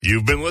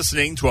You've been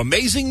listening to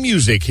amazing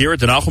music here at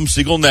the Nachum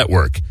Segal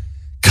Network.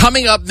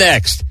 Coming up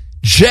next,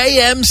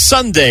 JM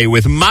Sunday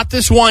with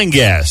Matis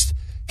Weingast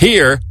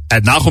here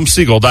at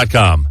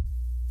NachumSegal.com.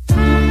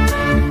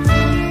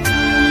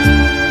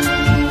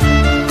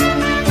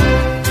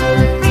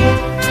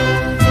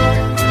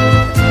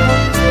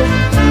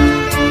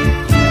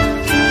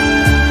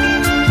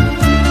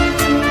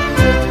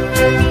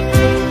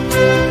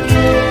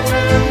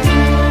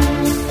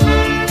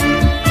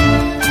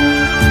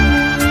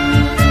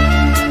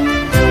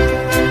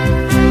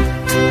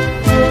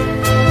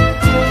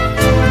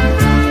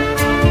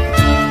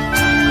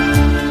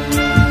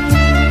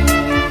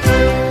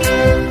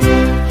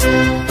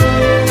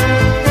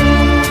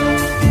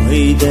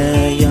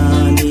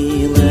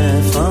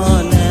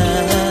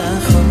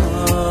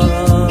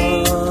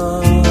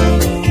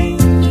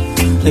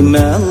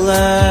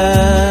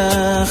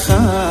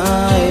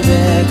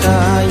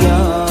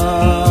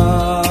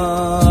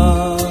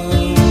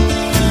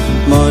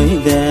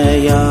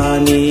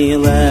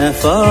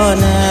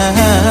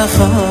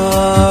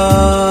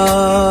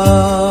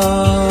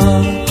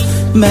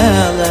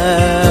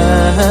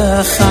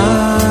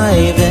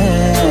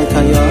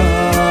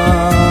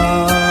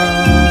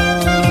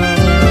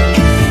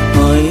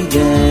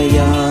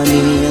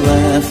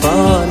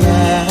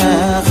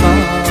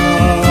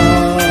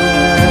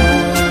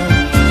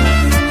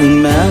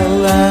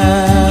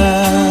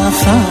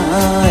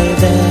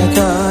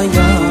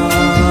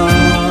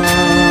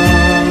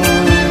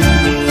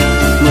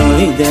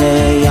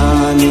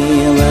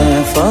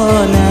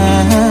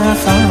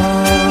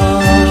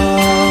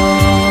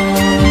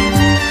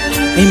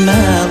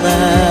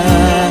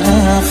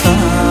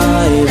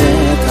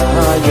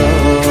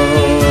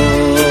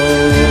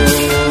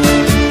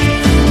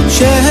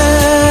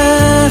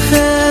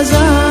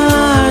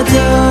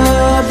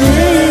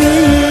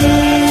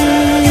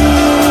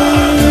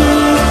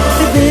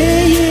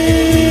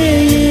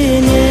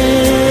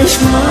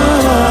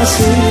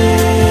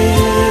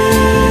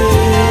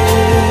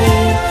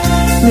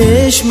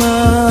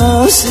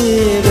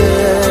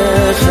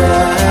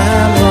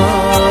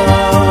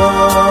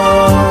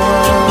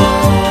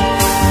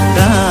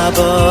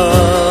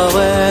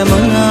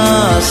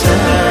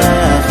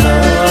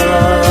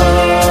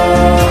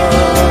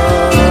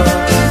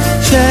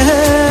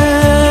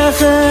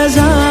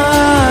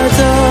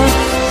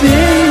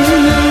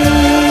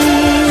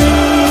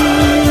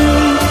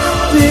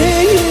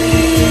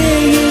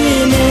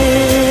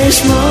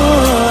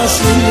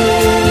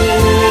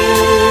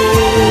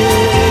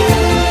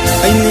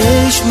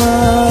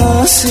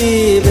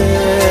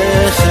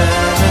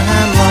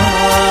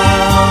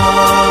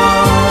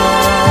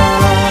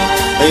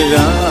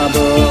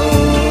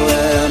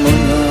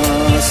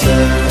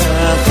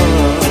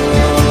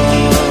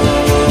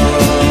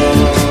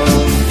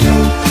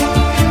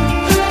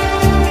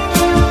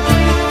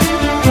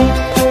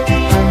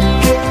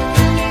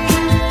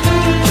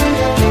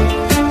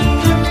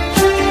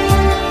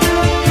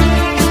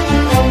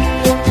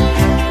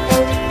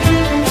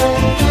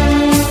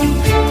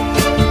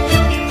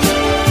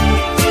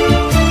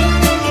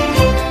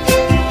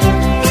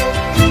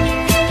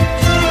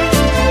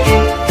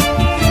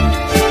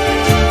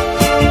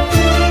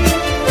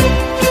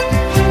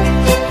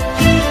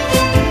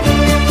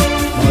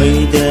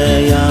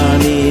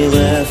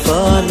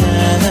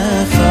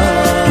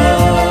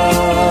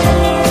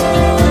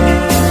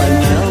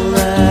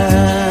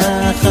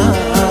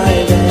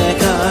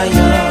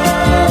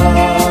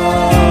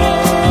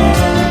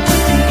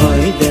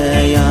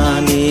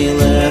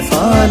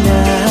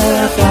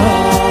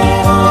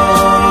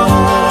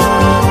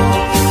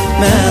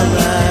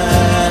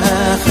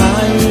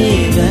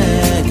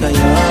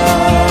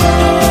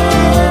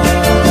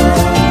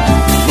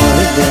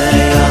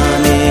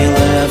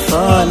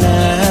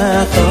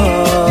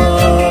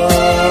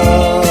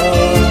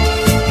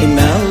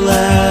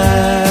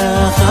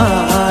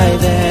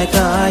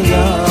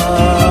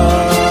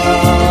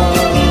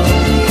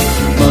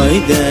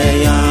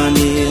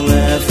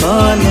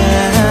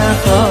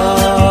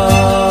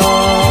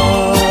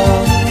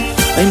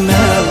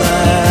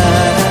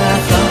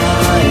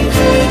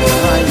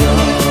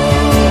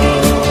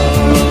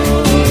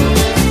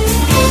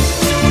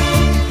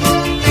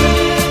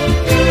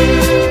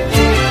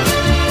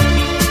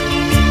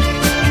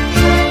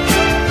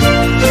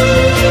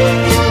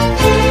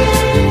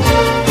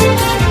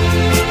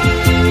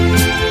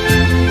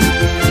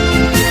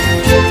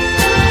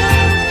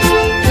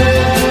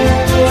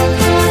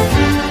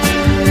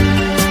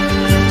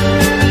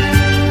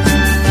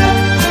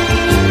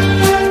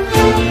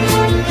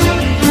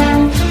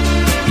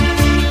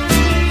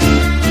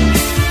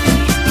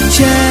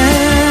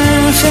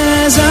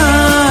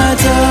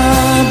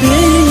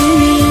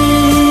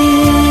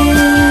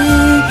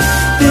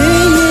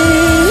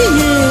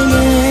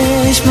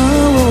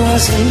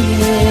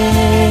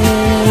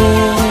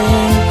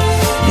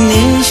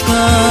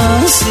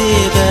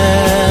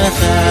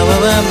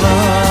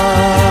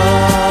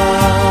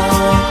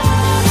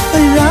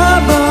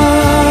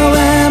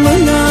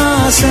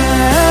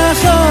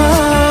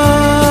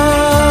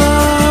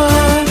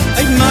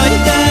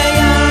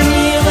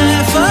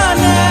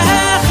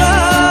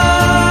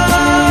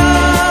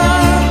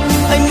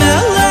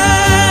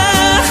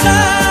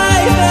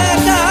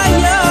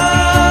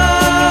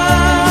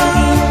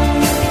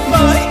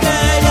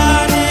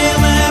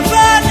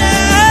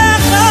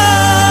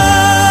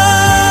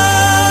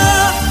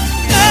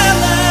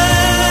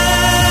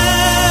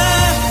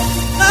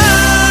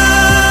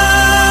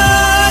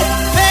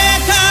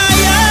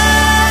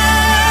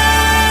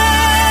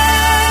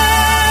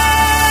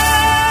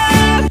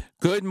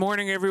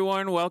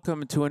 everyone.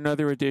 Welcome to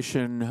another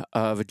edition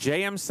of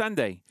JM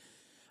Sunday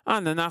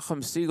on the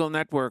Nachum Segal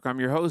Network. I'm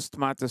your host,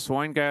 Matis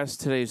Weingast.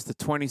 Today is the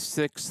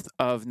 26th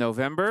of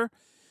November,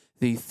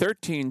 the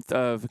 13th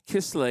of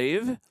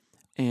Kislev,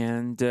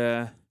 and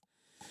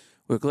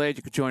we're glad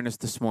you could join us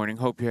this morning.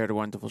 Hope you had a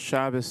wonderful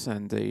Shabbos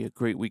and a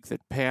great week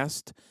that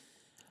passed.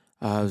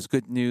 It was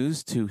good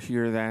news to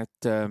hear that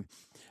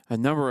a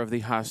number of the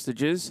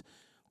hostages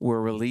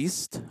were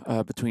released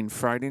between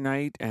Friday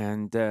night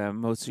and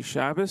Motzi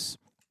Shabbos,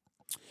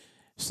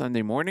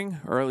 Sunday morning,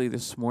 early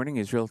this morning,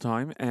 Israel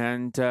time,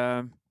 and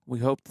we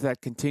hope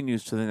that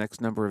continues for the next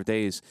number of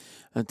days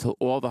until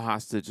all the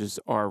hostages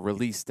are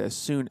released as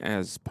soon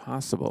as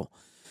possible.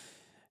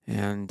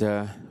 And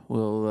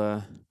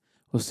we'll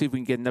see if we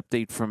can get an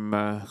update from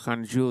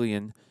Chana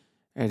Julian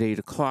at 8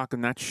 o'clock. I'm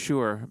not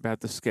sure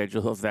about the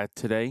schedule of that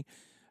today.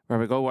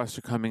 Rabbi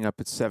Goldwasser coming up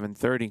at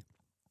 7:30.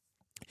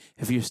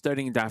 If you're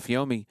studying Daf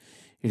Yomi,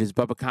 it is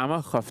Baba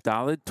Kama, Chaf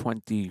Daled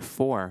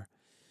 24.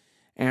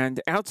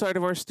 And outside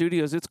of our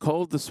studios, it's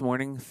cold this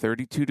morning,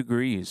 32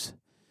 degrees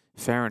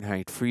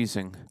Fahrenheit,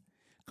 freezing,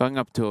 going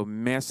up to a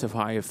massive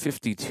high of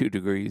 52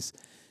 degrees.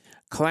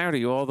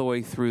 Cloudy all the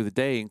way through the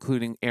day,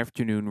 including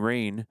afternoon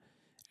rain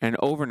and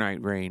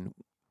overnight rain,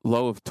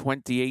 low of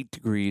 28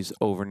 degrees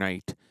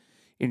overnight.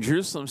 In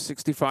Jerusalem,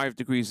 65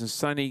 degrees and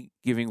sunny,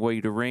 giving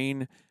way to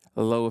rain,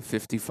 a low of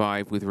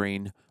 55 with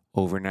rain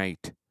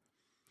overnight.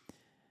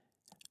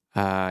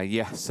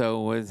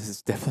 So this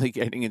is definitely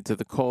getting into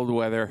the cold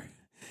weather.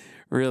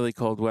 Really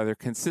cold weather,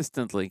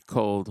 consistently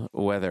cold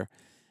weather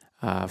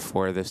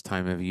for this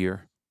time of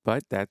year.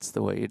 But that's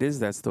the way it is.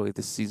 That's the way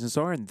the seasons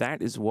are, and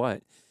that is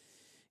what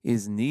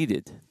is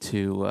needed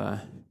to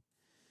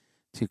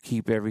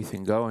keep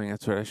everything going.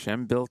 That's what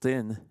Hashem built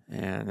in,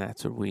 and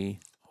that's what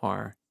we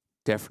are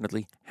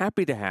definitely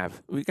happy to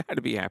have. We got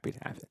to be happy to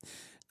have it,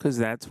 because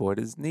that's what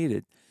is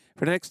needed.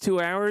 For the next 2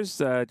 hours,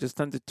 just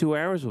under 2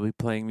 hours, we'll be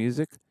playing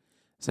music.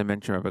 As I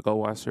mentioned, Rabbi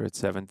Goldwasser at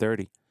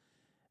 7:30,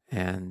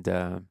 and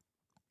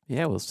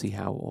we'll see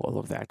how all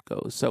of that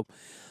goes. So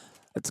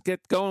let's get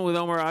going with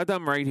Omer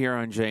Adam right here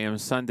on JM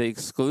Sunday,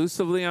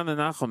 exclusively on the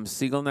Nachum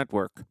Segal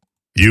Network.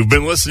 You've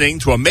been listening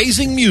to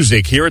amazing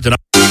music here at the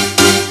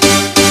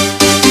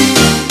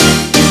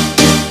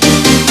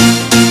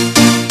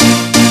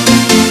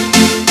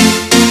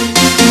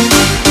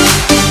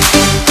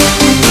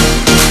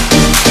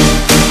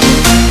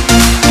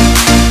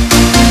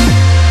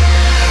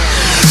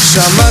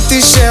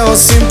שמעתי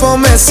שעושים פה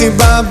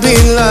מסיבה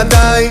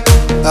בלעדיי,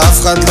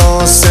 אף אחד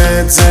לא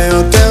עושה את זה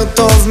יותר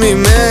טוב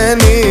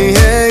ממני.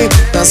 היי,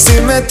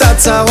 נשים את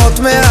הצרות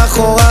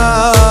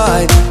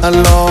מאחוריי, אני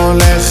לא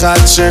הולך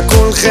עד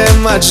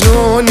שכולכם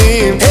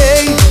מג'נונים.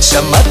 היי,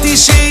 שמעתי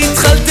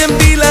שהתחלתם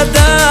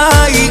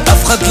בלעדיי,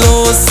 אף אחד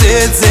לא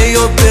עושה את זה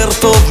יותר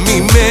טוב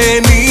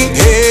ממני.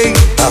 היי,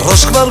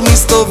 הראש כבר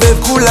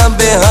מסתובב כולם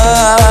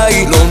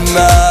בהיי, לא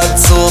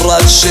נעצור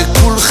עד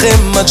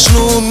שכולכם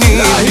מג'נונים.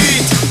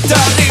 להיט,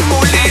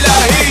 תרימו לי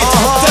להיט,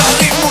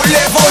 תרימו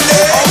לב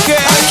עולה,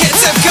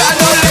 הקצב כאן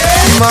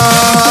עולה.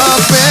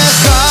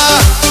 מהפכה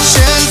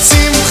של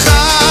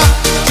שמחה,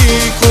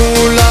 כי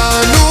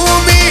כולנו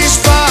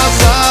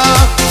משפחה,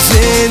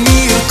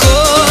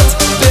 ונרקוד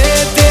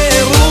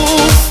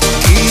בטירוף,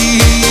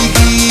 כי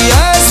הגיע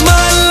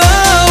הזמן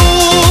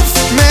לעוף.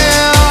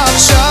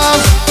 מעכשיו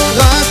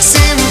רק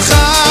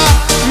שמחה,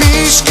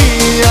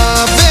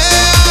 משקיעה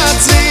ועד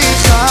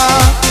צריכה.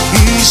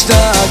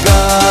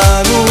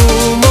 השתגענו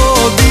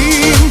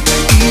מודים,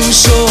 אם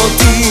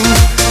שותים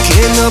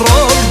כן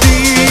רוקדים.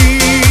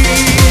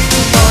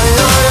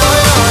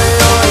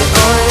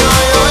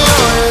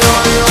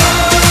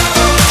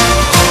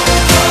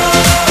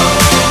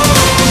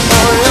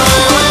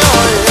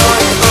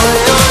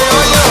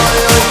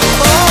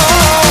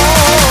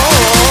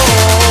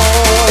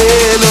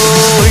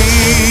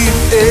 אלוהים,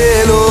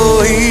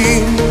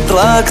 אלוהים,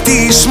 רק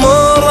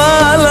תשמור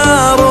על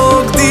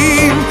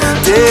הרוקדים,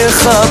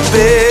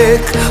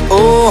 תחבק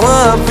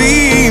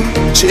אוהבים,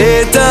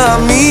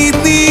 שתמיד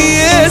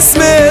נהיה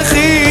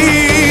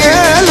שמחים.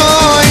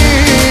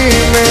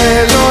 אלוהים,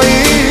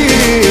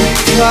 אלוהים,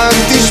 רק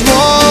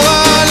תשמור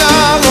על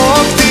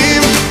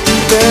הרוקדים,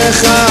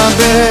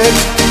 תחבק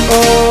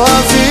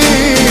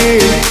אוהבים,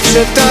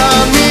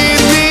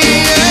 שתמיד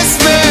נהיה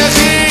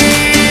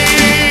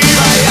שמחים.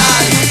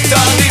 חייל,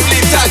 תרים לי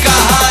את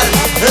הקהל,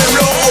 הם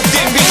לא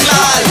עובדים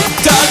בכלל,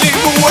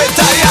 תרימו את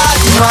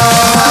היד.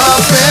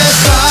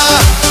 מהפכה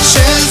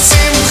של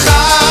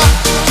שמחה,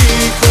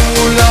 כי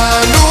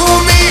כולנו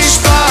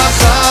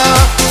משפחה,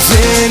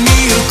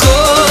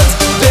 ונרקוד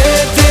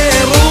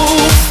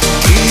בטירוף,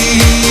 כי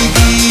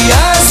הגיע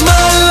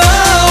הזמן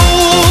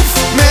לעוף.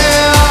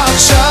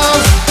 מעכשיו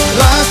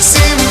רק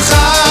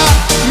שמחה,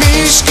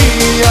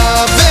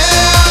 משקיעה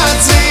ועד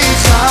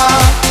צריכה.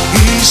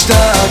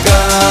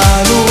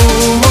 השתגענו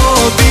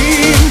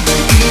מודים,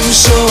 אם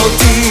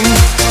שותים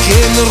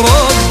כן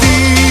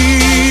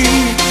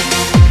רוקדים.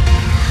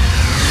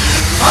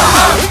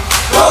 העם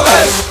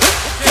דורש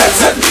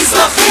קצב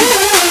מזרחי,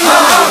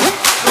 העם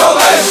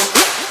דורש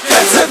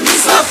קצב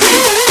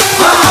מזרחי,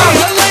 העם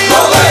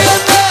דורש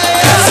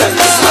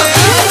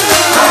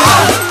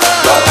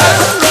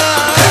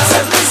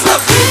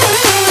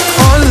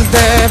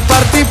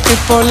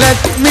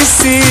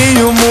see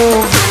you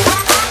move.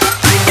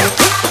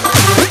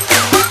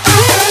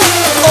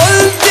 All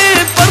the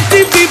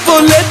party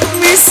people, let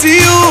me see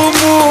you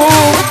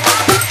move.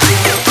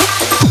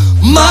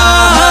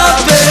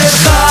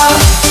 מהפכה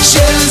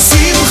של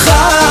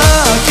שמחה,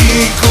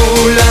 כי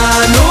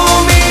כולנו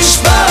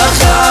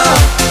משפחה,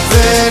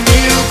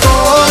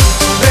 ונרקוד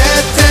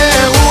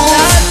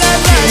בטירוף,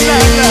 כי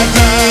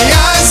הגיע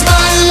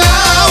הזמן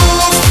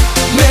לעוף.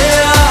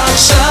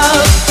 מעכשיו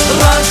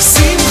רק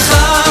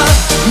שמחה,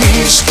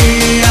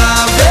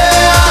 משקיעה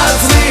ועד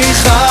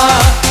זריחה,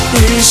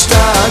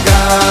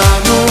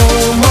 השתגענו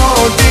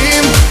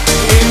מודים,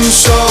 אם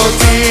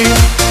שותים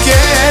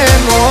כן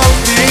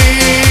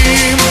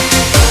עובדים.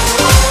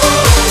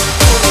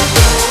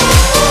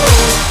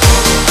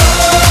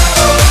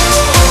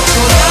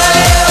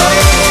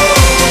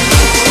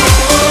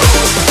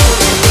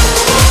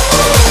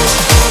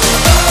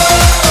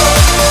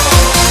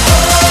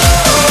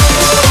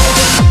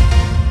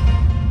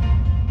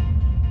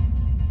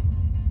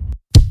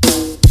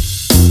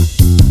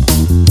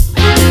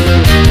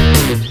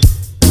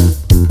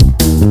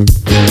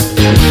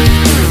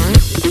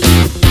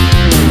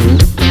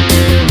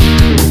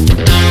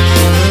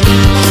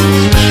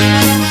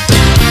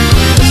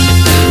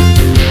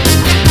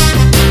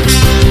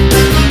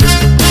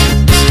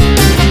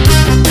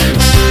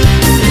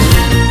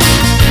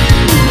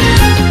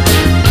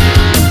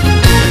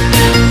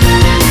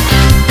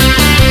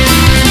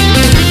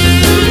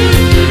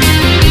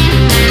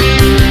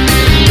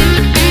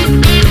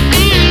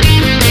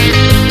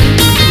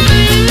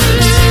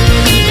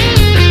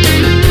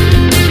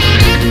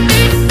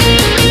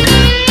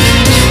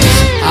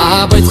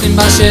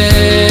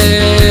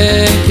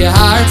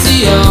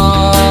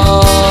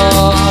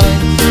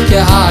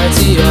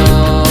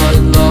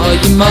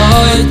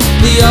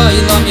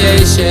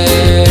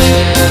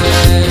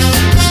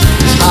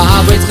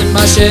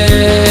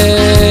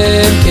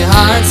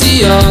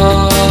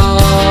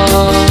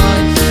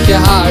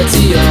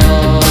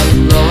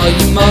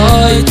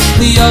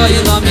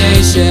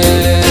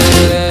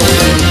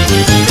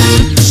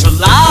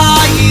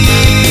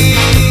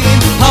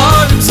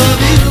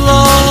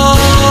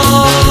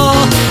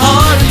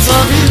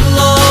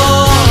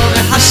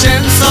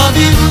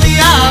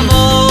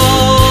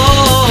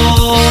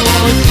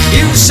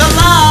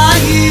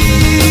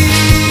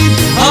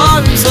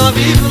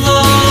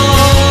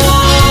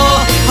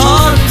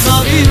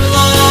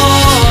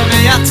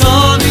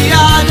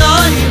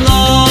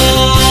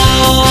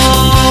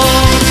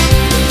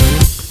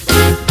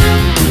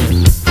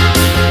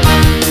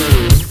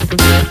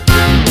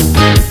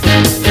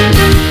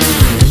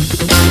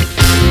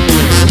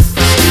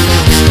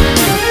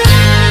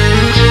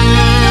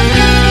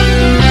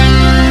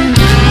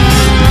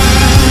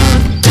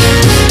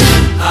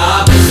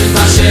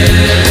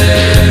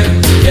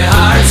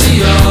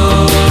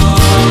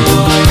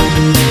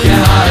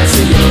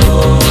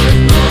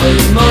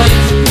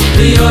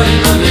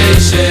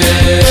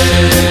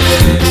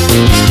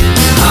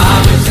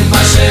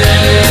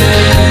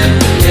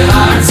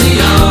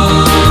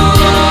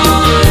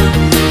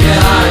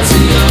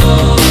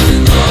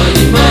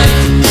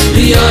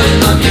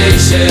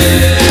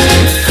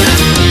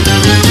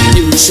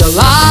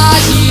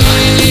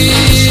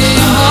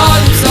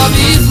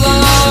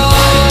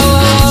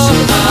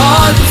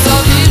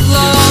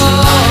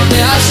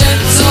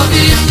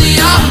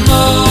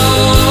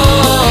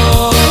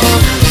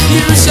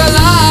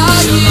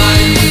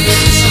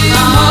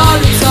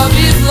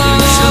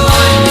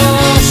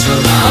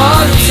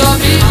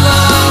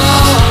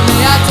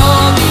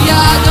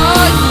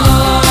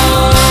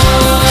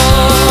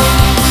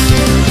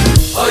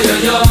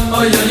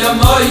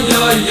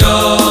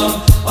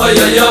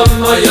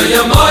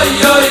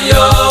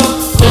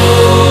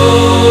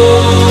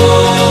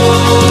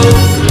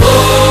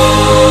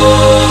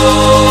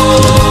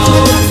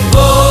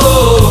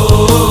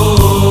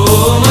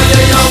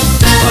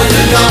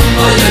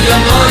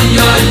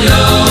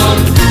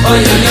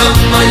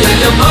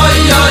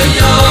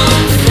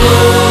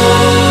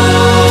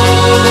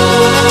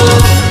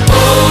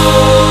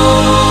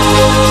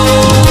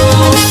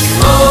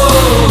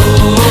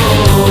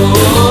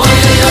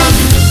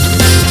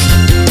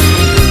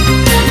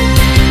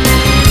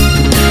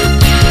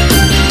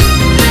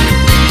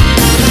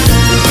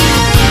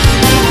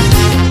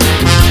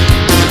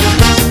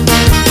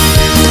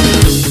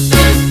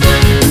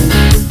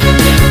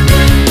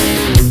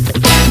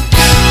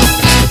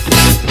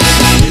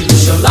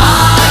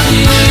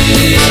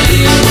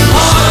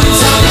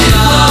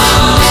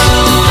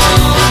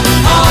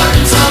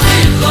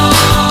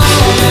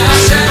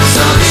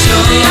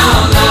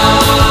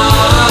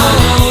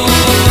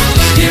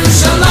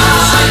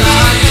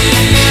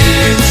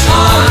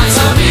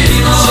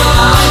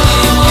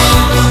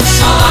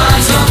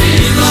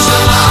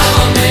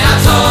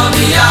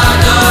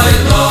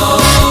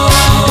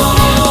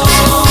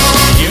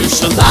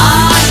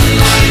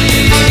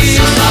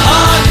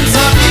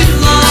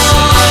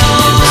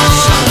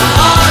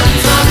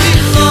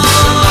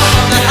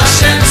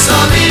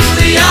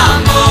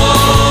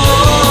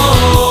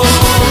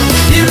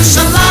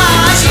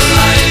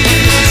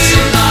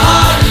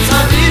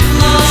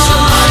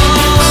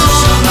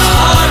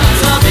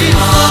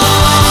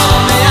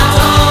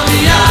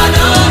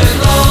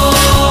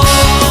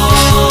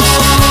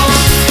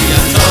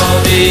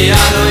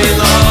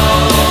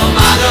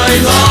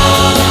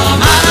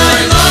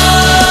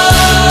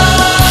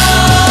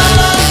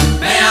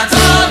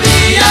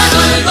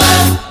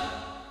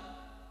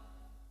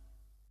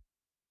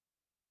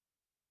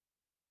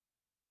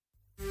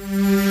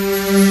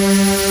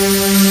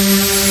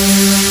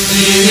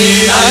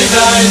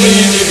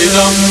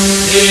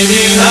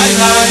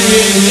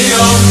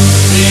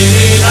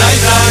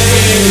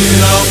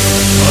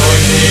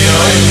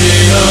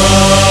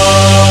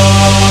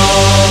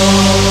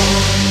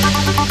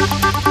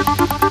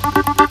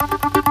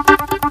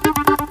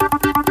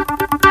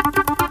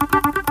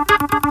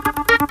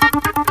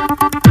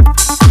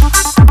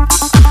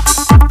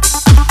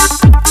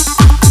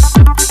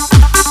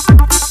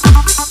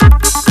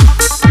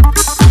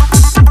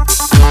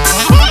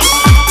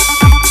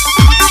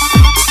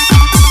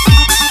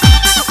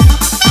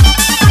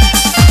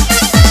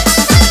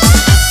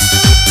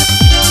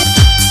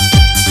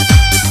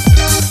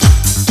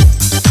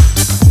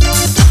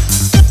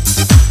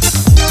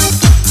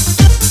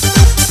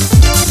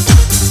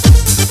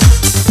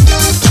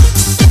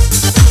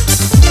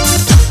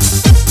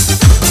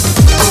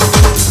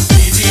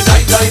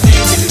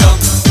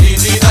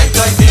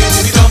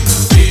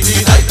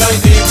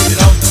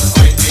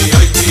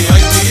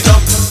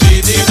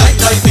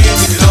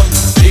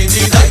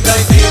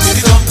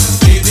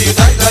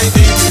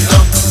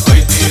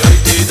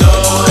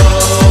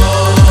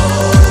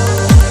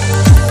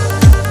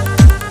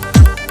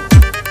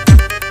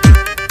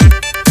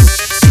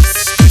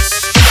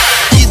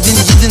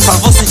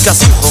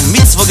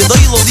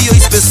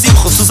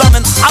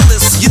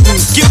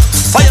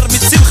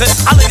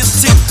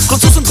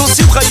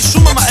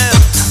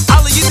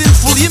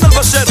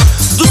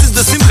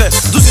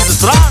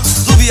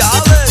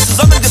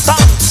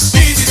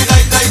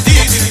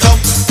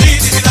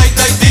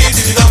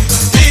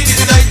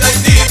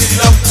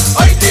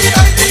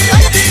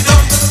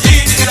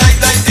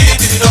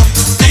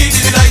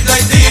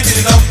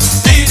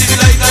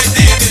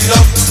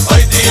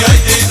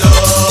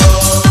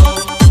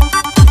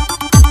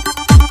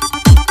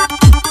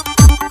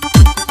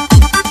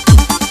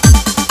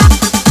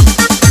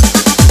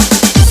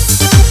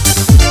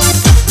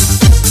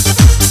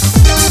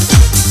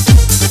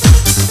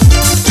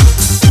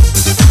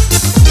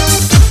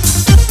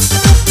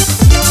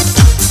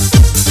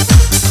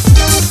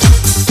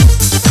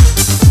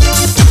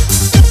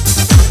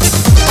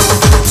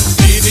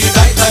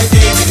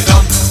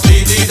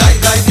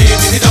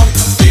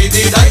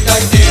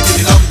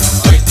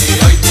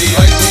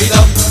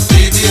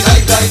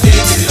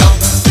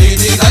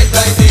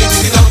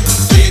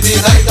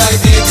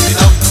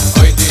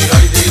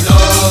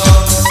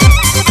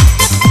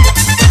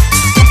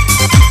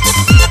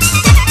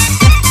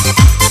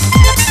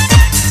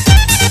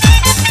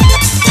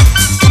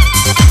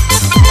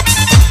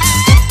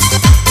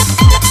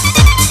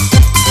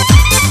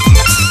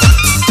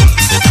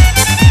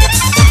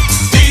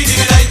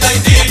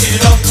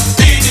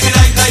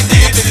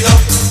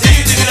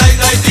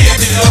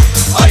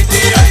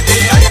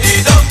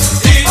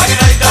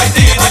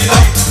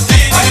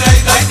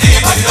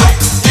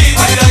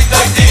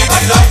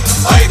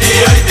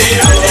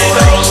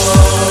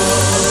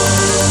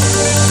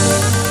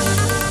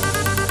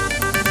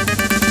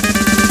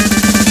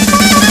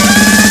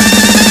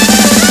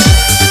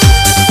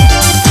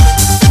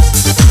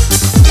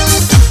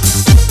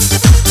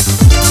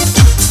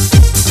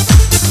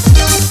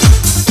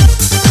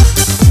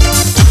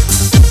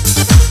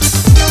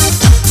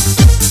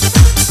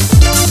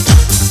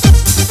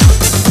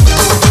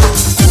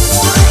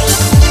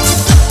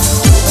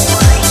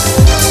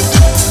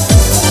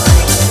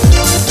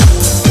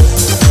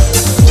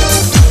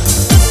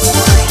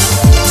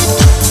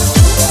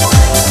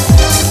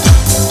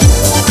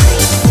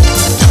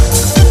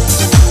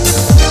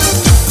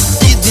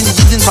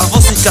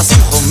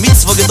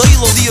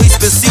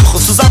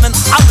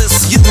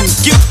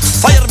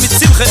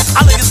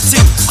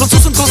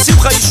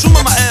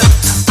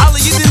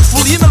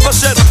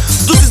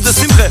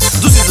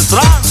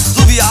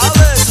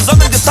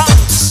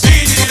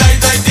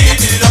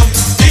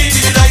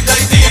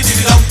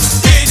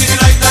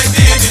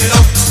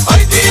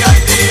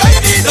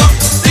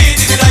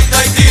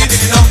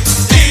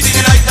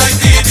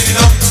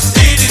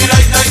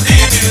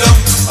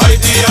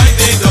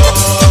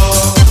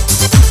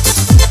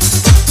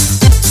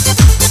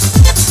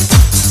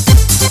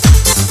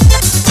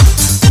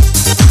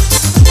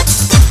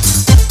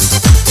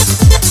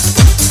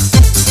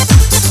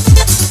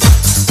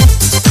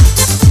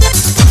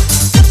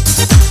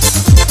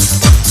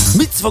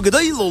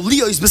 Gedoilo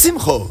Liois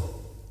besimcho.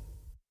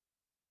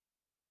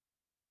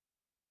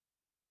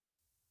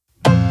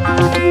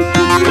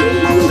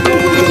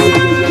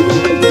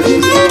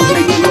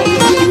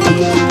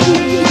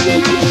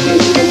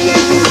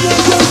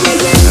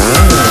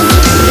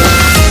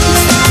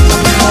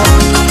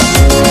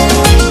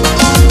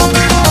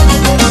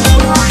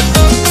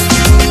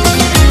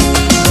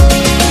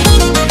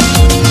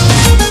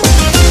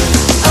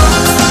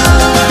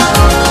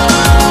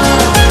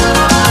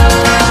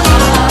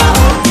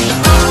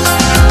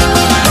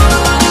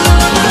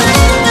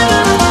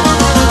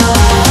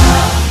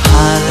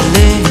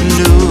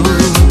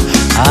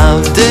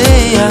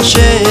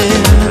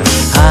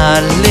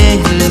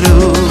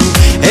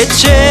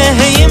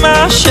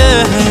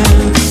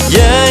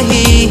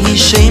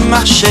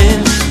 Asher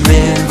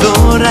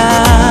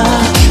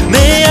Mevorach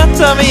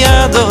Me'ata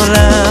Me'ad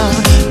Olam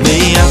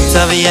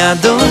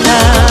ויד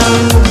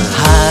עולם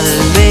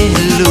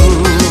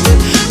הללו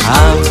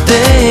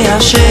עבדי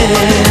אשר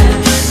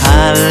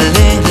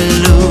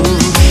הללו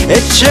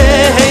את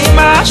שם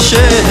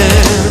אשר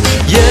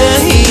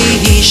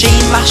יהי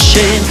שם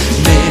אשר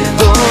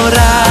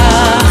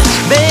מבורך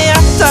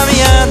ביד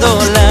ויד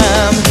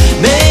עולם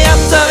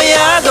ביד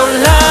ויד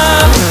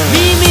עולם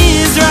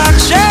ממזרח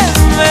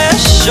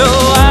שמש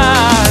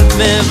שועט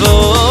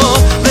מבוא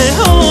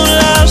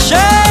בהולה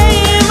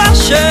שם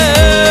אשר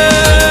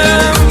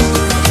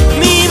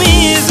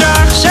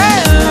ממזרח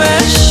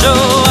שמש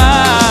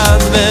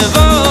שועט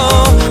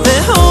מבוא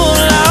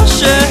בהולה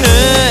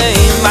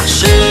שם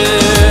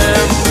אשר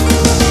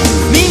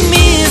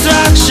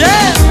ממזרח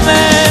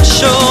שמש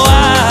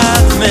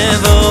שועט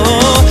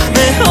מבוא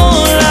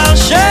בהולה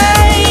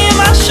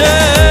שם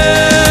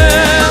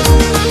אשר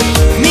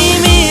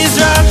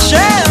ממזרח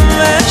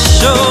שמש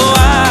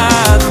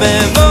שועט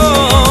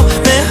מבוא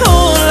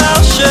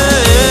בהולה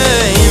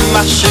שם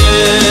אשר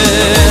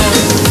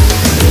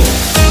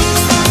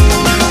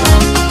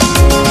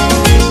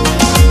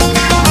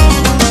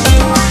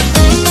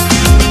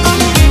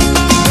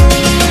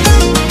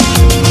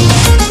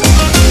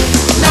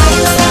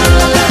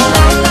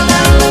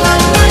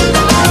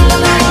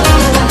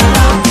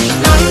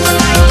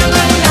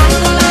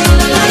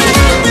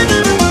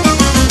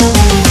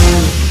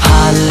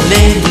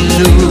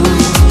הללו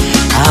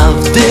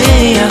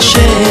עבדי אשר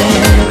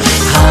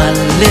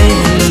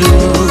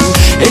הללו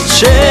את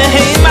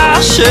שם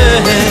אשר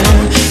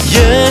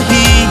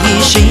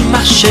יהי שם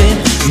אשר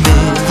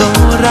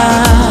מבורך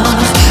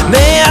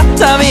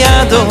מעתה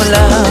ויד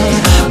עולם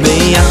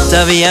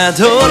מעתה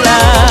ויד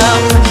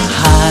עולם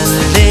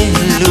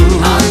הללו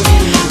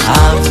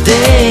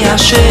עבדי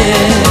אשר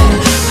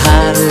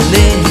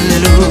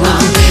הללו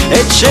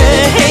את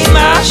שם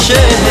אשר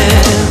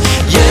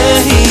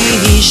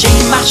יהי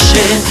שם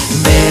אשר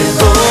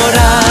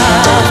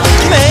מבורך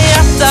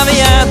מעתה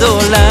ויד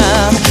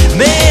עולם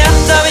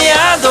מעתה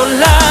ויד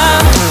עולם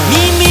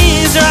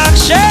ממזרח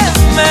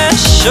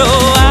שמש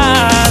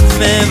שועט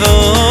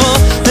מבוא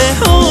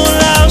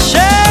בהולה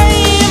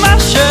שם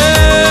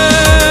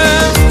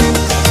אשר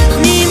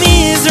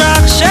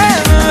ממזרח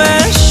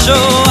שמש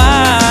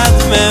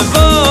שועט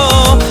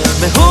מבוא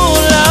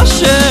בהולה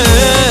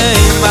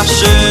שם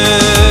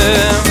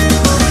אשר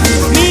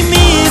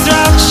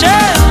ממזרח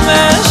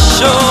שמש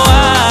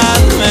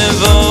שועט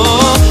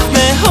מבוא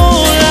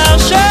בהולה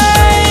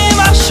שם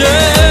אשר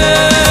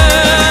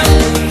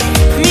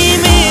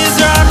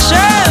ממזרח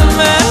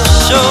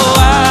שמש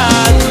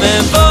שועט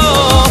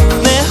מבוא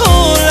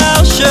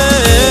בהולה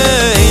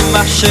שם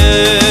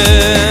אשר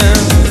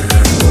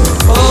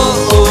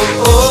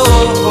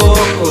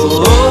ממזרח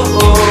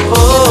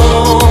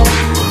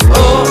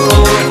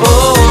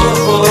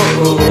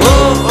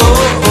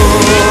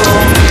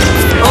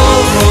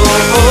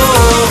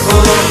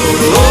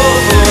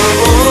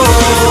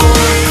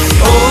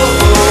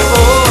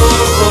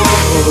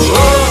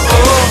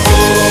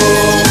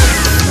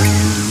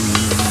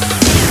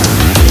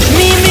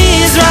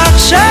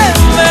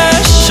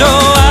שמש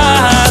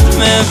שועט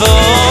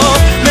מבוא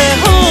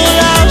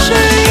בהולה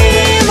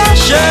שם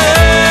אשר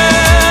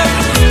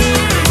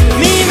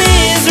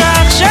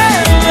ממזרח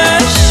שמש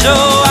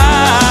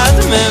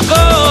שועט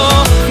מבוא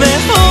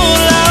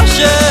בהולה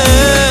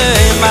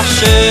שם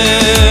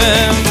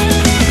אשר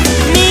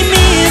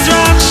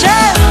ממזרח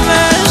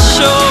שמש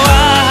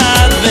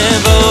שועט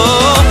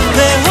מבוא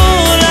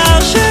בהולה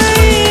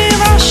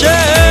שם אשר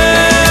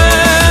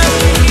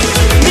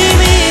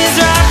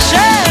ממזרח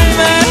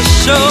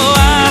שמש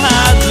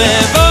שועט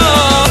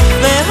מבוא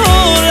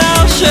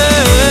בהולה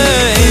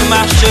שם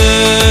אשר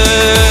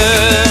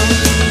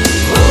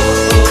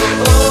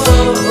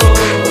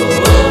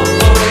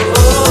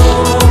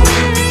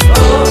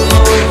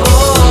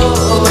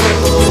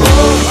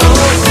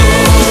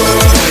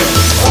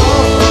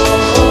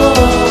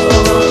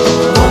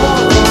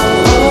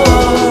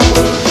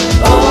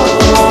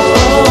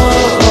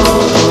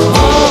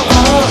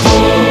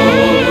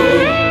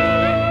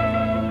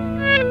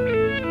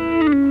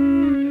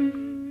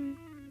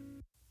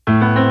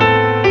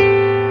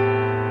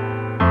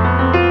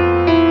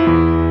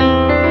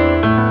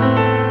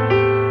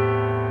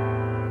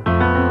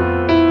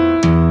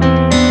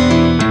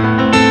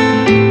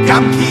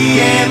Kam ki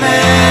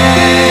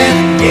elen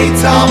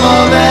Yitzam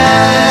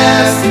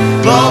oves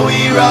Lo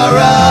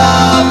irara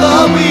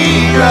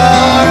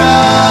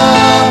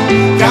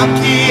Kam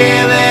ki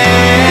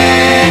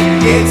elen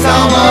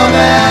Yitzam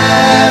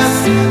oves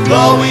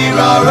Lo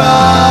irara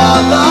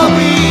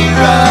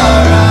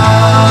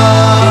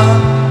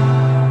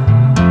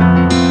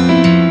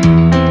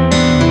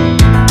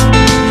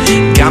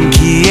Kam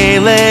ki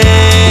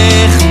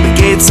elech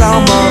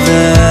Yitzam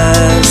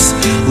oves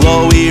Lo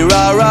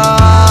irara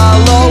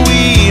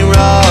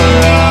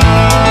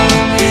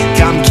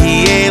Kam ki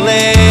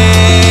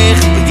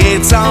elech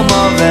Yitzam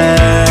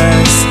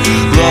oves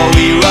Lo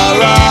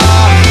irara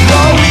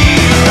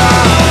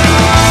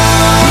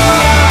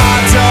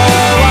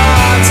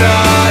Ato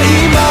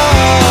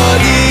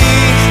imodi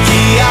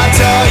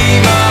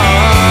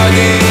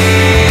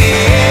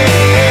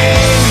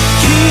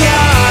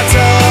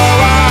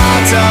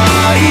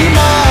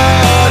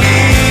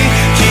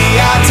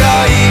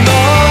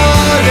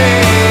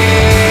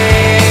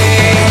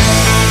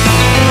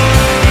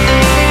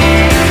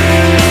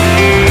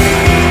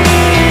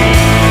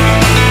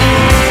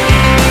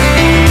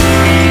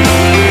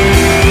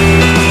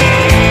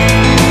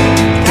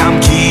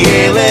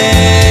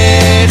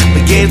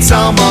begit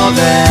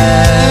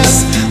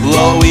samoves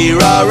lo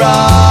irara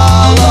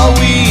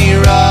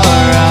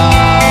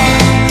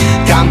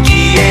gam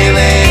ki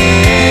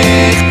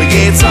elech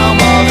begit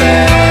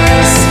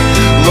samoves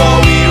lo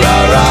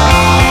irara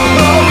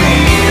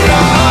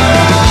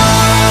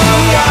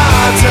ki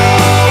ato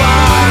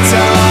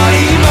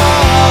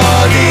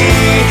imodi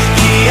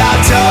ki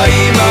ato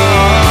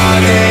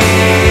imodi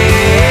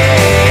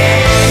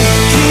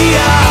ki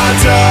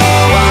ato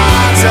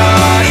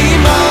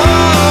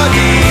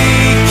imodi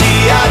ki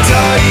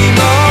ato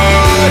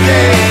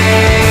imodi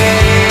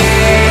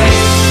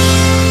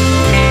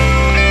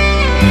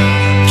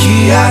ki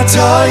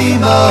ato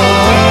imodi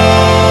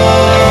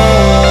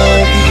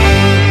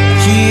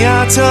ki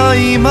ato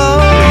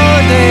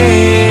imodi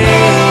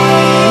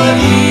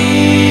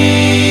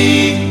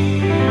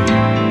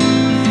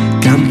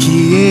gam ki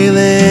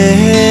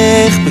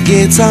elech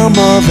begit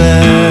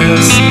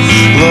samoves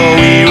lo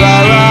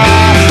irara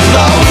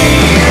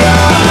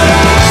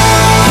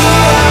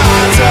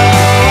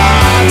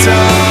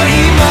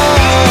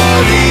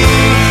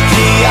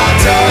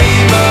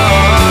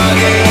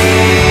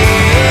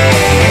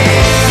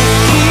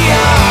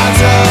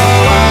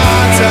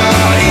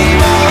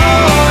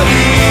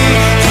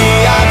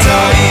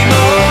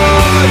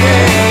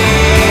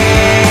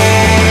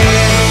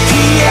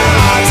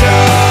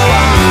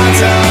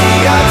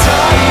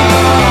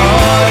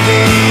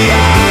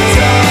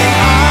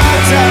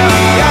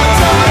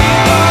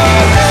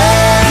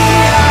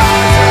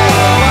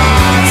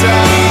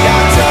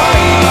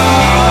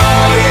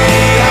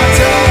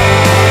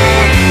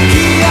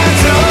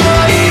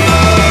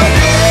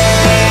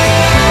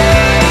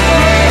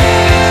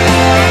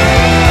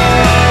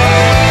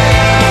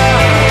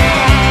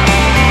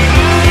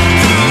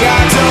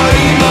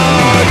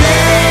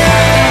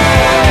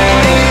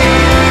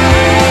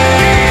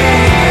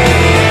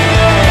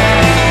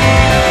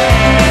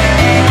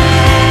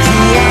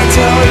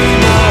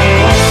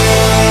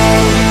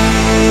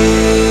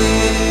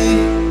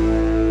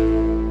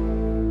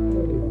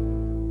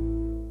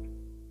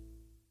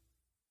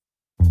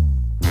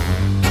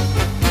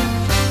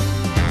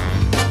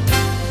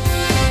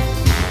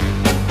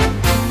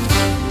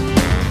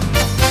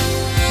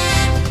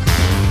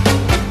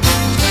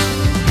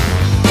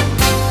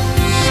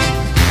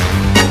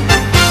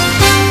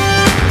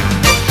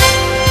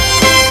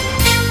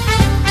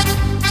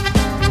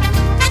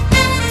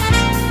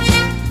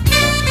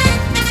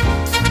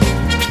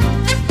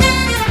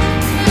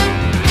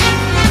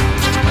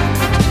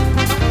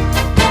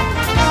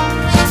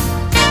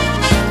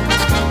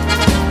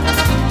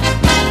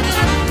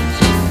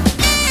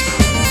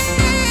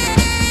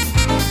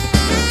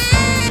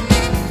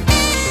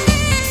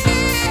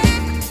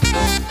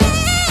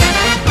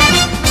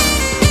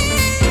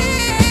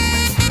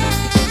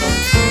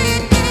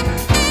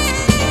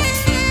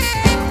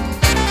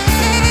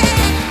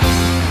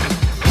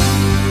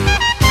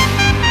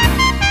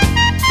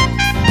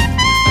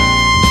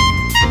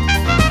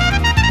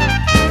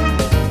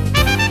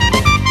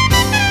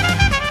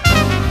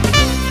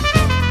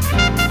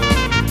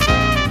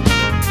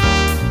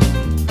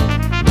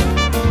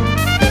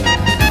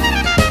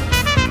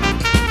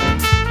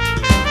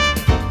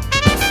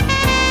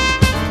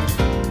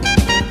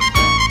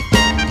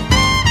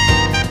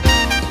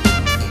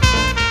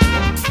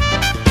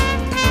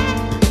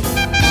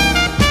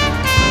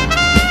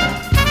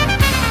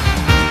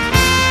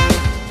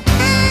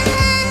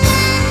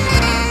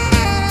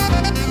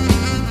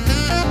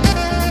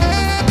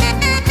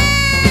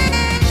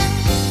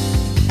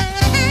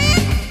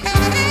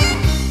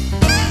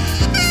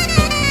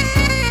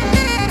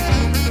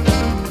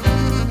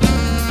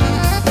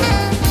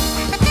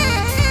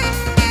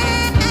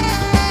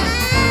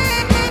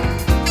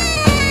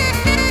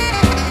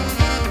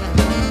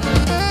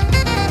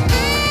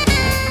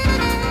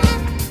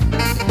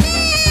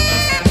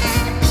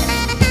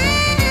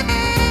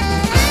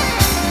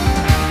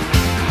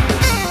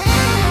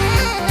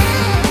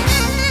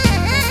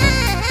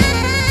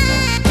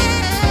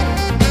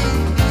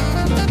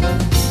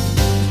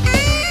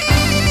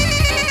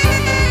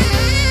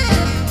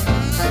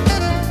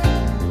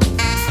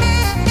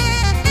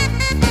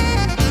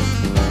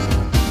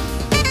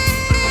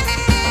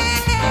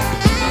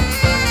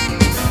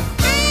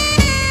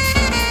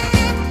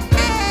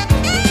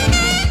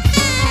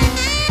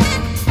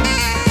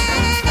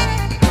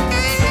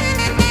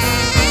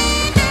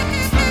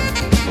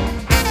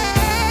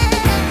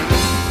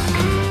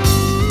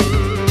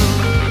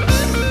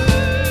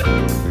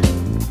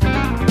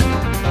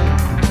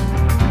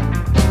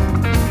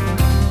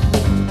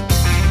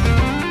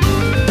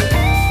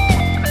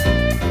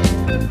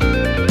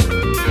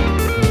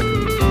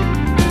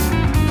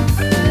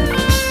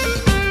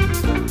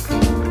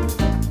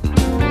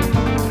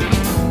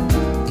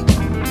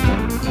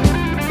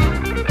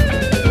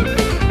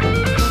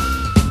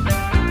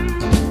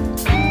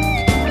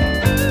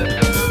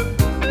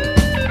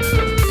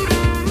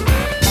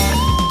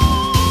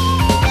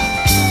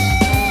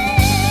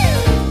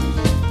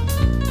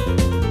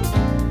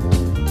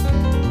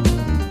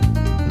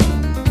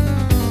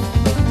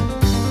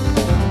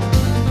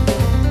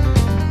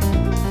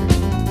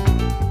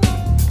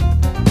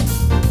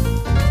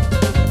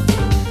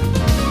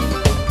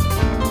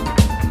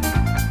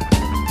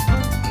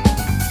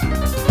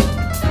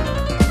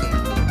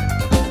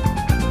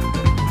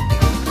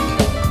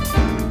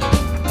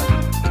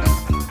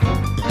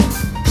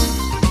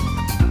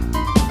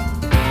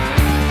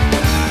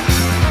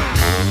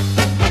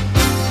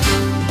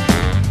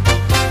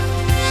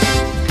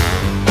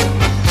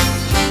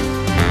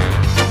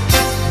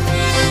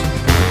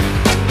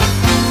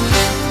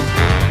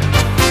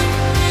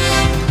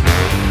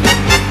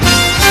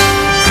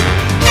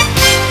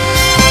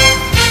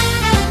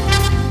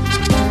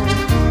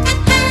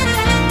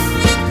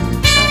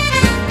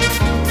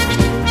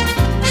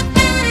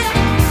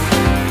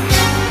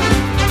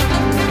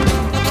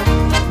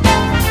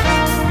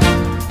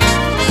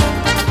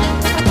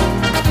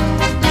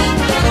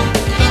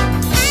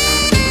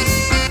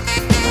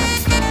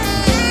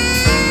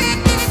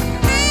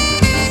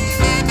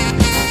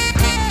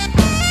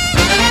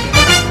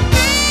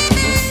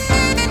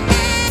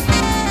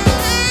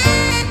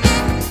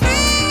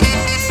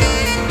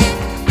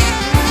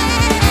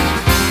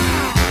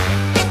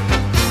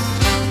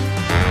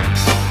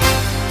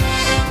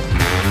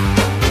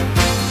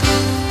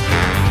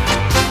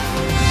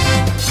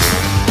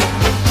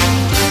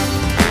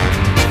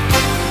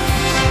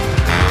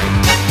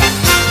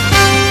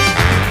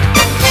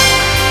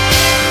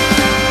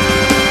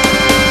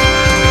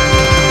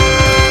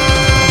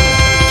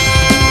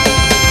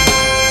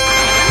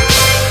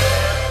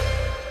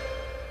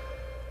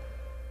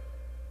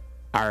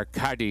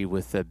Arkady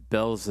with the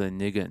Belza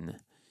Niggin.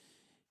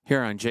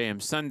 Here on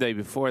JM Sunday.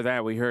 Before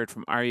that, we heard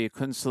from Aryeh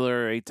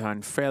Kunstler, Eitan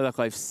Freilach,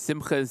 Leif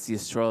Simchas,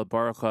 Yisrael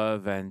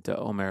Baruchov, and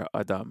Omer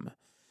Adam.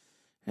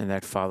 And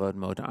that followed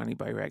Modani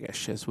by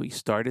Regesh as we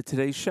started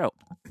today's show.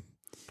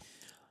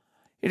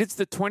 It is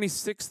the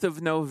 26th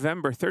of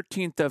November,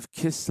 13th of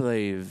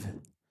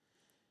Kislev.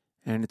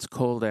 And it's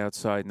cold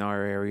outside in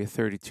our area,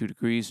 32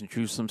 degrees. In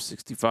Jerusalem,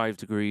 65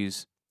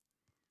 degrees.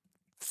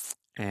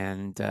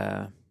 And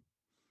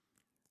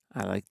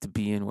I like to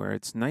be in where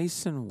it's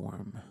nice and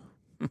warm.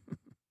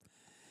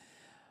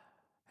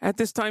 At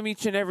this time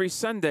each and every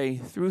Sunday,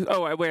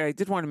 I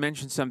did want to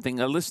mention something.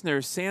 A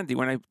listener, Sandy,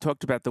 when I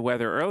talked about the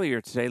weather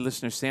earlier today,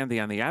 listener Sandy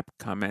on the app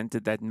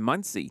commented that in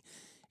Muncie,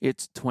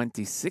 it's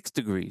 26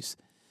 degrees.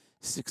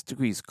 6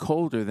 degrees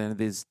colder than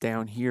it is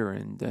down here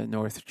in the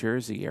North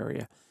Jersey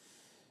area.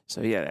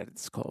 So, yeah,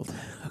 it's cold.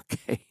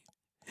 Okay.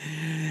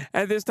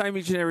 At this time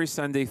each and every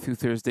Sunday through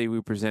Thursday, we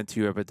present to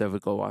you Rabbi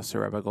Dovid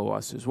Goldwasser, Rabbi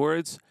Goldwasser's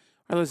words.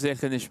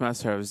 Lezecha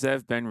Nishmas Harav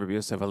Zev ben Rabbi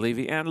Yosef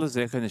Alevi and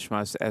Lezecha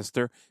Nishmas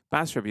Esther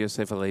Bas Rabbi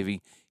Yosef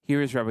Alevi.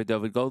 Here is Rabbi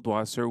Dovid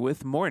Goldwasser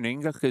with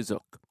Morning Chizuk.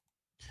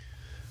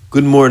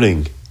 Good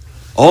morning.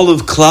 All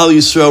of Klal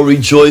Yisrael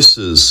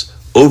rejoices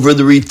over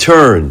the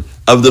return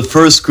of the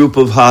first group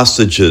of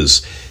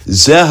hostages.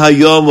 Zeh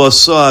hayom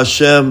asa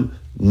Hashem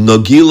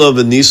nogila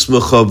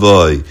v'nismecha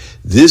v'oy.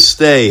 This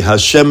day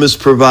Hashem has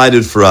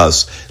provided for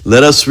us.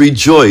 Let us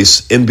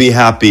rejoice and be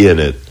happy in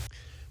it.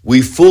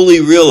 We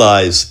fully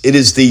realize it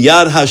is the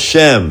Yad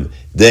Hashem,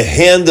 the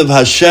hand of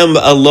Hashem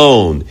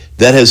alone,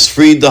 that has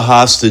freed the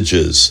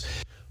hostages.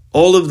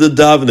 All of the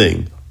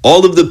davening,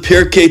 all of the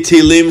Pirkei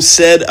Tehillim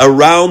said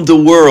around the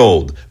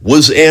world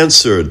was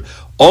answered.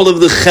 All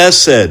of the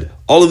chesed,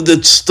 all of the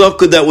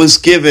tzedakah that was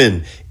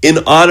given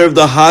in honor of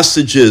the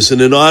hostages and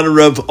in honor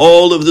of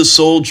all of the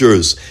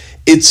soldiers,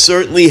 it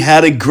certainly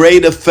had a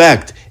great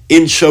effect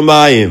in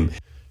Shamayim.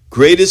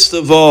 Greatest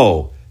of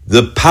all,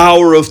 the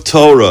power of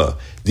Torah.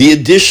 The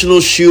additional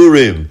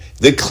shurim,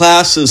 the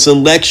classes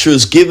and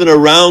lectures given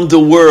around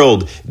the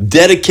world,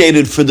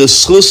 dedicated for the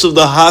schus of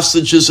the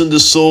hostages and the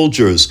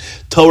soldiers.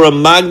 Torah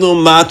Magnum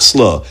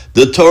Matzla,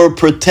 the Torah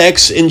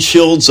protects and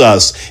shields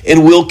us,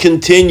 and will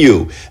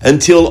continue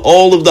until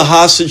all of the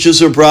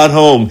hostages are brought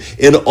home,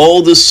 and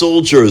all the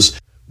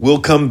soldiers will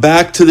come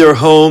back to their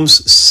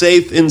homes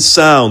safe and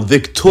sound,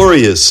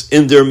 victorious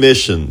in their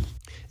mission.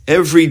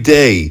 Every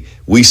day,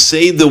 we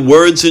say the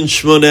words in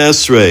Shmoneh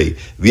Esrei,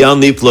 V'al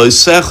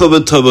niploisecha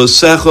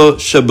v'tovosecha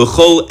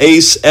shebechol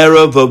eis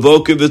erev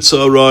v'avoker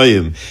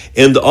v'tzorayim,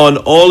 and on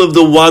all of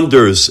the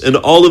wonders and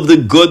all of the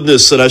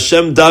goodness that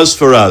Hashem does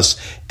for us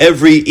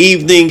every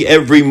evening,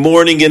 every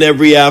morning, and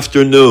every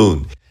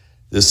afternoon.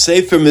 The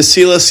Sefer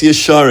Mesilas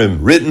Yesharim,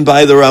 written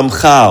by the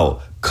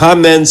Ramchal,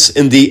 comments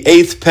in the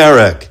 8th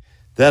parak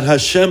that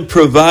Hashem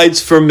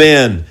provides for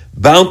man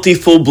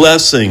bountiful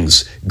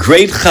blessings,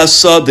 great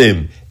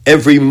chasadim,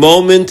 every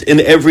moment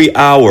and every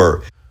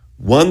hour,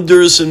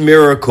 wonders and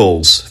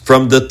miracles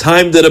from the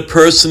time that a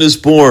person is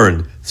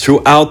born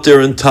throughout their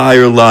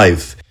entire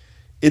life.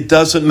 It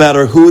doesn't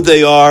matter who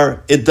they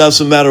are. It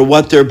doesn't matter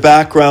what their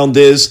background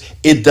is.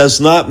 It does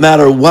not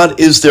matter what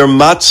is their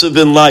matzav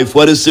in life,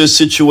 what is their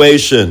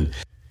situation.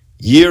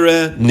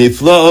 Yireh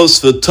niflaos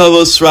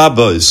v'tovos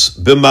rabos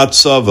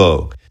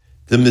b'matzavo.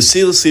 The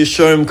Mesilas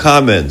Yesharim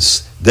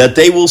comments that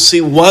they will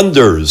see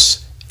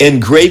wonders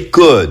and great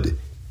good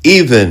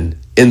even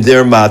in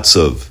their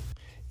matzav.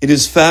 It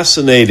is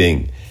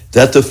fascinating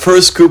that the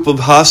first group of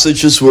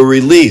hostages were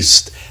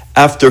released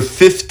after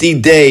 50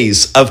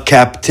 days of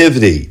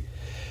captivity.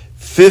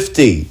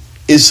 50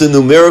 is the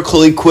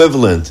numerical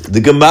equivalent, the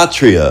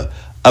gematria,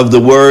 of the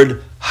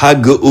word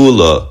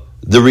Hageulah,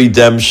 the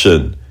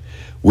redemption.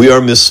 We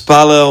are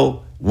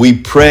mispalel, we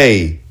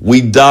pray,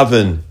 we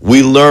daven,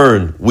 we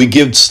learn, we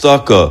give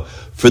tzedakah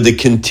for the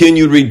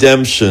continued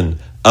redemption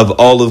of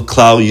all of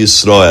Klal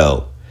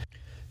Yisrael.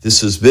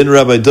 This has been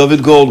Rabbi Dovid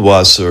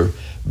Goldwasser,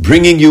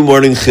 bringing you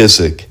Morning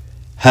Chizuk.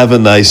 Have a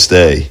nice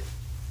day.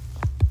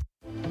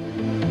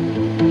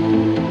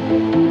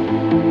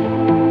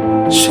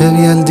 שב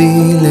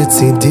ילדי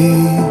לצידי,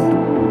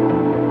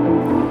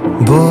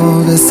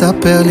 בוא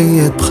וספר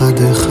לי את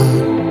פחדיך.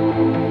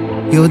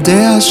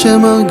 יודע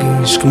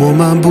שמרגיש כמו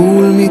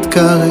מבול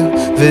מתקרב,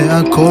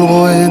 והכל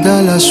רועד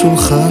על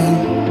השולחן.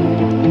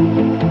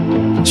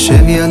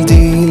 שב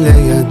ילדי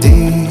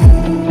לידי,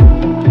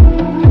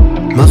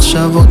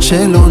 מחשבות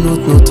שלא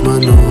נותנות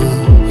מנוח.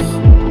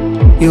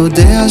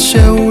 יודע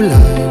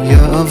שאולי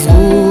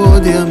יעברו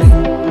עוד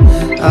ימים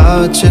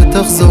עד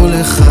שתחזור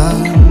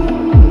לכאן.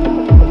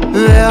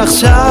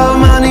 ועכשיו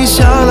מה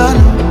נשאר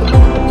לנו?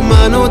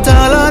 מה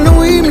נותר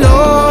לנו אם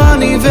לא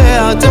אני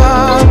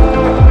ואתה?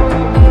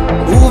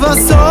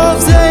 ובסוף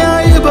זה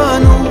יאיר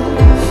בנו,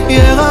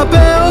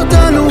 ירפא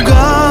אותנו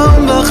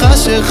גם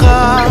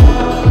בחשיכה.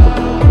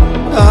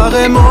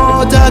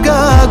 ערימות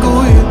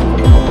הגעגועים,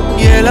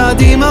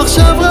 ילדים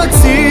עכשיו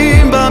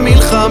רצים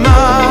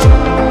במלחמה.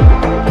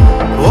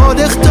 עוד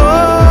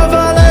אכתוב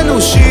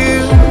עלינו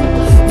שיר,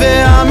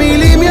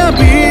 והמילים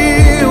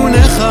יביעו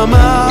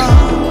נחמה.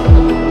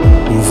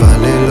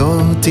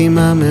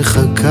 אמא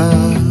מחכה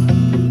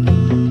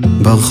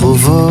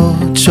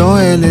ברחובות,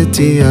 שואלת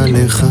היא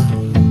עליך,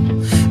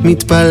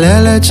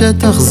 מתפללת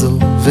שתחזור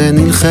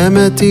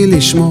ונלחמת היא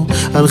לשמור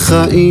על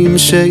חיים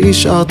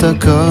שהשארת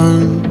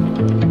כאן.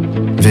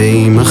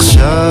 ואם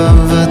עכשיו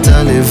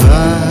אתה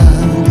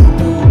לבד,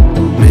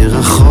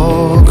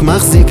 מרחוק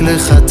מחזיק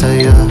לך את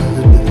היד,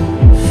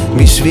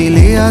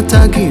 בשבילי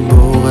אתה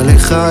גיבור,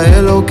 עליך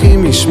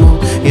אלוקים ישמור,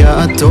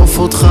 יעטוף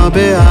אותך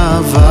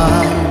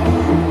באהבה.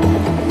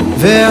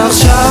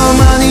 ועכשיו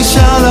מה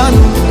נשאר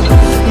לנו?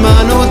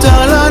 מה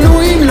נותר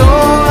לנו אם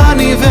לא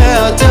אני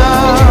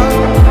ואתה?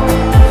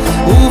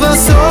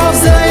 ובסוף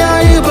זה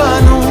יאיר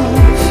בנו,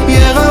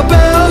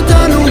 ירפא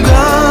אותנו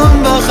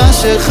גם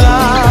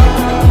בחשיכה.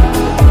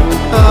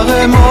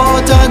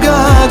 ערמות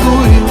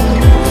הגעגועים,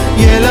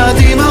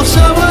 ילדים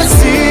עכשיו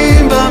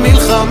רצים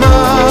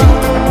במלחמה.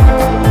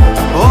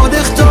 עוד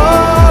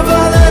אכתוב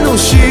עלינו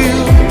שיר,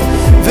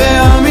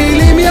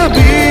 והמילים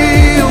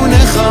יביעו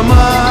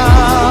נחמה.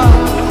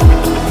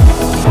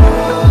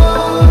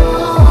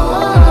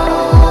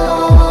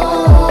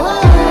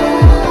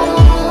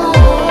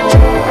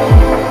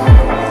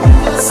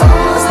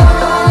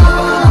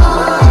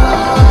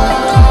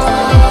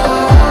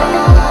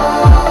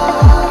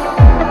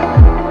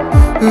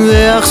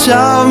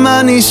 ועכשיו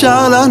מה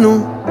נשאר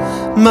לנו?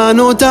 מה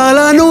נותר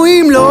לנו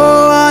אם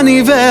לא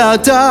אני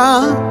ואתה?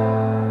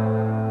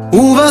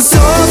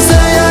 ובסוף זה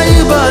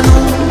יאיר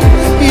בנו,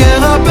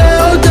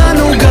 ירפא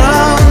אותנו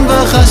גם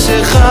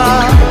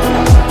בחשיכה.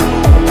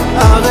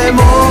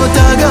 ערמות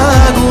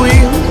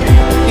הגעגועים,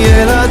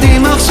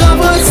 ילדים עכשיו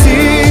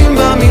רצים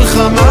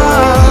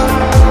במלחמה.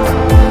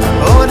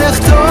 עוד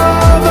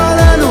אכתוב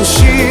עלינו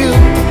שיר,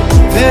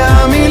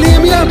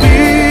 והמילים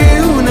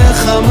יביעו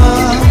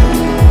נחמה.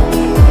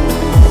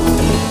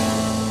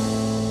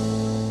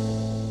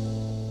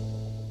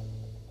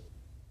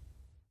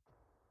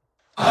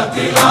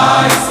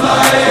 עתירה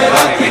ישראל,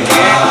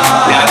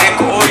 עתירה להדק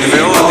עוד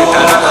ועוד את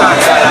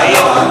הלחץ על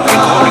העיר,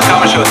 לקרוא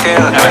לכמה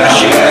שיותר אנשים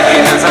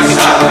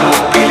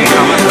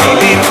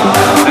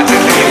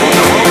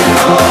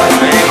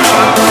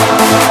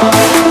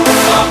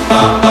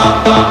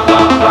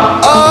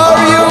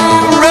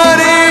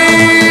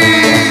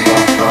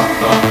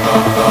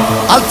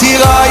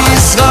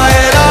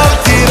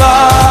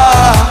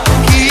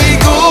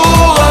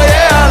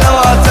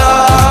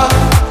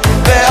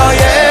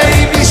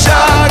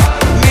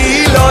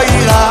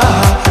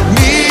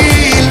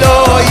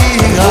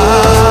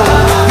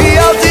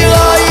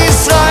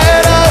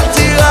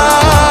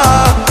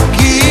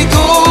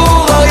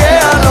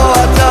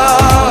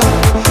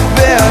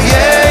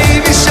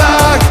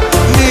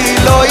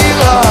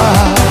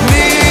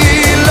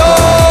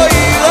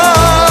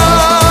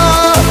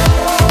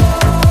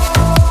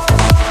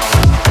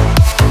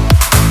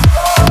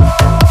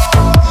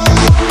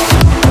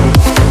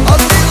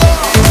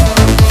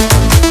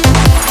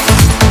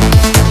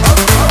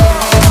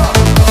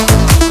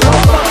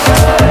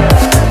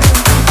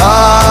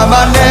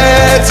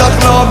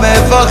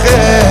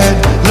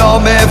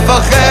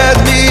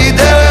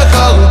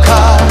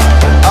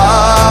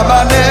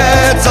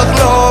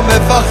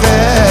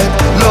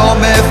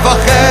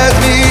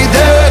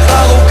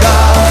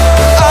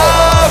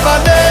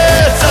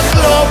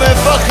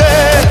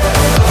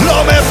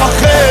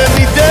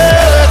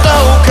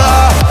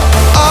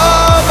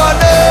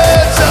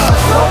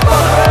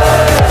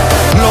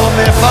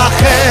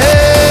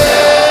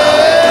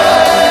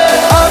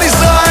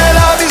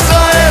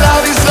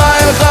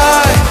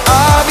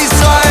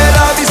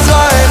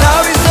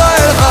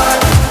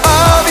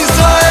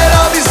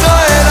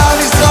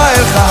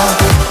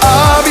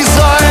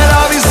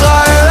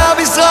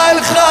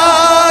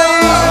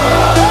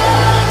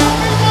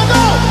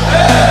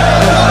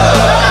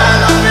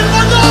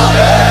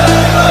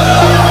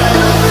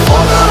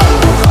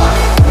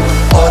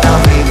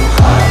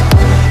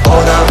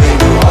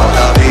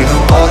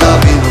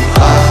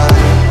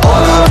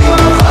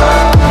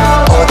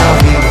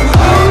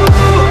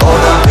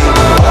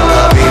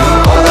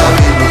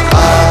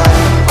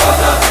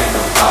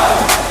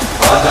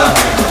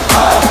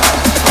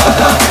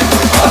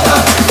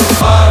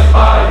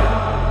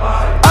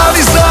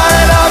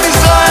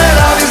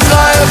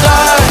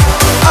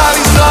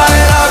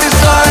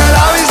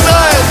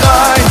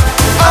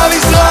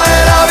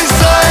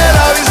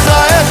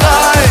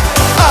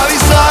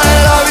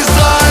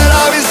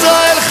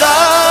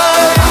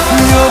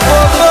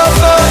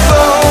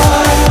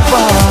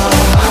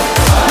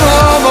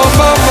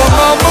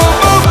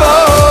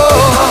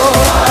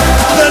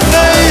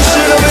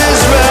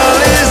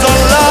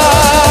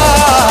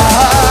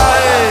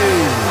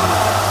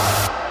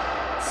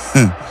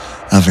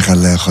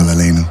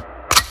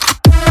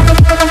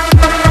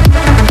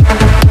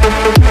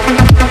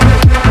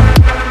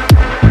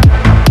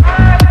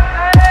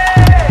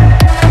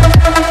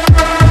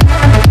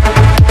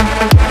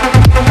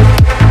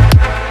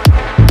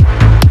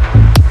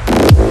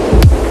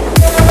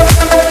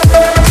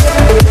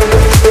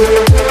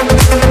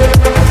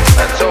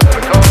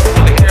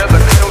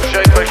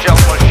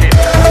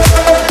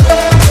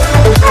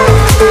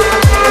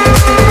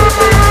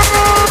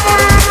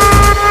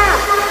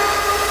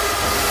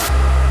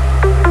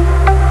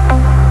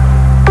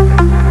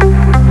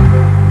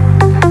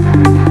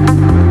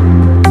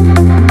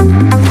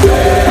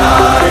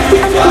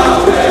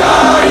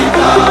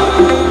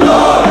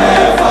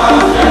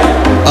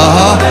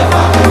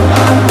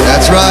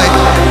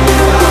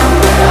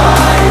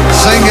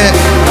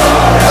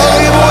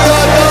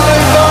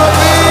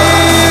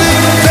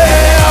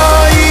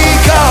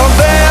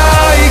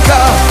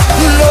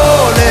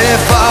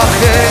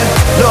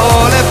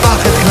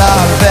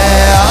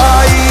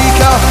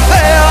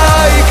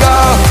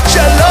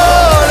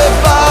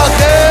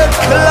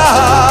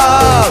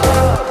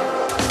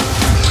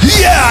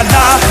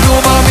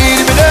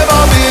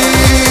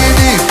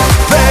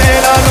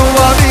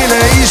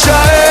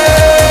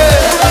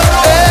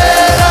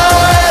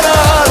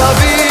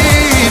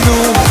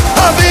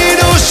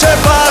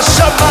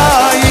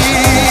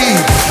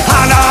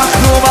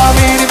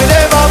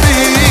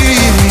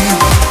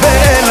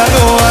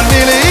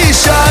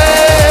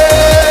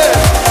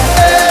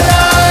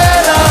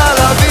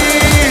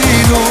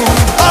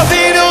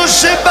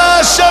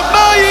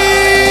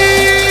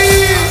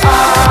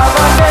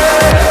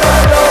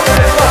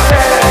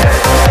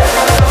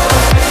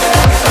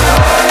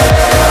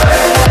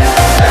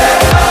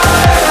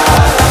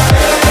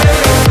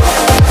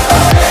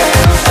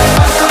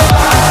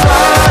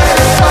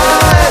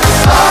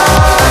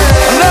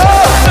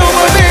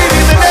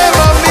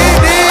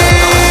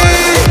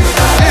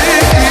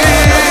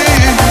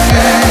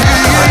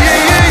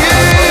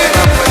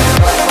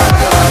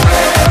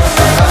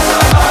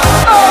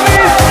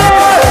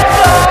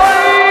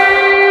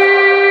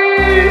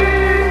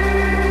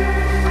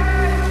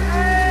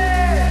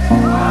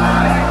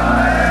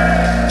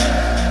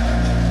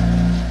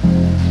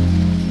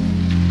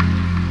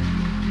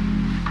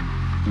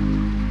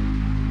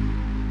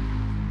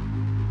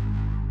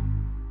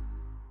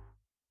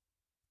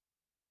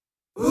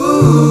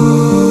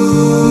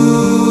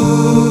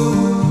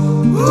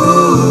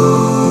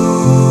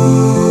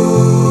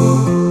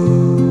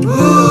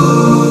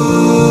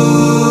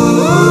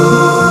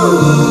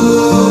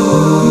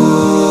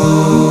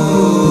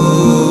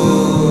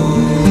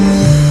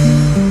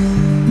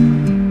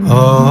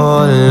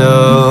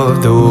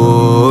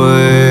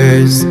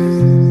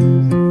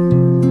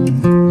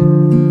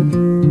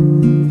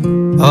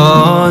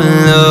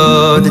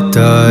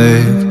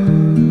dark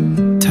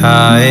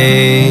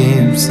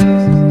times.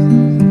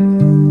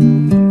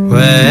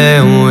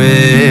 When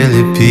will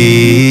it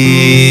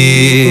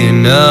be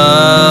enough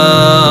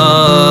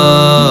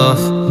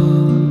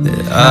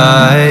that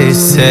I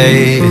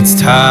say it's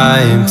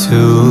time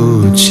to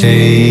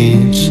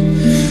change?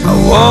 I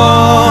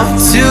want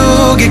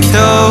to get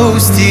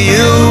close to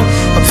you,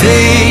 a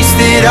place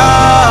that I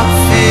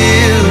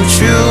feel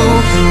true.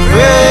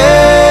 Bring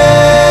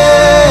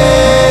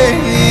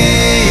me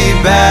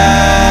back.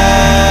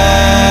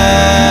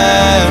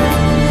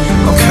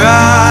 I'm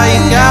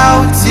crying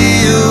out to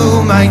you,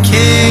 my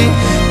King.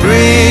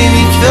 Bring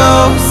me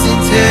close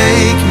and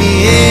take me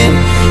in.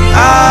 I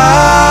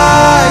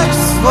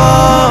just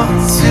want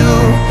to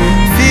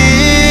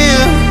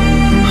feel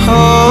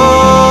home.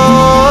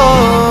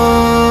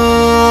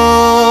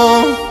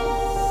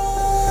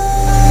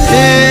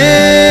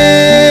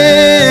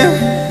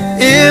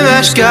 Im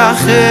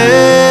Ashkachech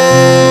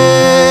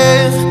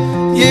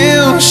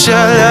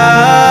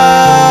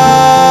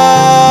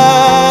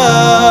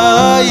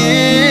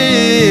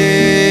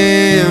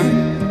Yerushalayim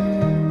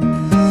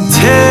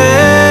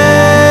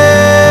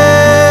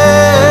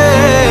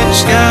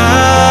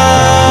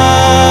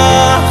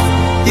Teshkach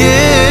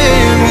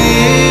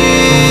Yemini.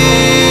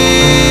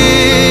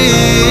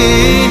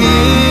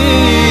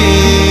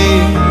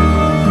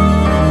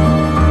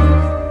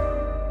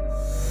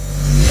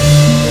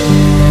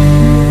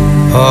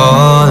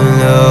 All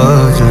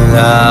of the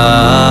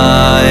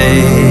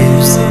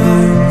lives,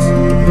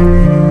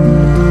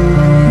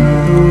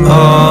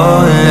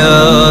 all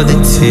of the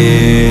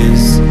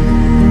tears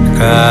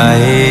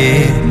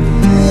cried,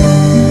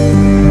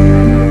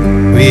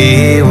 we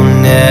will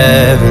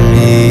never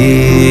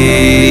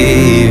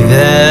leave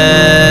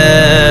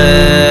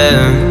them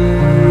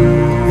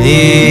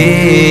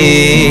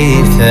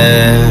behind.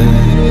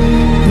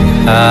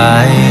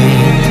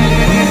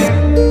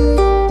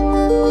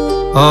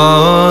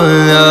 All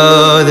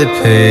of the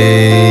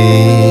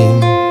pain,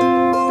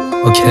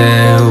 what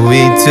can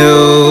we do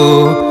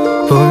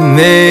but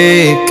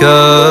make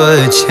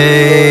a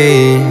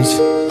change?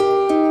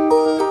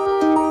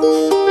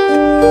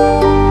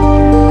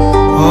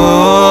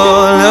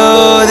 All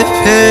of the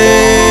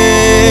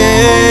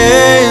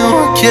pain,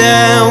 what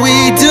can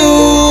we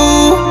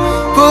do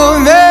but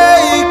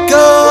make a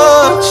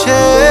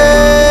change?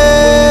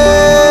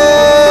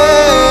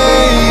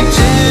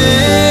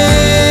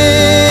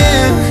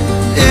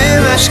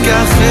 Im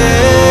Ashkachech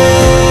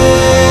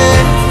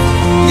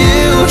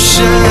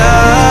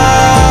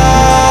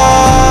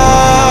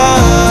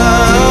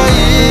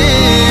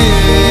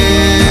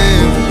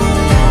Yerushalayim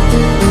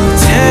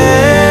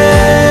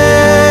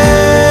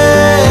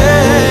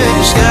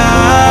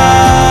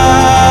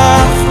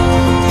Teshkach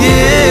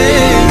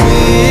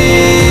Yemini.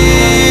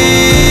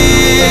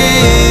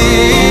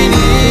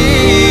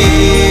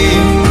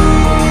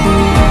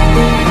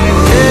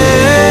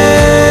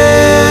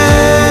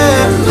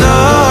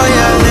 Lo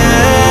yaleh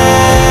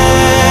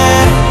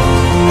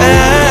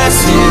es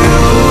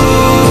Yerushalayim.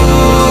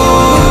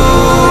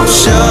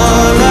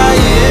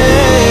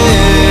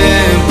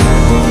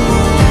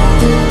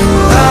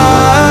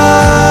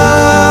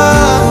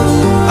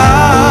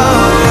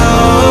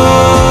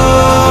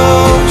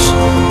 Ayosh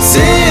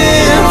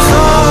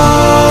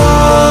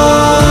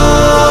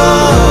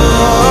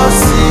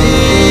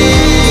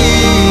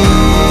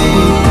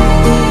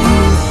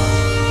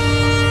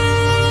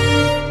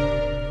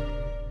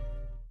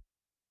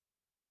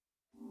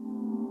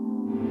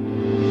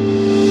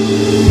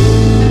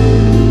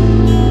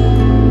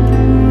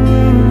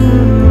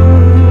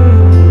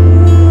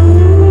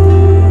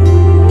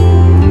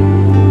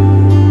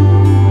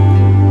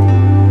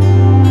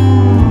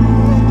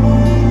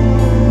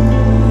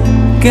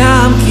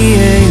Gam ki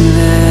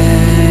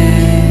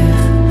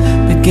elech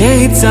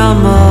begeitz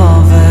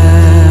amoves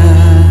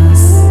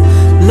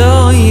lo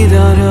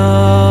yirado,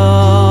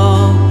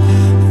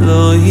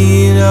 lo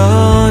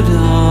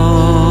yirado.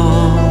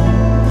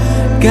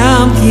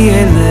 Gam ki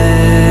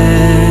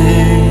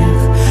elech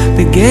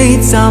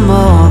begeitz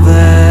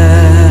amoves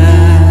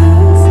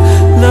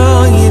lo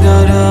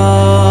yirado,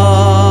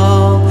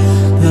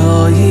 lo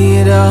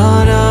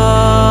yirado.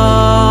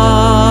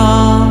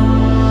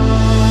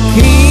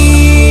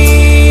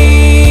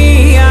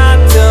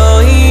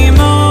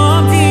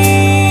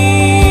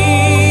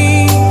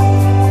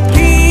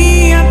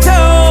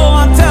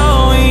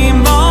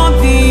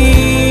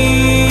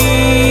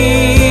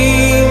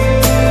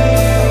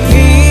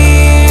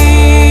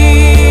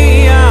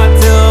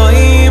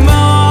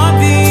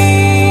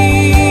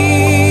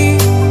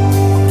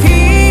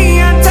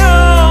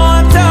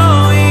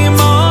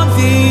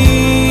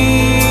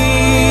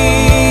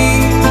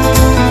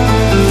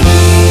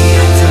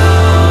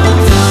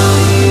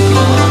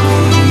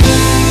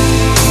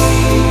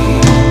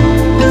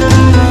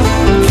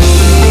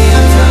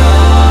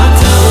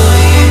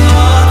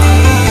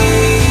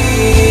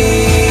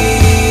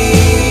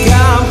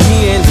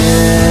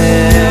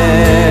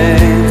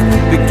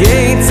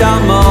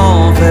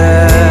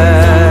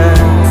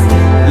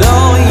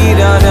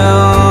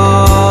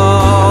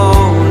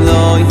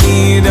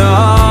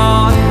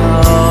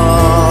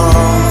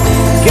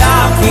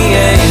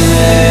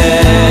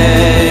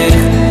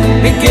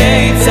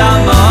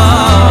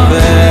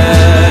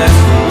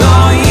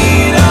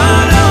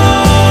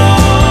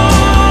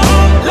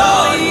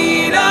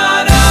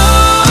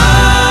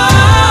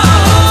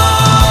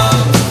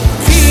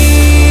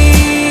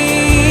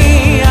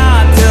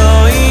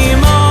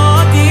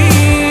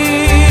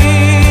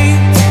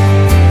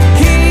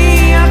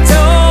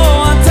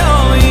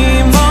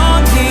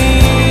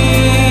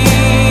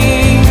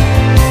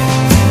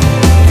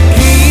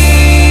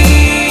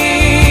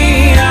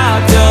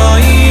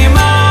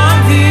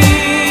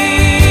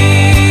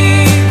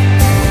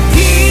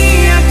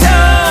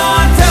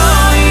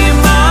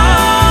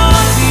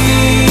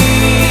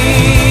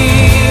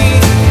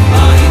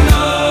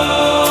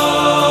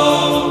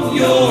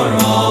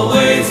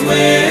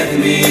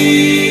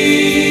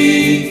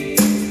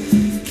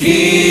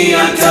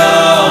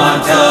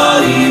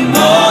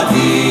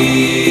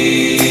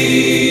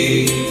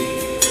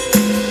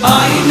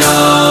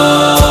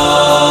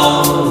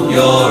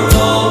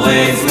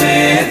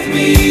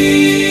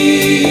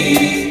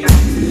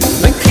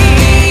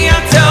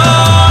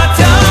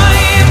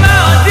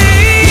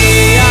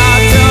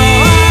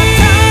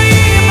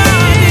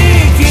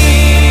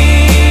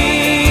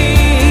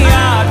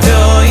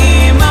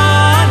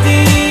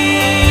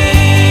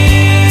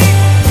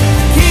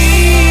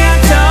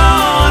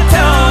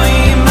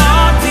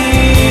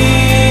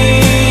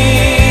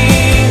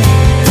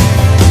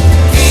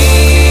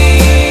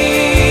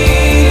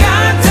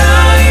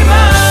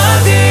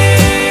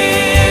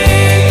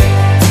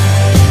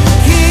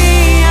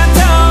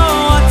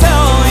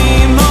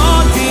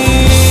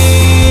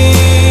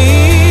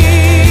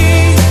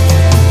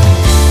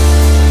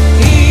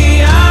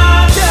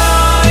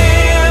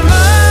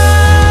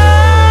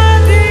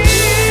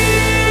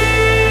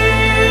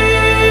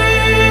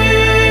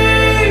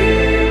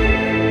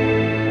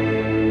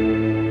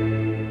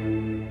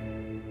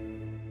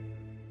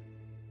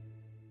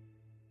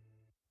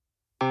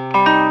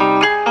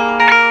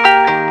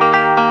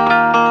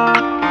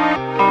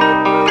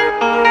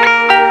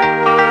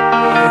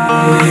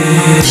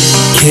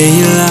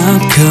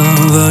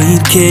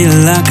 הכבוד,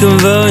 כל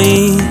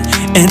הכבוד,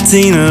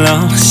 אתן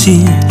לך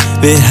שיר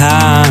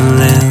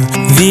והלל,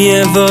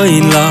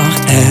 ויבואי לך,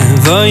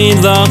 אבואי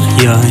לך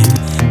יום,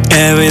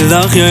 אבואי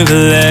לך יום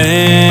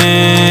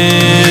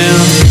וליל.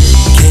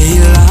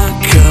 כל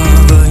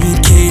הכבוד,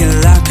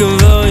 כל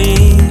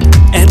הכבוד,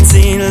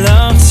 אתן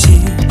לך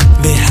שיר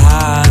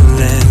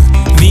והלל,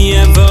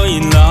 ויבואי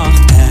לך,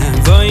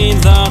 אבואי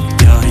לך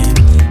יום,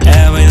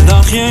 אבואי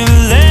לך יום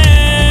וליל.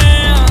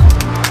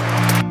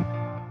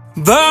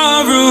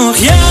 Baruch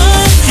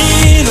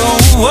Yachid,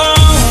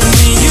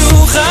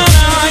 miuchad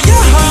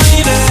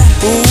hayde,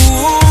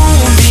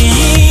 Baruch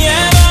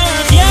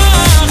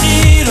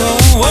Yachid,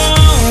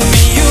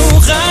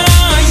 miuchad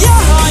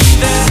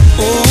hayde,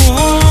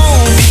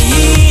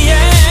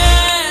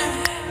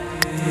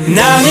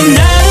 na na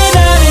na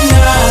na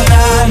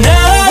na na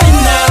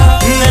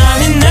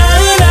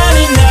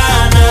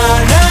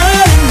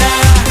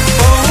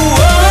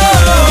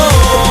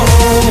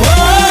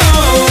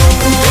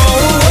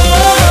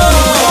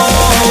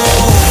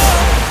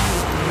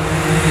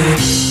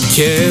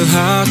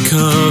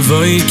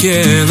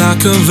כל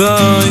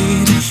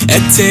הכבוד,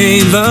 אתן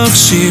לך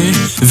שיר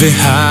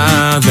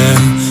והלל,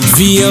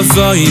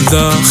 ויבואי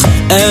לך,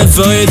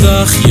 אבואי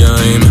לך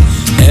יום,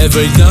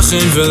 אבואי לך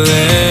יום וליל.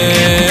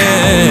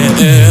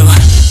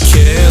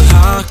 כל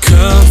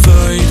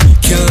הכבוד,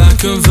 כל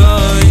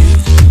הכבוד,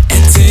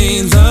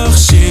 אתן לך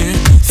שיר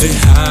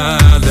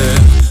והלל,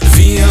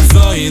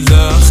 ויבואי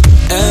לך,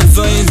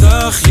 אבואי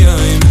לך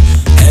יום,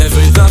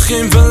 אבואי לך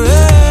יום וליל.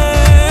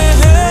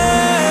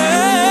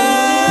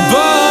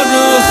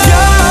 Baruch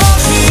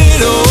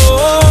Yachid,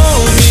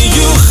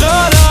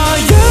 miuchad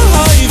hayde,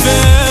 Baruch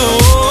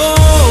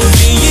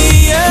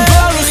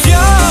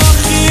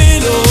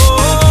Yachid,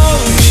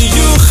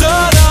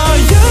 miuchad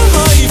hayde,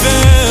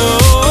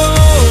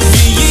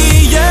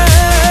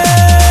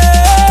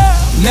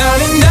 na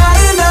na na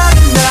na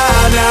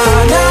na na na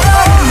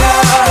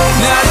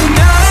na na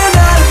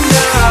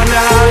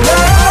na.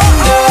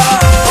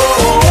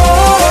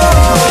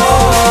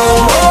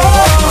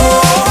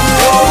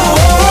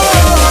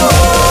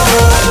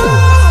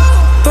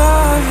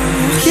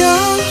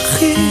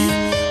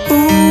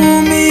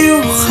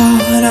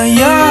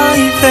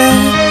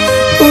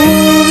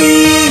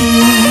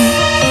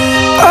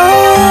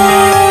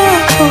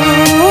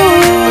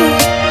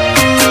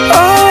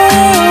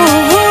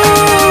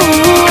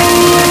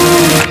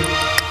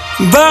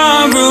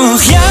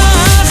 Baruch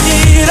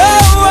Yachid,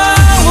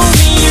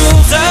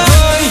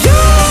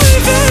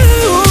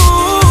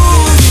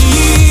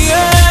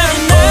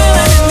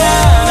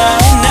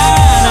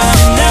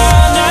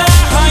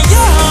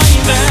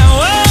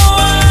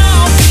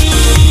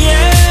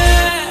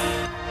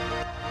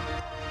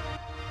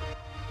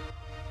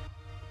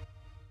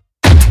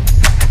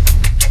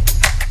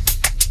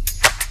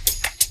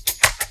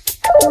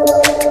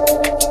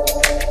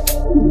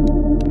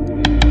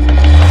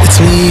 It's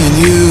me and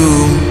you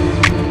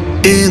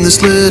in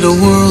this little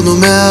world, no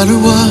matter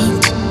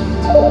what.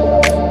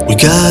 We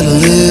gotta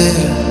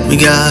live, we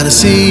gotta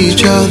see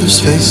each other's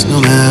face, no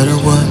matter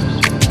what.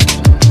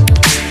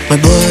 My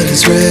blood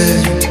is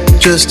red,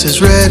 just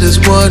as red as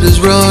what is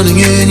running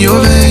in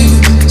your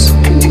veins.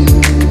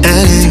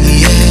 And in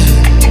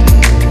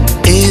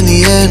the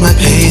end, my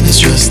pain is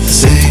just the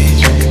same.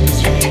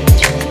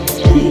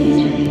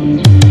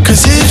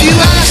 'Cause if you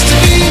ask to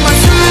be my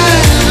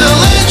friend, I'll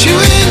let you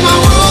in my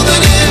world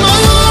and in my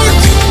heart.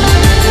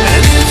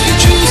 And if you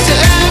choose to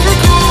ever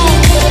go,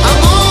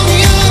 I'm on the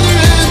other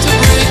end to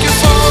break your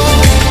fall.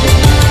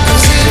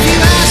 'Cause if you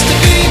ask to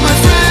be my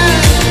friend,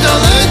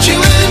 I'll let you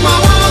in my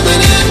world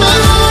and in my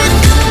heart.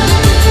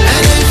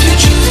 And if you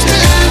choose to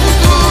ever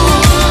go,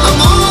 I'm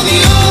on the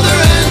other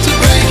end to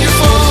break your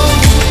fall.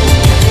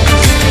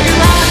 'Cause if you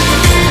ask to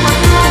be my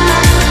friend,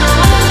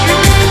 I'll let you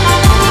in my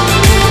world and in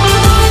my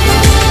heart.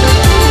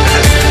 And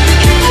if you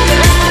choose to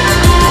ever go,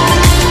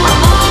 I'm on the other end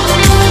to break your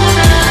fall.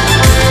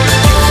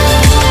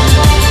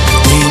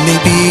 We may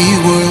be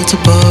worlds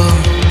apart,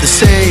 the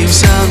same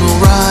sound will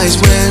rise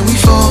when we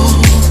fall.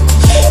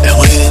 And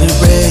when it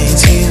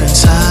rains here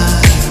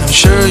inside, I'm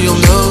sure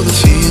you'll know the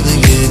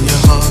feeling in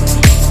your heart.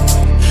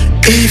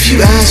 If you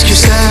ask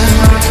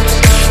yourself,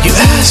 you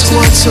ask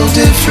what's so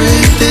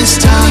different this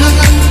time.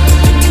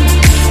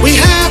 We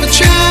have a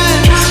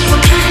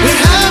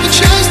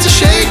chance to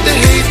shake the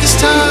hate this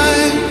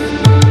time.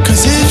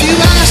 'Cause if you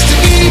ask to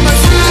be my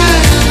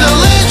friend,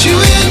 I'll let you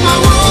in my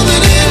world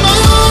and in my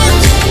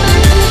heart.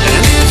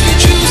 And if you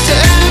choose to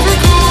ever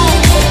go,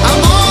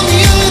 I'm on the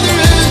other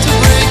end to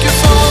break your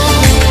fall.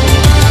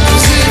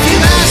 'Cause if you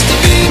ask to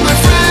be my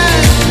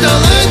friend,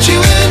 I'll let you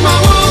in my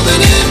world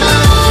and in my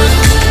heart.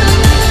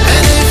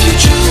 And if you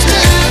choose to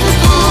ever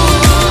go,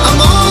 I'm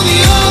on the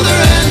other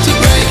end to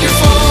break your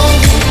fall.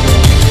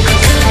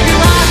 'Cause if you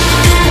ask to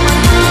be my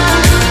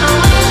friend, I'll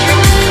let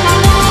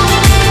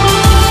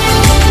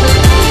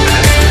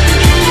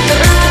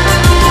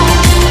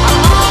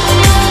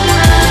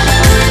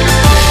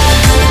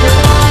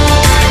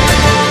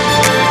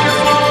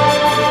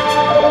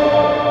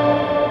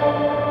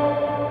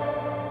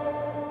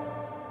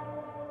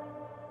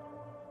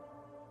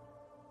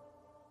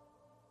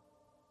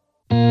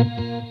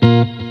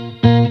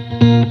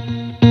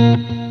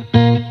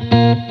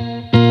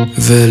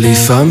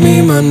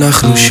ולפעמים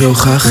אנחנו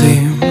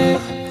שוכחים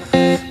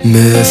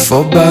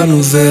מאיפה באנו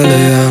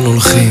ולאן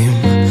הולכים.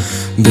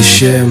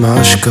 בשם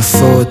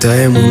ההשקפות,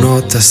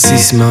 האמונות,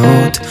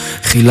 הסיסמאות,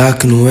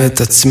 חילקנו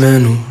את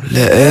עצמנו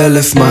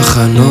לאלף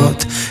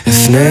מחנות.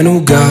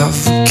 הפנינו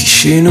גב,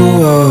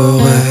 קישינו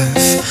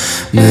עורף,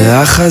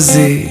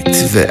 מהחזית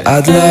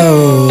ועד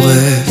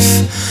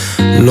לעורף.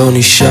 לא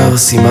נשאר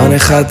סימן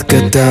אחד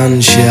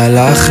קטן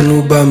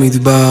שהלכנו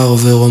במדבר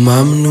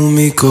ורוממנו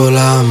מכל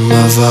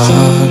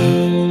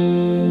המעבר.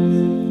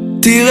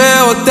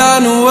 תראה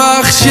אותנו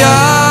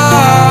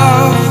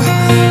עכשיו,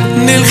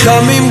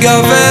 נלחמים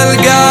גב אל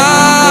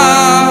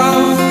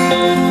גב,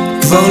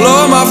 כבר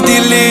לא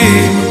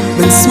מבדילים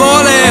בין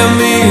שמאל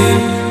לימין,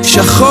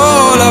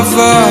 שחור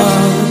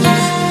לבן.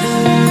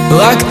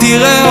 רק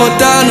תראה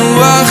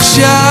אותנו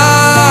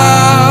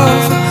עכשיו,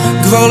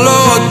 כבר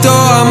לא אותו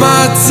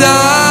המצב.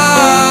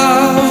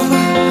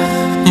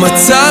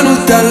 מצאנו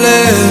את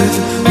הלב,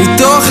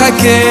 מתוך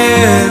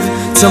הכאב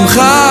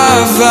צמחה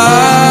אהבה.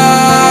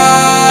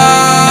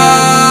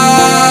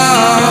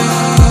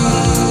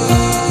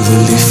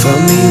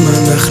 ולפעמים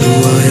אנחנו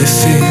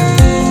עייפים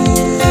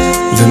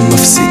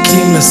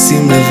ומפסיקים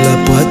לשים לב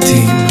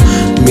לפרטים,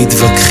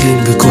 מתווכחים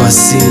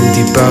וכועסים,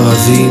 טיפה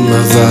רבים,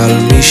 אבל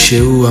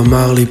מישהו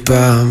אמר לי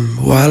פעם,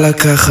 וואלה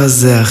ככה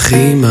זה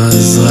הכי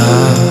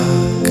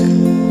מזרק.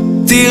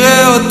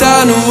 תראה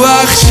אותנו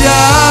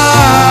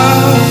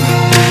עכשיו,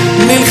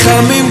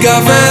 נלחמים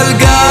גב אל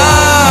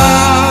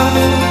גב,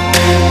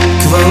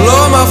 כבר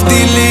לא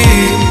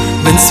מבדילים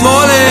בין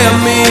שמאל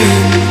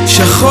לימין,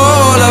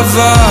 שחור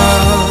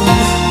לבן.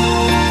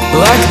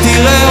 רק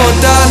תראה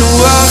אותנו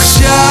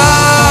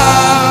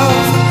עכשיו,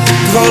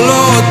 כבר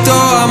לא אותו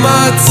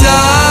המצב.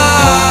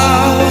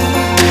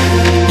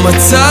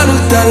 מצאנו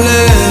את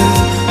הלב,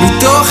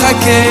 מתוך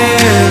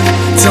הכאב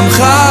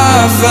צמחה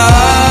אהבה.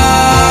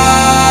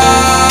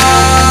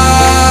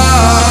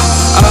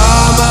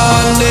 עם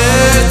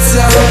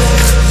הנצח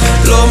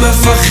לא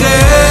מפחד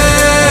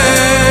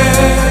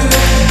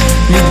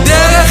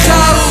מדרך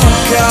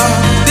ארוכה,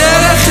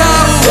 דרך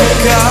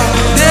ארוכה,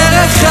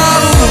 דרך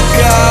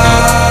ארוכה.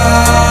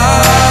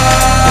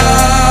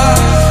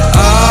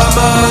 עם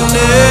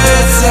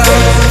הנצח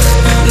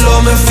לא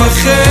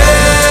מפחד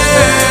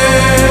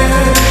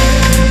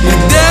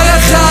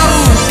מדרך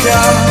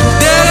ארוכה,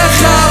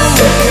 דרך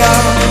ארוכה,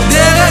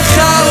 דרך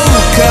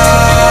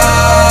ארוכה.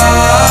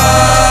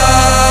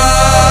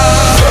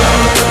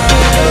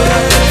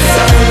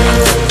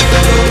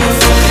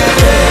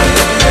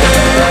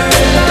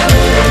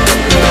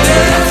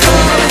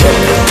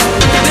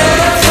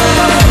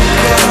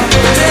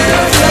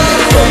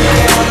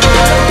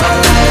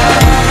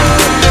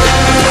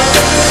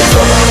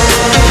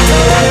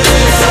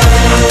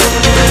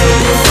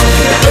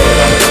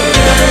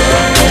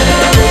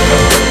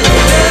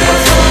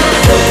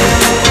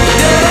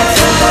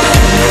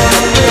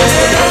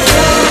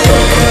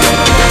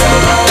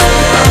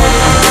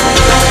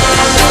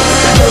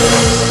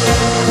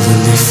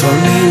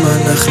 ולפעמים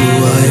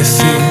אנחנו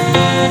עייפים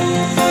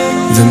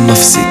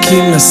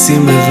ומפסיקים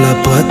לשים לב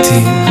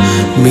לפרטים,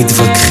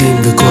 מתווכחים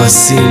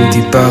וכועסים,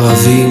 טיפה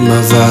רבים,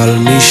 אבל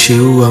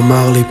מישהו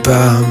אמר לי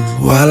פעם,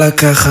 וואלה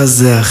ככה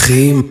זה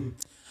הכי.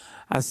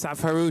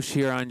 Asaf Harush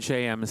here on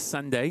JM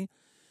Sunday.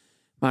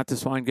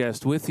 Matis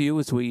Weingast with you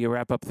as we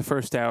wrap up the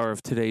first hour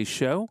of today's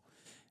show.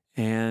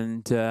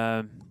 And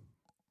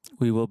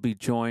we will be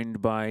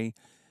joined by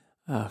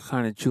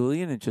Chana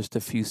Julian in just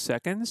a few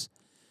seconds.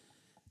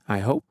 I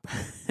hope,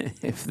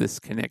 if this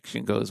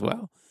connection goes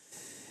well.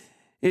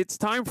 It's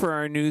time for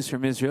our news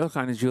from Israel.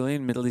 Chana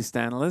Julian, Middle East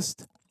analyst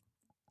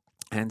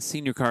and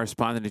senior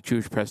correspondent at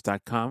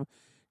JewishPress.com,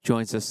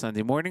 joins us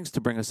Sunday mornings to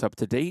bring us up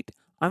to date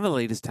on the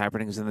latest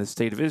happenings in the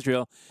state of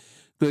Israel.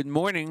 Good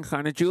morning,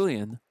 Chana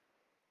Julian.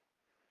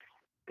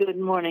 Good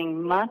morning,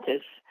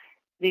 Matis.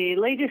 The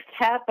latest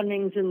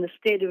happenings in the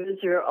state of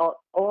Israel are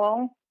all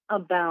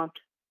about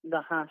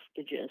the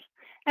hostages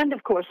and,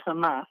 of course,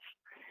 Hamas.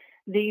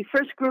 The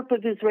first group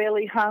of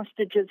Israeli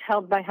hostages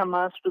held by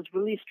Hamas was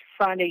released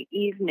Friday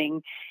evening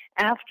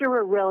after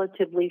a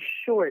relatively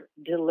short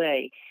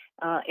delay.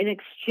 In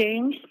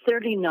exchange,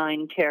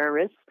 39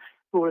 terrorists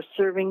who were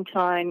serving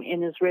time in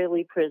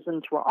Israeli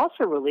prisons were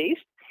also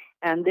released,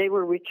 and they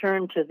were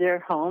returned to their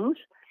homes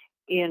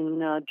in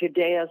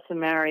Judea,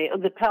 Samaria,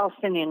 the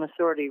Palestinian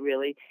Authority,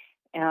 really,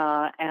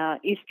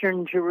 eastern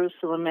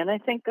Jerusalem, and I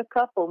think a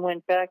couple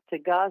went back to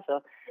Gaza.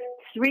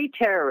 3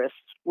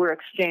 terrorists were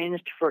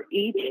exchanged for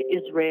each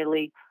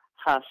Israeli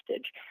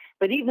hostage.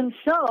 But even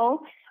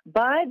so,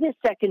 by the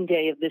second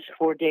day of this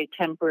 4-day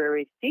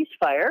temporary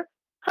ceasefire,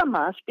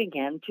 Hamas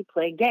began to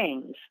play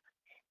games.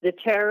 The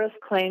terrorists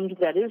claimed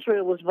that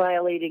Israel was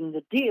violating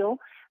the deal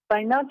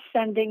by not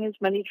sending as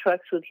many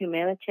trucks with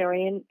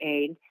humanitarian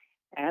aid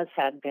as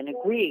had been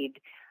agreed.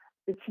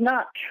 It's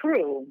not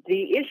true.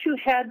 The issue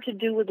had to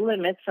do with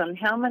limits on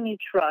how many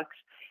trucks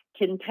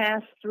can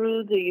pass through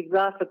the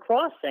Rafah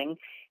crossing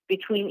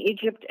between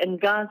Egypt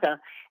and Gaza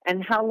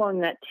and how long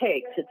that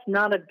takes. It's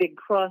not a big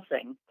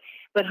crossing.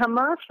 But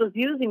Hamas was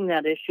using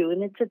that issue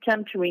in its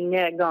attempt to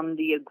renege on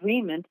the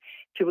agreement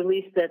to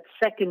release that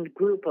second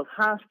group of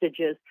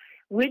hostages,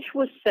 which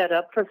was set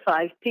up for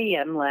 5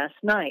 p.m. last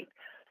night.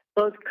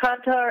 Both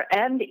Qatar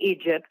and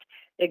Egypt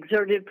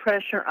exerted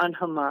pressure on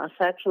Hamas.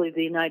 Actually,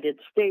 the United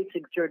States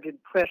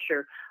exerted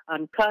pressure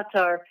on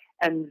Qatar,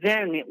 and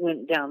then it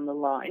went down the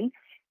line.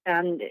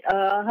 And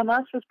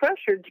Hamas was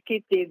pressured to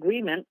keep the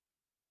agreement.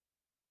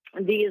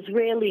 The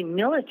Israeli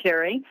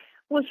military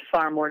was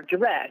far more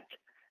direct.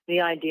 The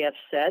IDF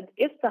said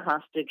if the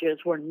hostages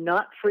were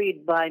not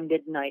freed by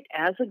midnight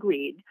as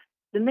agreed,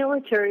 the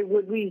military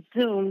would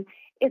resume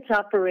its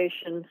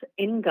operations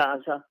in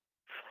Gaza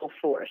full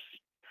force.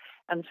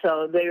 And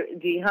so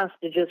the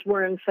hostages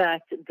were, in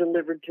fact,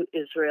 delivered to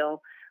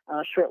Israel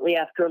shortly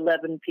after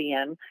 11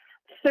 p.m.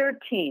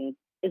 13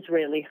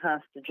 Israeli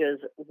hostages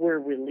were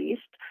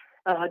released.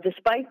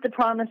 Despite the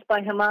promise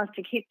by Hamas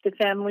to keep the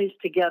families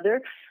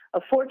together,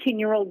 a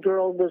 14-year-old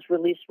girl was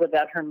released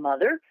without her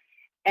mother,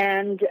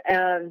 and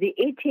the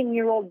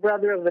 18-year-old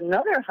brother of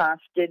another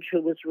hostage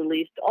who was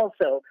released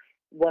also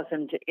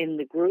wasn't in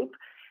the group.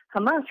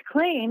 Hamas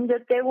claimed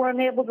that they were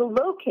unable to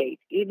locate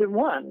either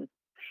one.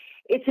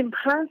 It's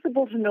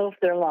impossible to know if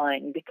they're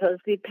lying because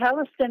the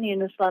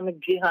Palestinian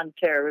Islamic Jihad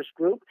terrorist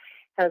group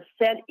has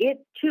said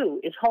it, too,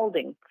 is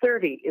holding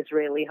 30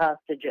 Israeli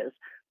hostages.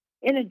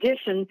 In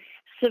addition,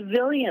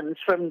 civilians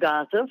from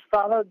Gaza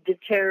followed the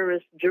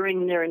terrorists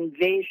during their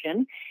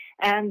invasion,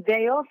 and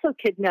they also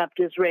kidnapped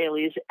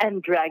Israelis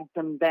and dragged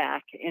them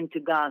back into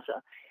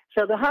Gaza.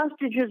 So the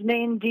hostages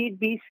may indeed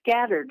be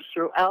scattered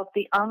throughout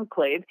the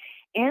enclave,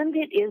 and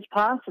it is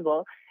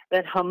possible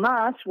that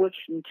Hamas, which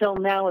until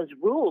now has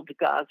ruled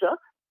Gaza,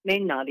 may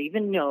not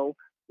even know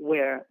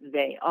where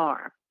they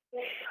are.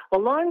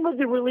 Along with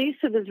the release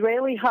of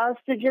Israeli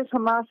hostages,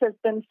 Hamas has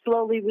been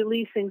slowly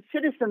releasing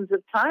citizens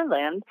of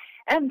Thailand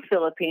and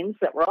Philippines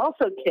that were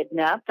also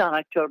kidnapped on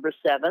October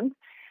 7th.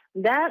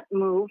 That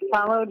move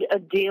followed a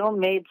deal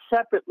made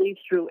separately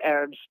through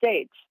Arab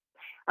states.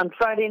 On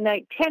Friday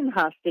night, 10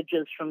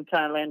 hostages from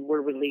Thailand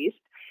were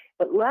released,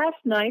 but last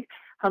night,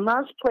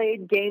 Hamas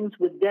played games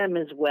with them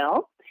as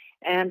well.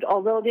 And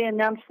although they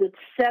announced that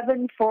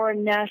 7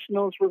 foreign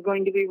nationals were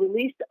going to be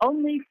released,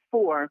 only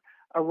 4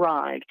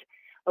 arrived.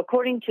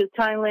 According to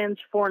Thailand's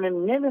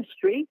foreign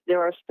ministry,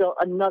 there are still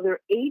another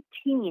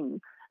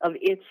 18 of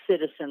its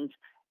citizens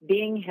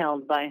being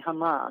held by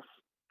Hamas.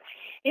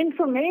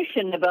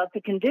 Information about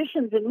the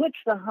conditions in which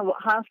the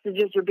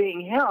hostages are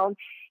being held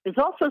is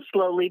also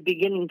slowly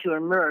beginning to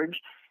emerge.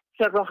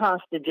 Several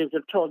hostages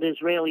have told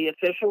Israeli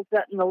officials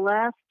that in the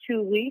last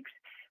 2 weeks,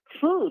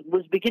 food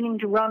was beginning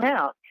to run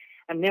out,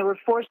 and they were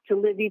forced to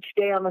live each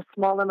day on a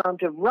small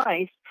amount of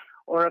rice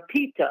or a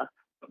pita.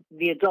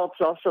 The adults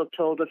also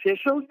told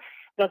officials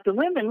that the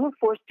women were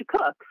forced to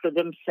cook for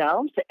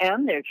themselves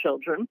and their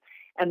children,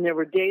 and there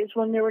were days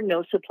when there were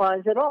no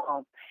supplies at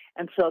all,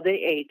 and so they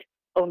ate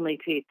only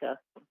pita.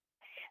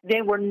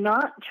 They were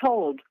not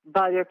told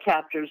by their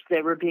captors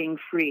they were being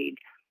freed,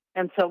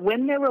 and so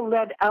when they were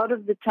led out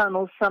of the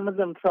tunnel, some of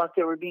them thought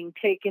they were being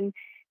taken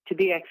to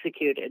be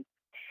executed.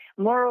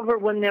 Moreover,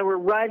 when they were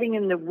riding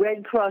in the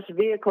Red Cross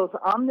vehicles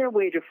on their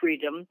way to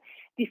freedom,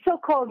 the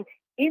so-called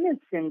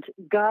innocent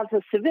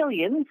Gaza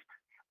civilians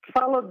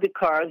followed the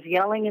cars,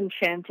 yelling and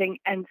chanting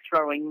and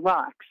throwing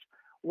rocks.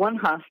 One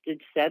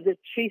hostage said that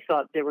she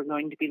thought they were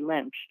going to be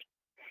lynched.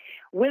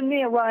 When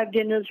they arrived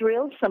in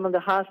Israel, some of the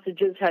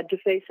hostages had to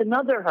face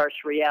another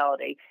harsh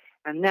reality,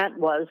 and that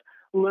was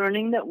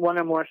learning that one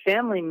or more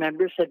family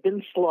members had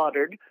been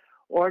slaughtered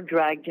or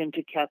dragged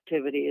into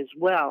captivity as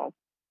well.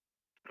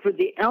 For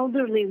the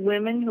elderly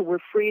women who were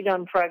freed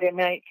on Friday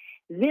night,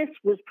 this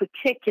was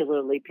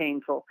particularly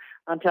painful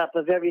on top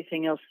of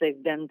everything else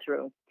they've been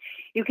through.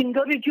 You can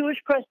go to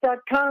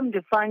jewishpress.com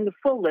to find the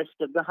full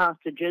list of the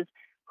hostages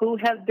who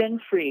have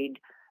been freed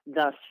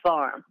thus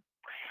far.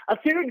 A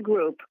third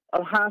group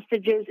of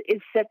hostages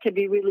is set to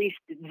be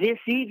released this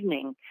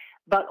evening,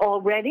 but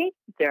already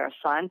there are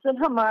signs that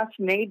Hamas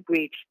may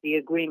breach the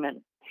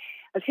agreement.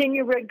 A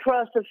senior Red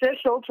Cross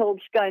official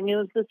told Sky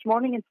News this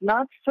morning it's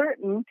not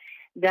certain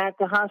that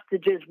the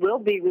hostages will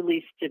be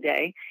released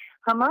today.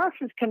 Hamas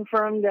has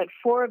confirmed that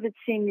 4 of its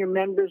senior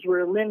members were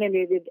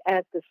eliminated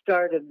at the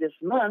start of this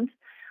month.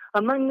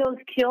 Among those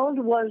killed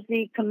was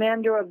the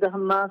commander of the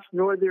Hamas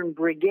Northern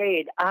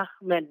Brigade,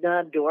 Ahmed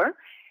Nador,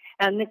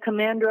 and the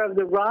commander of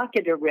the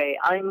rocket array,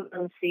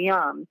 Ayman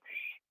Siam.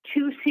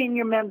 2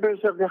 senior members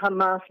of the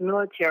Hamas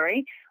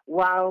military,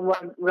 Wal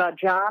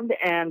Rajab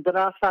and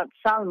Rafat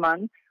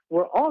Salman,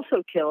 were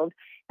also killed,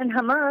 and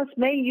Hamas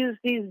may use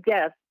these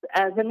deaths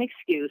as an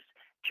excuse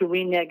to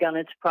renege on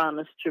its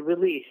promise to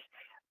release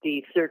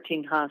the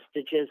 13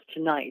 hostages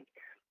tonight.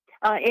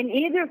 In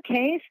either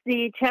case,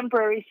 the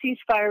temporary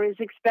ceasefire is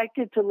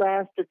expected to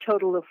last a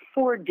total of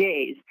 4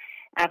 days,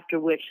 after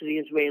which the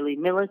Israeli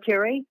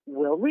military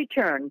will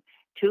return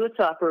to its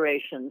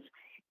operations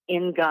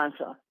in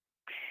Gaza.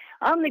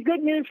 On the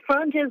good news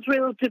front,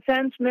 Israel's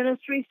defense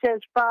ministry says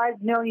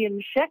 5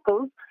 million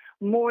shekels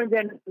more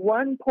than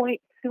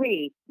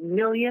 $1.3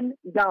 million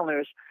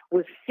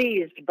was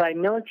seized by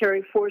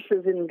military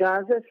forces in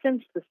Gaza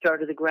since the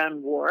start of the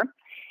ground war.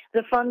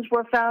 The funds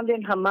were found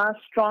in Hamas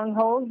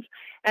strongholds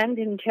and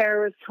in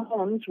terrorist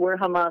homes where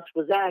Hamas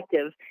was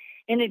active.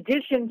 In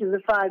addition to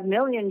the 5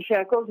 million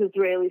shekels,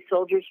 Israeli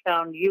soldiers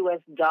found U.S.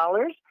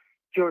 dollars,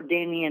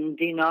 Jordanian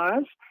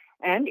dinars,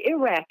 and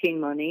Iraqi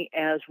money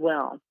as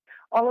well.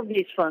 All of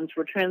these funds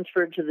were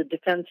transferred to the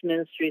Defense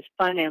Ministry's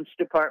Finance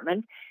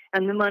Department,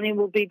 and the money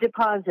will be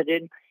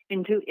deposited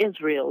into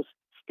Israel's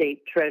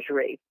state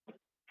treasury.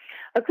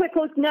 A quick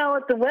look now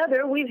at the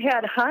weather. We've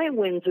had high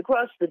winds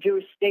across the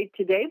Jewish state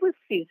today with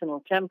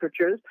seasonal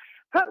temperatures.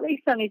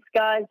 Partly sunny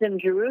skies in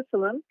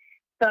Jerusalem,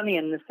 sunny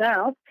in the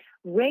south.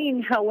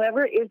 Rain,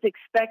 however, is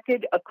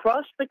expected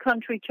across the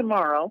country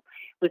tomorrow,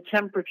 with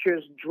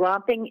temperatures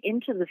dropping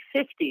into the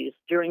 50s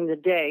during the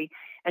day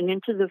and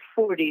into the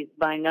 40s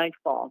by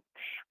nightfall.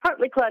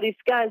 Partly cloudy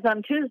skies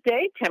on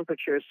Tuesday,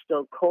 temperatures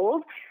still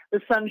cold.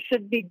 The sun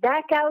should be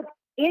back out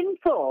in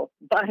full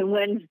by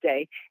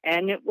Wednesday,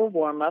 and it will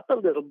warm up a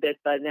little bit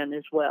by then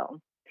as well.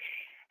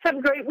 Have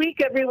a great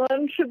week,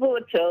 everyone.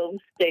 Shavua Tov.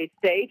 Stay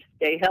safe,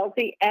 stay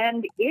healthy,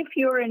 and if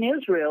you're in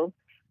Israel,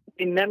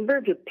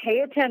 remember to pay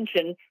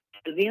attention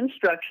to the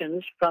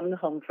instructions from the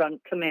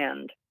Homefront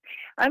Command.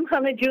 I'm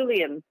Hannah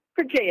Julian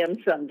for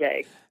JM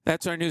Sunday.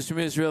 That's our news from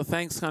Israel.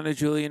 Thanks, Hannah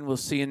Julian. We'll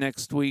see you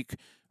next week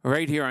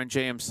right here on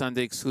JM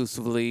Sunday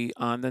exclusively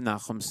on the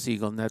Nachum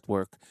Segal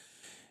Network.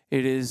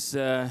 It is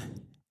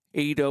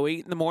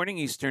 8:08 in the morning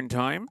Eastern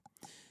Time,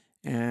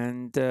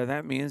 and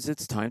that means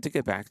it's time to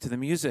get back to the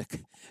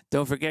music.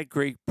 Don't forget,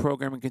 great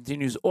programming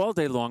continues all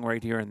day long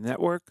right here on the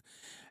network,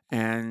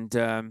 and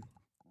I'm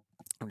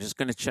just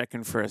going to check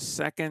in for a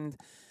second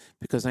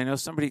because I know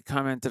somebody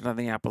commented on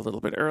the app a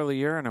little bit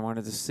earlier, and I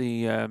wanted to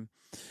see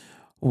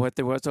what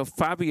there was. So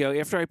Fabio,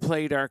 after I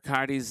played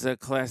Arcadi's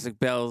classic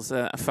bells,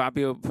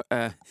 Fabio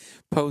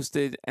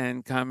posted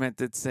and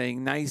commented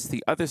saying, "Nice,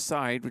 The Other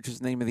Side," which is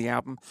the name of the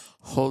album,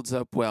 holds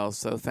up well.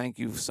 So thank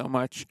you so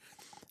much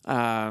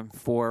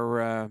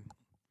for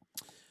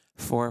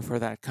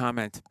that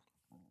comment.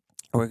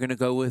 We're going to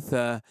go with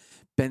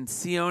Ben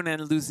Sion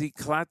and Lucy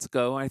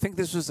Klatzko. I think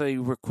this was a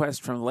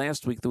request from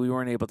last week that we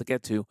weren't able to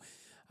get to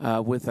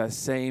with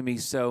Saimi.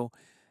 So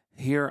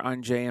here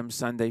on JM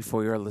Sunday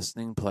for your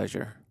listening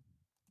pleasure.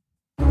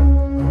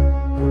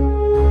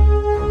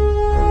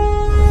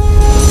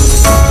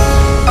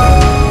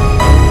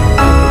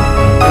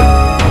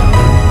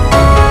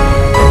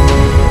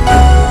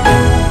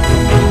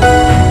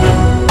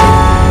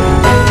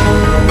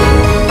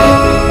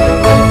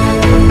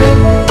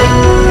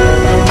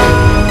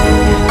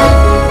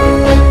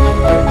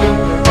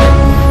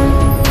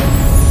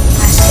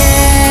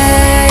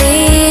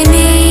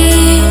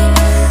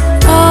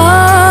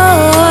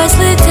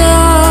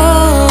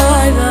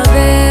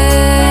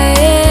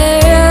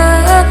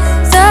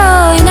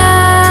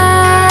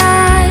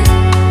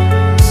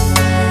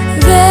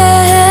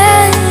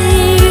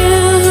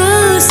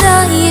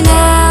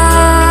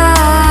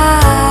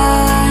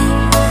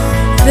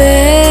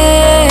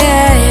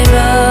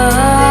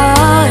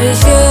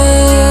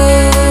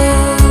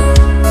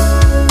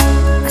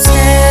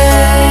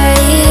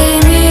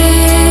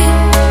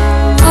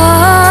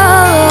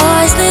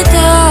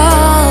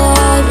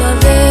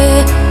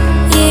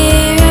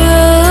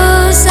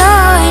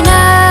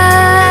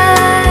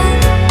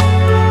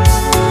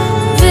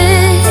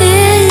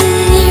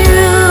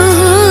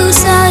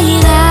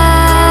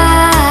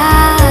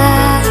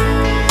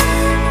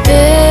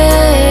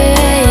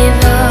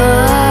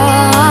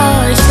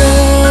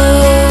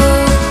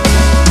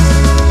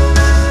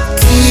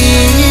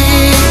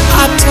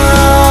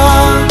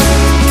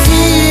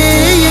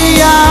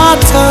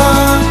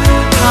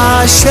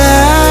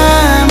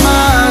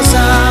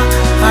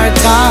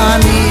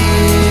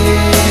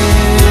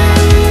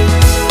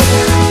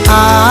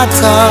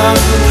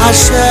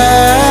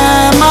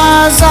 Hashem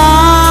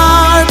azartani,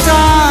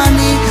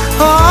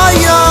 oy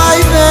oy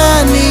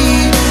beni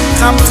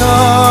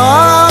chamtoni,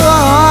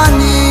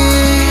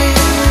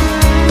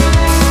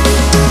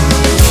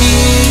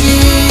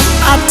 ki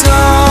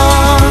ata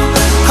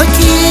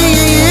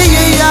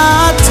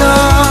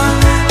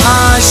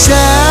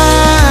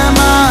Hashem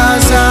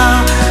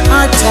azartani,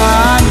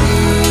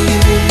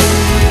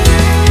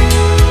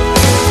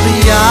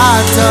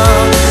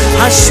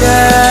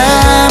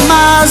 Hashem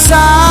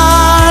azartani,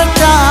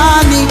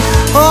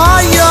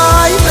 oy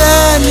oy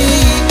beni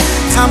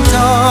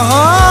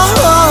chamtoni.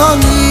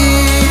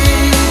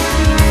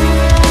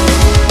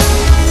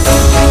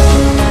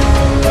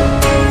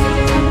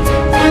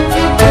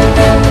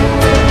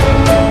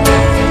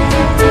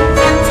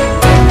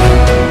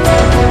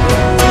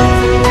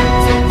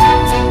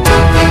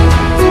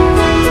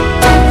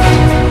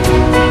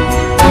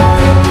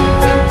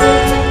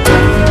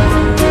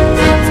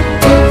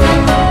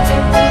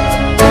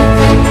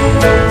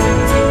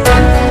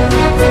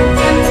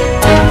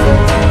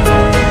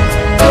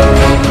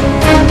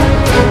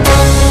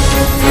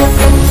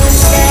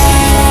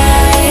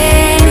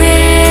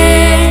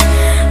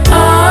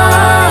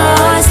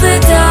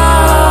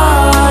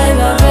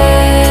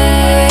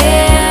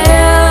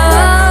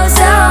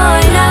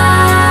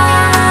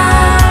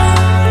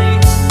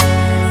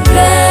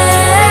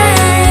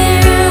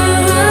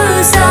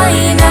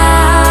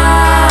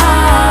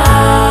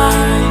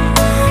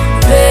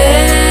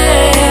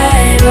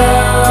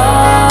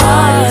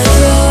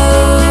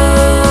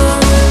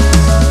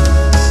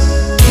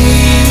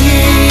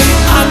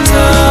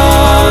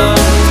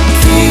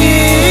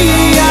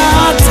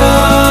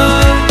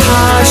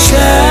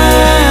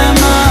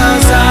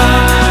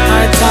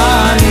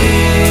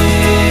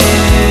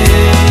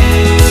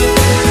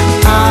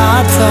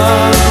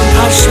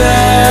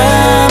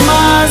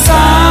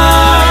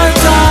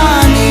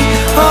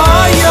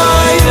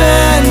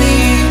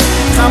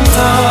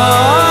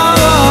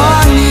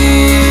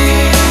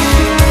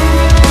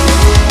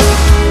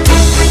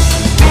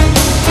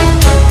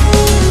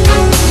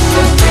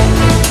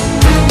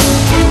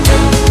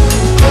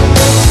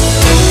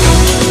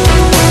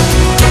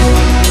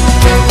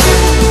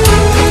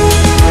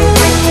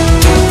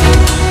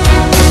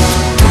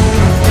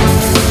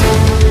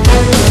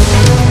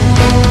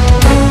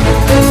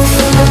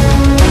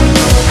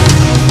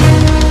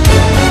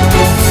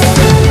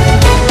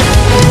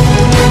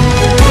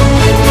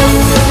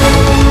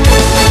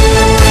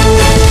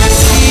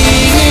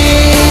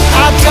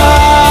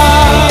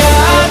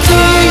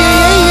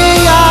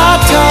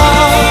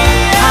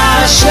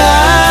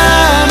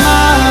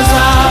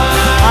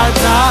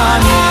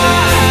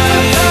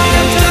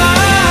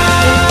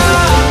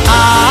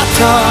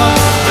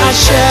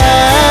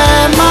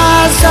 Hashem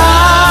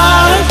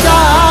azartani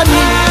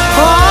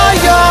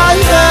oy oy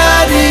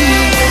veni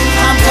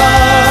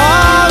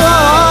amtaroni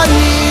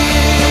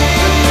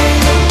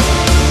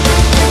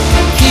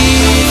ki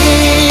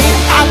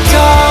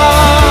ata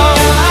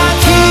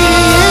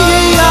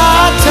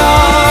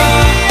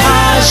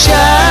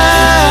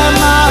Hashem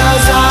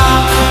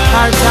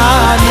azartani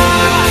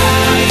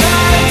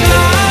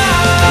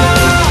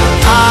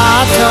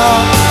ata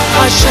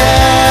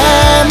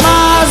Hashem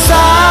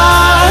azartani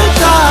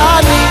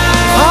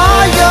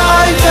oy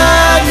oy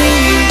veni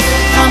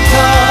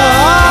amtaroni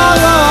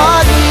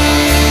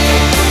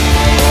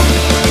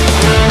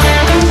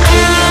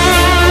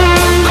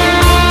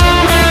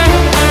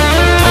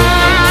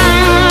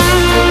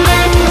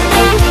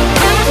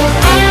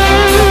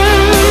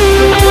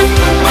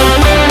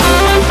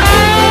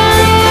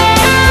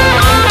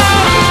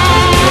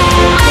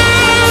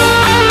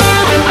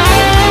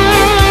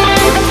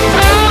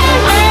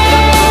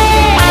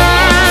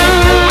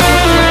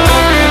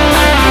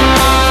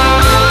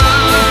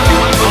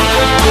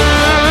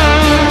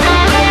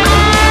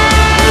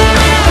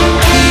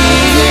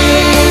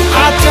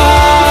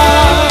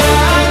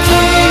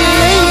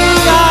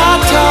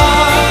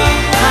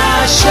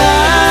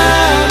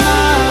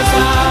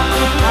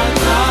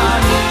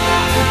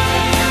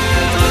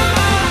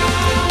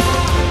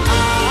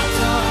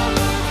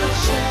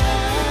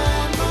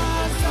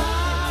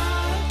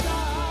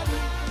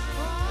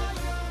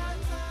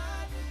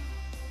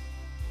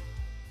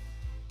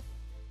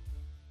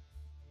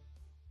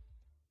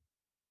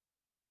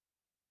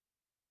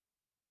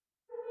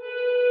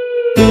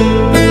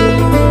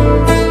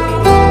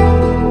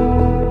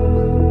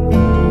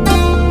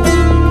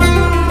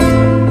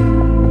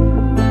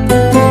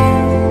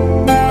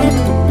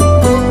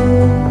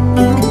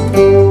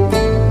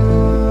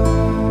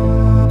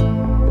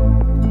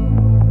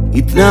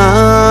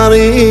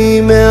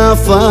התנערי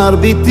מעפר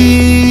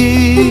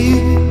ביתי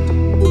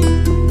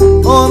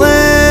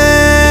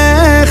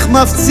אורך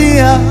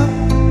מפציע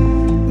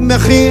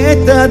מחי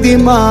את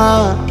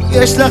הדמעה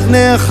יש לך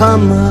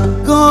נחמה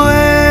גואל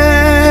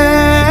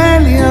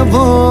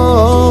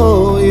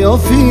יבוא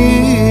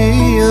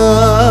יופיע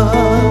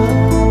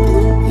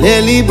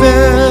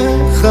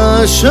לליבך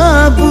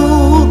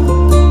שבור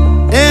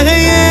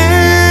אריה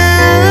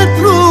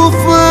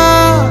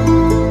תרופה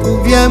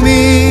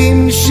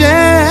ובימים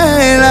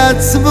של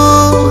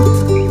עצבות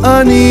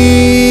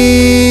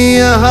אני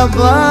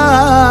אהבה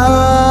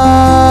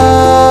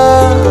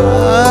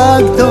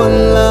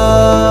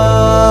גדולה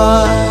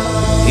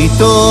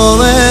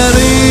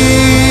התעוררי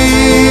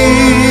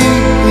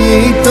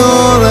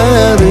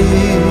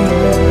התעוררי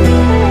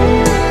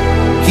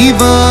כי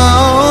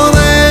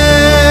בעורף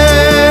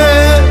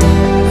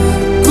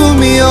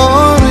קומי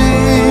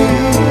אורי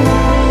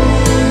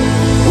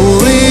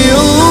אורי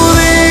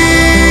אורי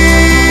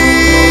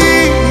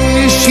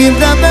שיר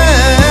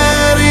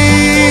דברי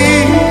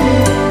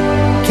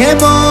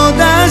כבוד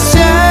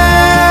השם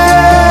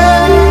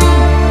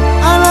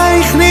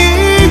עלייך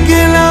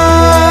נגלה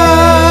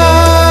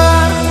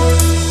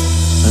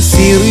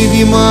הסירי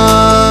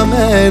דמעה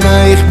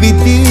מעינייך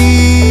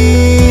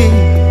ביתי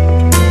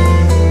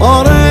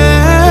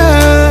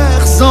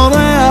אורך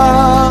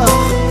זורח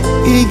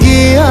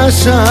הגיע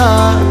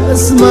שעה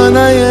זמן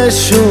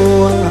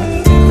הישוע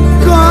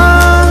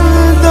כל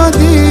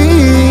דודי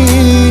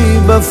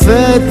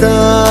בפתח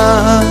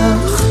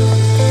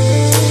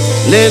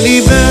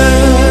לליבך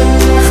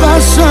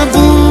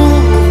שבור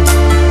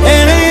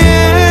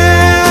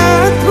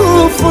אריה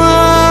תרופה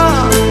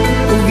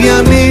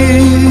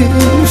ובימים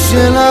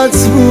של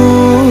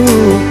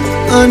עצבות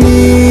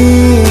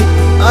אני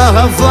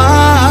אהבה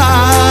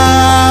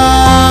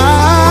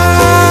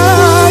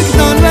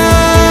גדולה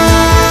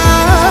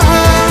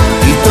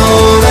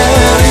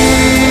התעוררי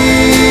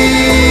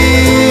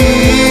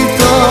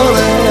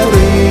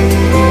התעוררי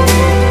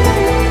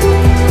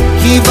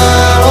כי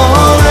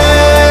בעורף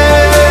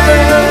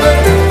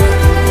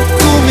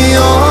קומי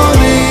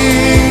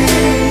אורי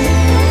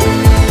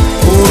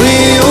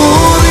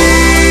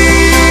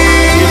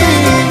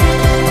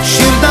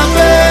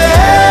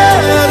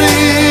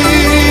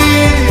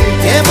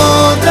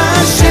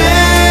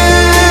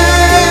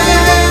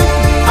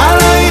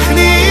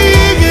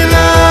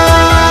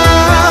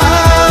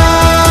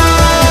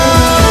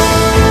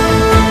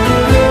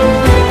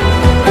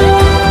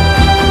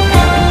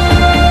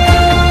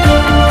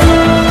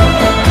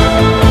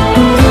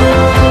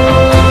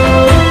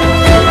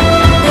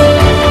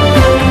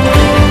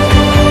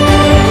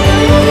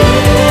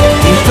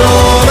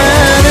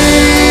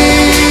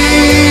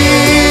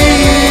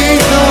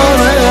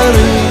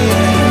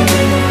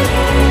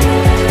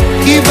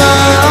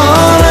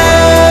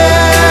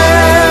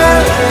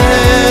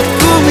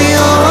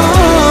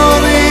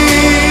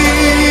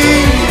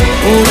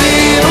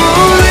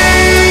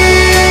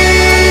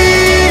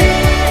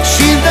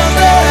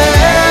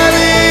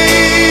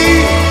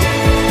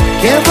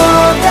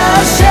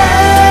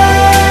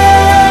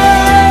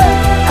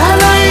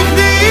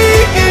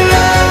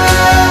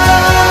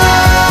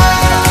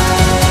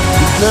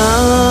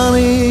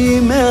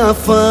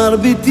בכפר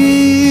ביתי.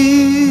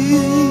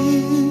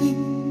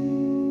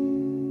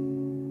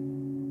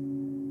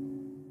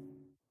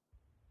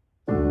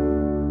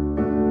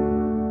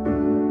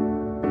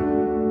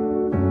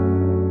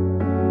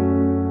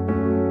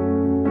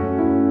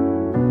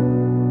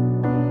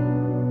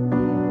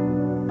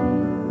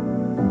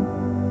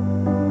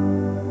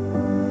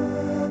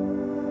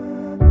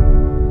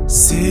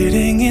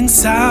 Sitting in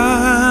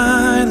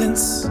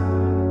silence,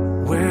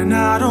 we're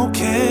not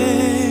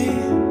okay.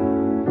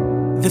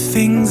 The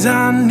things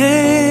our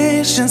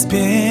nation's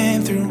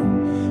been through,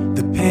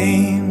 the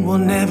pain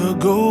will never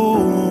go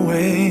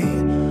away.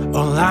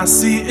 All I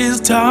see is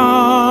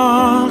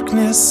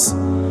darkness,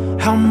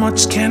 how much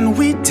can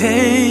we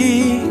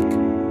take?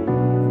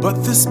 But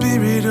the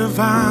spirit of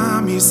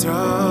Am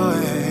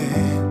Yisrael,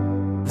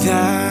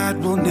 that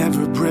will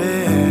never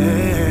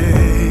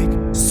break.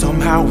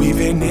 Somehow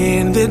even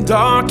in the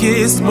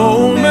darkest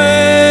moments,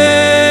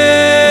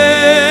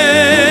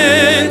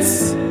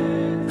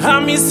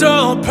 Am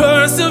Yisrael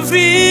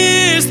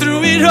perseveres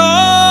through it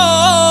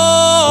all.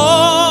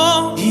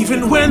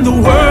 Even when the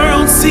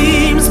world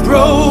seems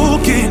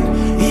broken,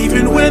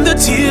 even when the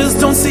tears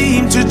don't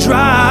seem to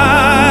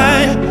dry,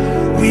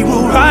 we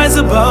will rise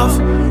above,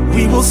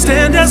 we will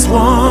stand as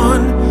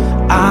one.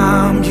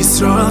 Am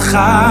Yisrael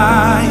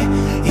Chai.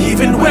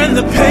 Even when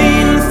the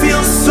pain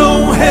feels so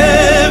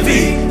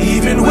heavy,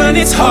 even when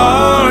it's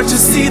hard to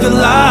see the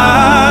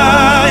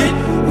light,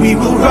 we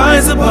will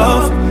rise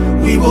above,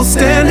 we will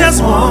stand as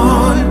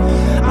one.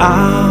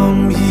 Am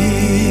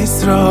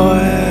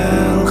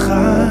Yisrael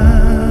Chai.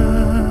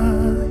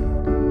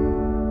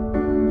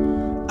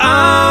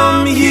 Am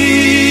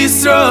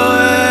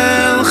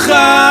Yisrael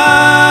Chai.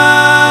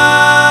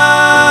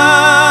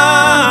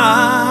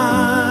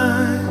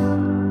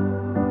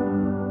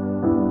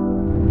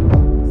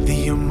 The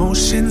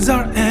emotions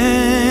are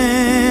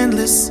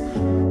endless,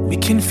 we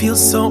can feel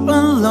so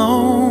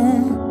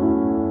alone,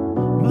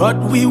 but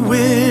we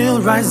will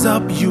rise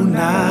up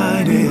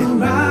united.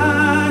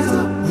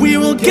 We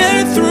will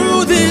get through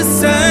this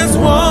as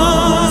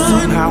one.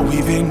 Somehow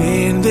even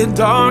in the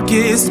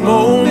darkest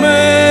moments,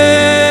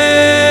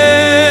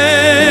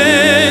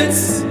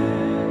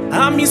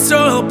 Am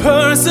Yisrael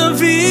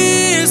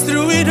perseveres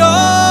through it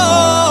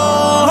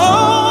all.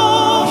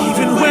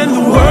 Even when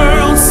the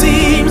world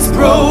seems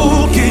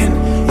broken,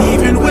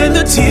 even when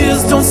the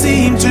tears don't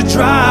seem to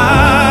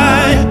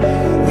dry,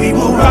 we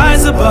will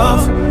rise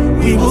above,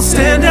 we will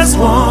stand as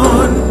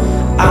one.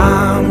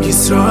 Am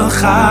Yisrael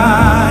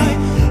Chai.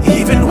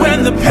 Even when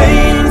the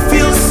pain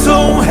feels so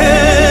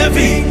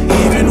heavy,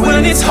 even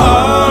when it's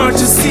hard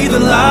to see the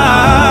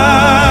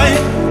light,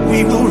 we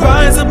will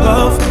rise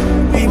above,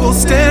 we will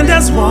stand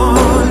as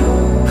one.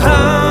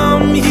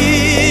 Am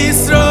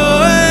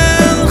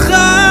Yisrael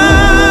Chai.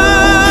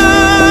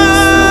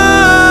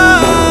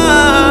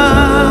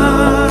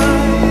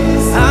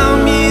 Am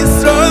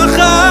Yisrael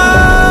Chai.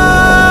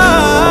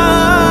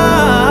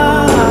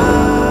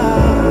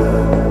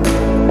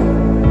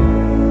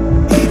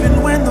 Even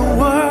when the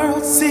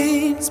world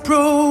seems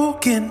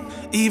broken,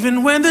 even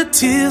when the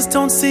tears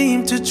don't seem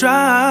to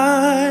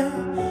dry,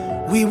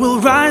 we will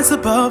rise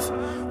above,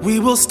 we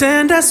will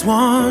stand as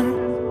one.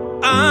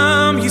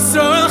 Am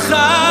Yisrael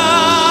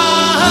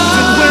Chai.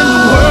 Even when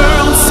the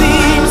world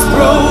seems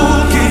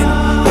broken,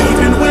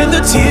 even when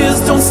the tears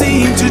don't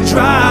seem to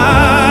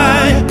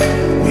dry,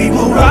 we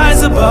will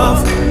rise above,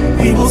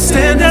 we will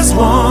stand as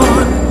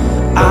one.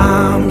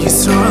 Am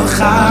Yisrael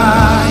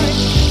Chai.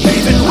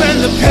 Even when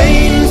the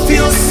pain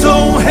feels so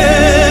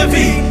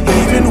heavy,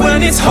 even when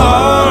it's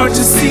hard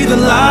to see the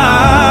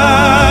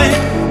light,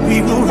 we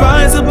will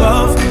rise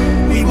above,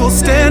 we will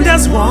stand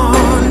as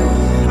one.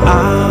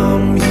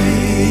 Am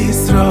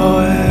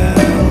Yisrael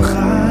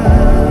Chai.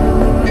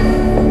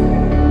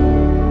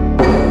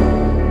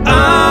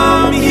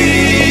 Am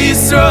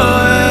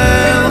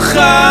Yisrael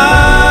Chai.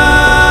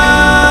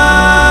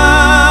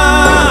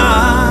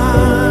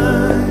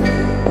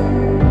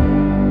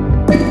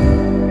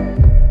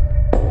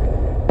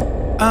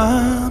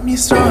 Am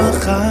Yisrael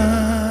Chai.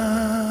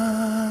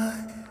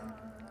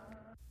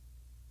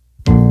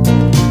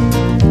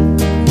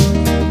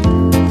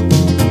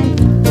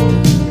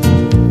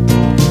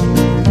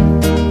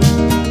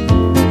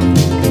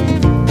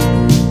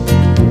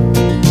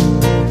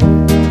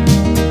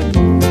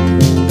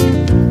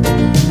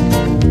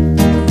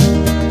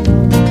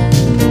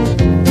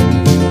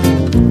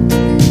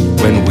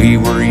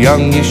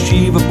 Young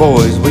yeshiva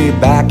boys way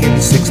back in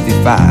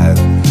 '65.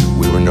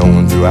 We were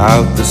known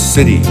throughout the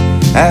city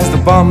as the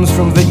bums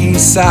from the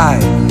east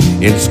side.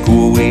 In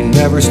school we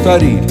never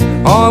studied,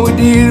 all we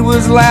did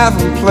was laugh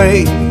and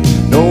play.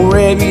 No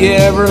Rebbe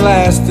ever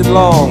lasted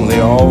long,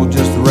 they all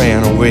just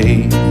ran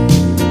away.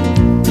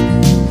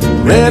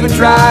 Rebbe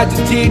tried to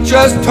teach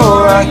us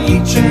Torah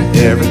each and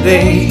every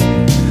day,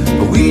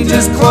 but we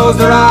just closed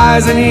our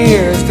eyes and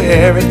ears to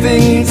everything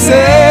he'd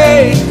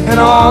say. And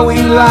all we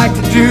liked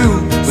to do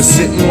was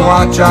sit and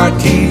watch our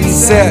TV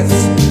sets.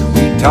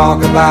 We'd talk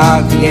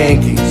about the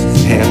Yankees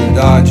and the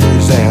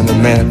Dodgers and the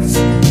Mets.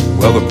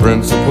 Well, the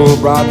principal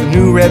brought the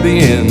new Rebbe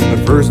in the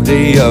first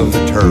day of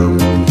the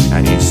term,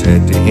 and he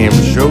said to him,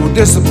 show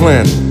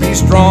discipline, be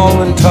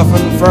strong and tough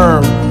and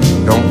firm.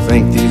 Don't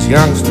think these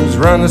youngsters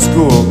run a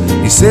school,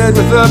 he said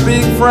with a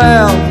big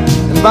frown.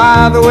 And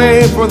by the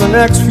way, for the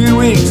next few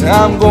weeks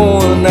I'm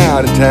going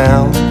out of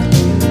town.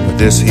 But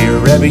this here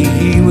Rebbe,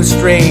 he was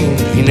strange,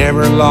 he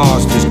never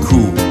lost his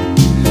cool.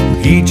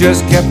 He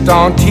just kept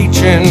on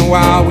teaching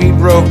while we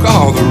broke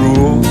all the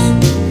rules.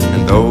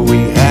 And though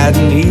we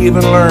hadn't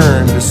even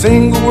learned a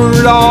single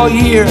word all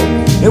year,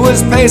 it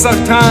was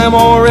Pesach time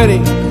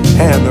already,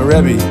 and the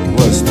Rebbe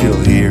was still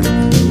here.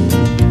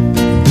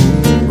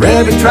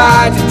 Rebbe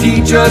tried to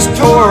teach us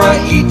Torah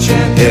each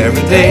and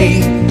every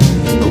day,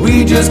 but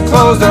we just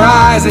closed our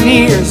eyes and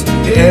ears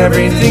to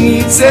everything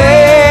he'd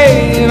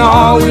say. And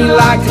all we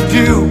liked to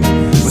do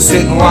was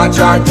sit and watch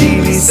our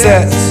TV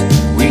sets.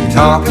 We'd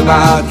talk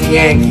about the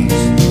Yankees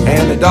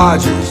and the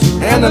Dodgers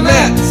and the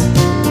Mets.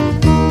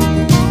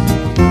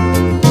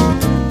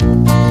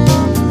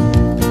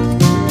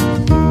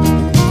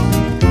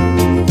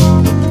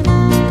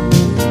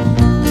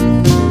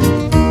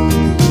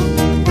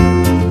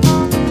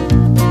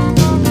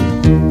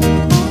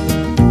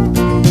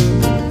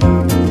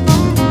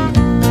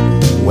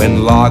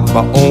 When Lag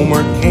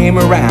BaOmer came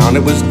around,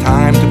 it was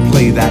time to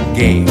play that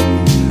game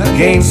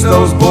against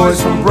those boys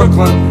from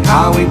Brooklyn.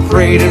 How we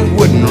prayed it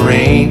wouldn't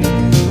rain.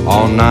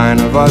 All 9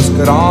 of us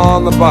got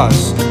on the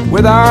bus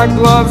with our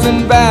gloves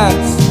and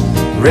bats.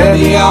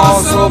 Rebbe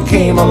also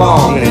came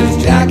along in his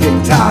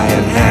jacket, tie,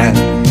 and hat.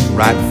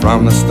 Right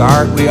from the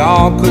start we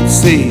all could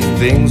see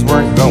things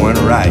weren't going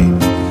right.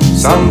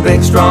 Some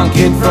big strong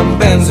kid from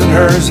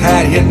Bensonhurst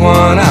had hit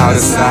one out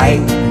of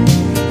sight.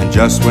 And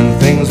just when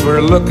things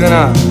were looking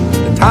up,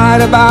 the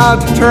tide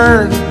about to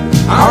turn,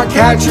 our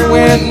catcher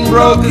went and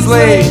broke his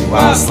leg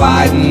while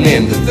sliding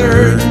into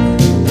third.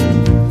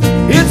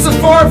 It's a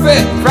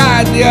forfeit,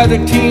 cried the other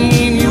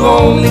team, you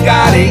only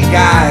got 8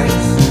 guys.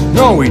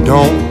 No, we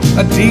don't,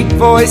 a deep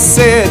voice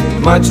said,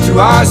 much to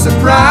our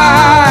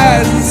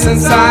surprise.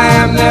 Since I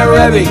am their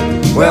Rebbe,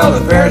 well,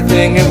 the fair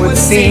thing it would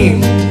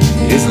seem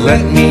is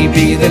let me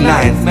be the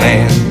 9th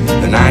man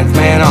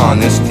on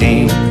this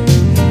team.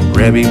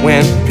 Rebbe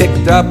went,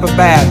 picked up a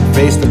bat,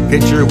 faced the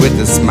pitcher with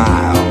a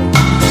smile,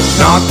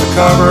 knocked the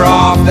cover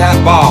off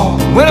that ball,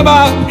 went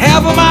about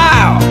half a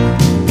mile.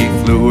 He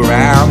flew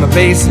around the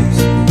bases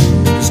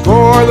to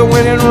score the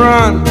winning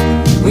run.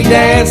 We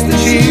danced and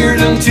cheered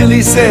until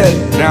he said,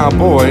 now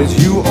boys,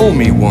 you owe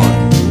me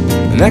one.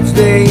 The next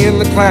day in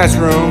the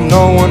classroom,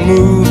 no one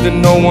moved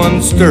and no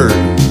one stirred.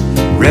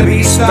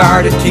 Rebbe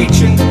started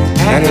teaching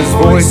and his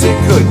voice, it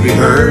could be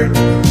heard.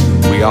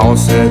 We all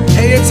said,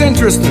 hey, it's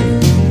interesting,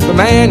 the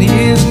man,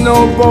 he is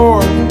no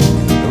bore.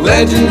 The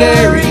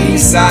legendary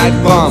East Side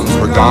bums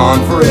were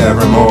gone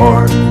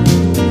forevermore.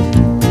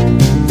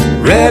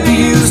 Rebbe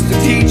used to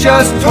teach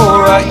us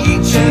Torah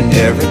each and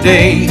every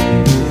day.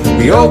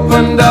 We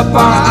opened up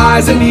our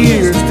eyes and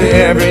ears to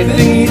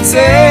everything he'd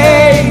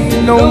say.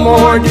 No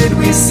more did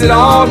we sit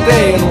all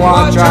day and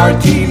watch our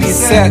TV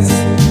sets.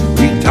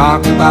 We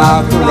talked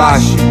about the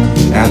Rashi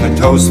and the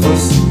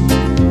Tosfos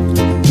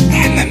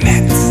and the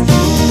Mets.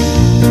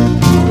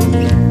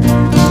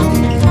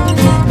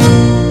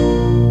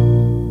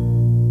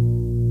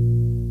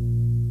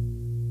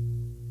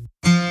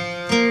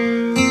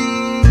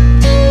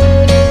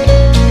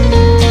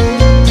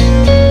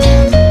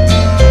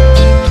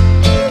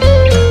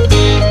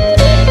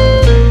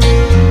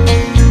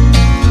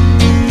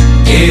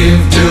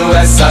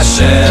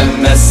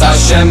 Es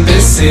Hashem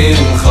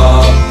b'simcha,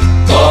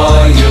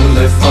 boyu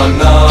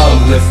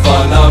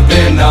lefanav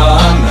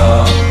b'nana.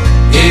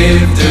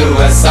 Ivdu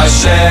es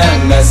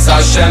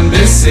Hashem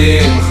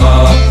b'simcha,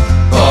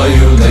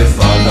 boyu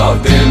lefanav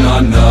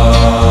b'nana.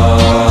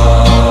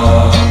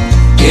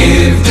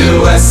 Ivdu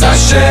es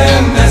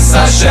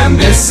Hashem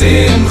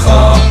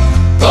b'simcha,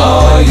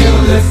 boyu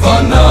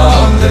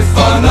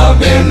lefanav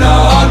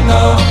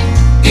b'nana.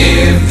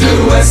 Ivdu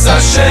es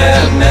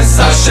Hashem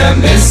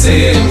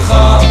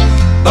b'simcha,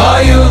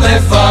 boyu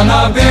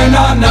lefanav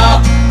b'nana.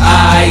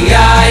 Ay,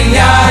 ay,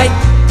 ay.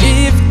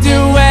 Ivdu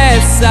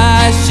es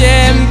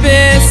Hashem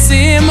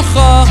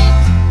b'simcha,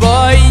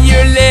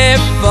 boyu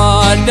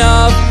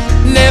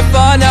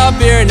lefanav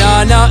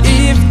b'nana.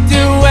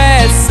 Ivdu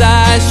es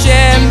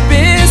Hashem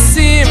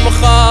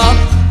b'simcha,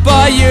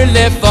 boyu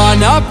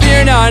lefanav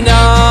b'nana.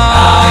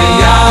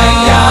 Ay,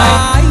 ay,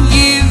 ay.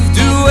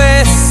 Ivdu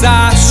es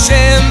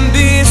Hashem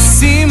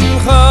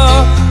b'simcha,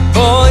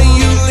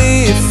 boyu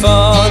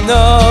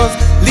lefanav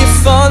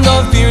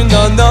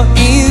b'nana.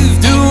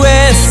 Ivdu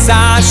es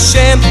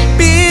Hashem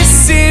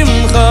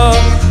b'simcha,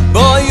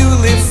 boyu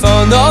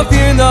lefanav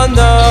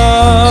b'nana.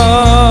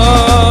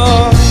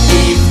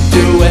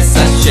 Ivdu es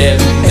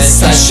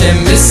Hashem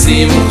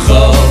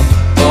b'simcha,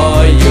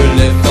 boyu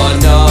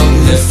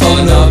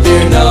lefanav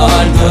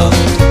b'nana.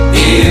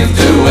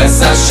 Ivdu es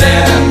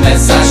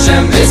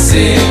Hashem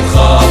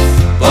b'simcha,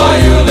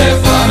 boyu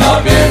lefanav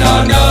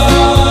b'nana.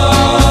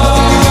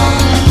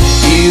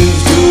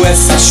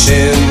 Es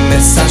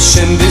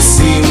Hashem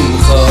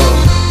b'simcha,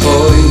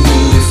 boyu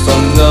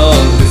lefanav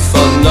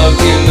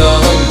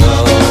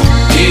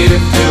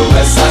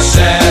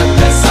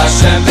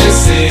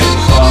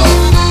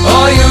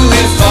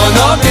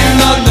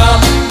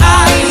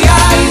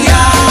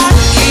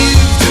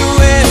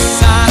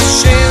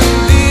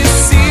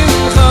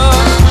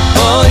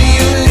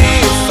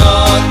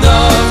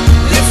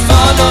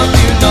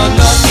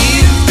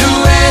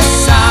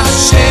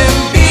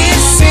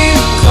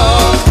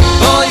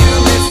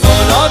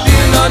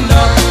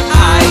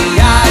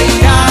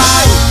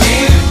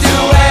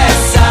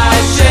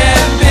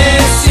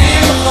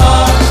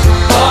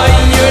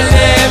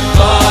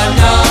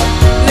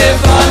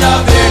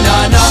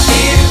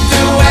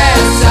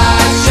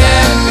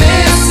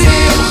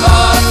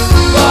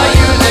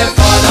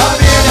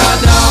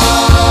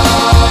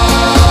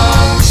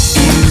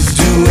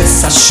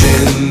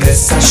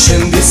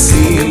Hashem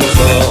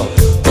b'simcha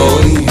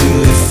Oyu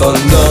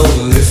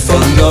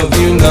lefanov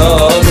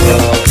yunana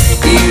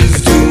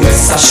Ivdu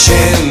es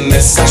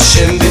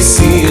Hashem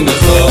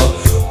b'simcha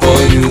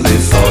Oyu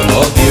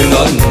lefanov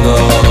yunana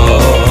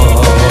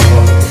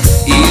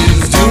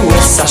Ivdu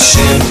es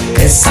Hashem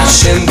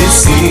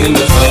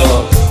b'simcha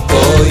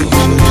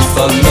Oyu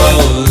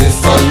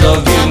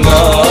lefanov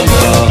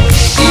yunana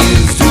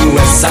Ivdu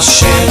es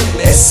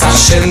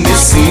Hashem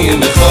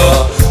b'simcha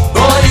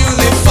Oyu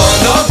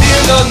lefanov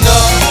yunana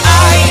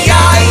Ay,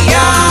 ay,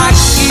 ay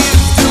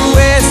Ivdu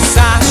es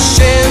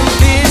Hashem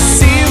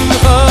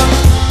b'simcha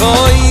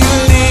Oyu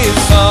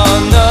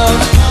lefanov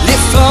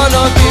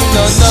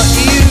yunana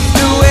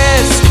Ivdu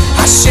es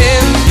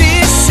Hashem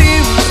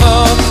b'simcha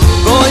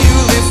Oyu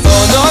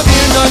lefanov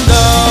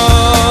yunana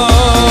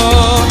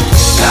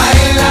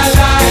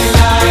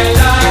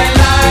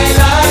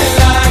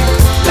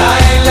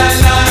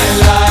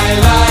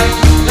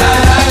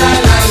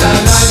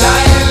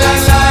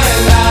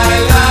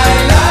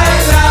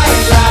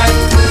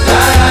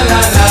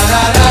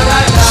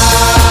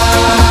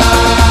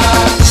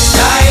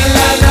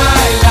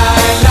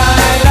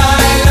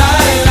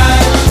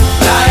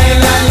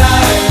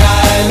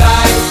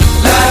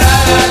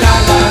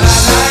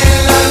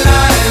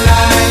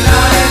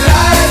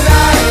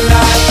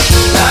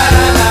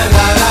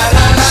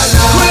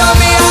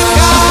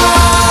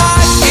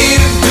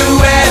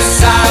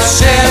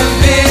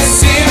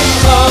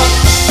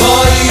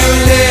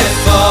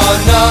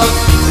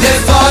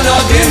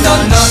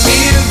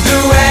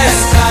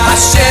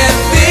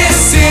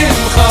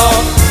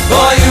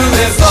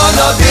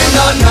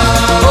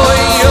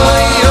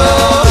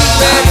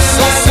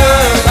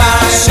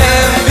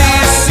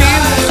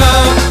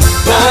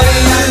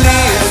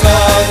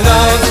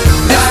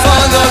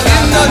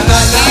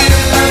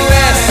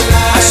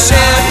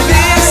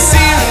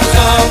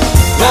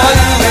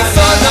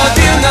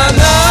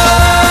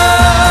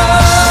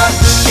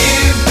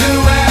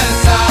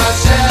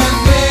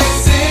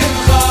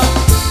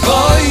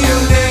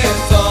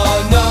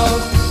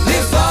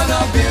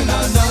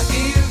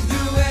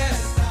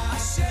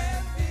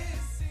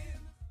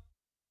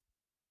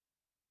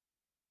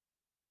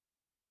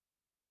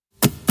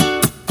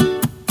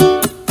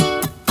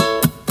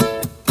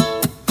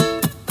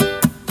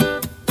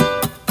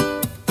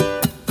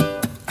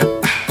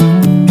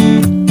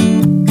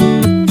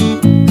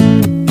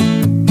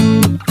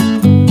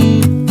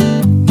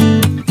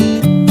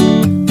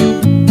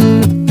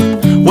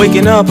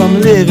Waking up,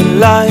 I'm living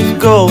life,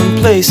 going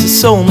places,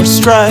 so much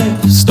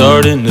strife.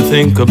 Starting to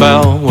think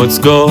about what's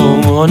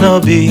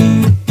gonna be.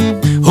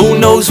 Who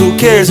knows, who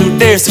cares, who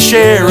dares to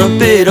share a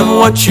bit of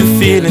what you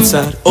feel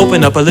inside.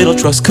 Open up a little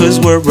trust, cause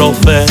we're all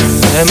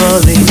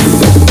family.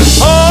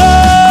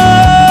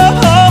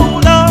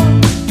 Hold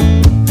on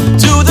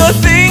to the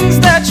things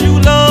that you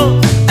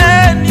love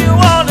and you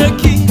wanna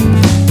keep.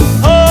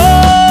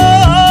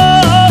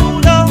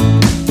 Hold on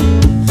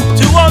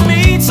to what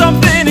means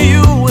something to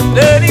you and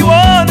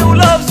anyone who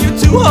loves you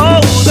to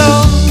hold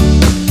on.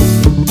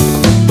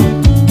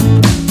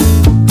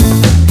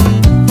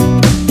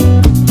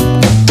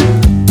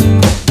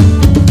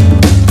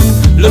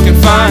 Looking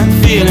fine,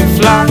 feeling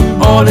fly,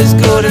 all is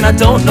good and I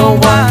don't know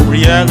why.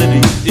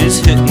 Reality is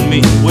hitting me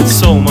with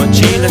so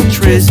much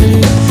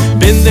electricity.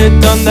 Been there,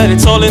 done that,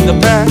 it's all in the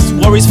past.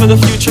 Worries for the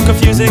future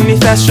confusing me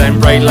fast. Shine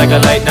bright like a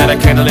light, not a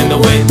candle in the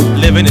wind.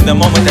 Living in the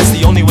moment, that's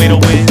the only way to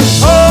win.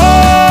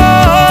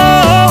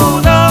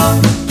 Hold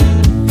on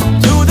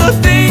to the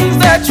things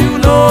that you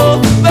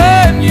love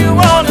and you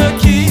wanna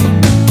keep.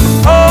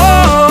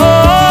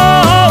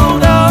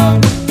 Hold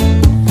on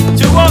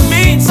to what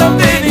means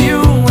something to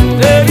you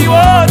and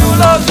everyone who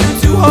loves you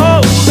to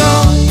hold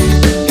on.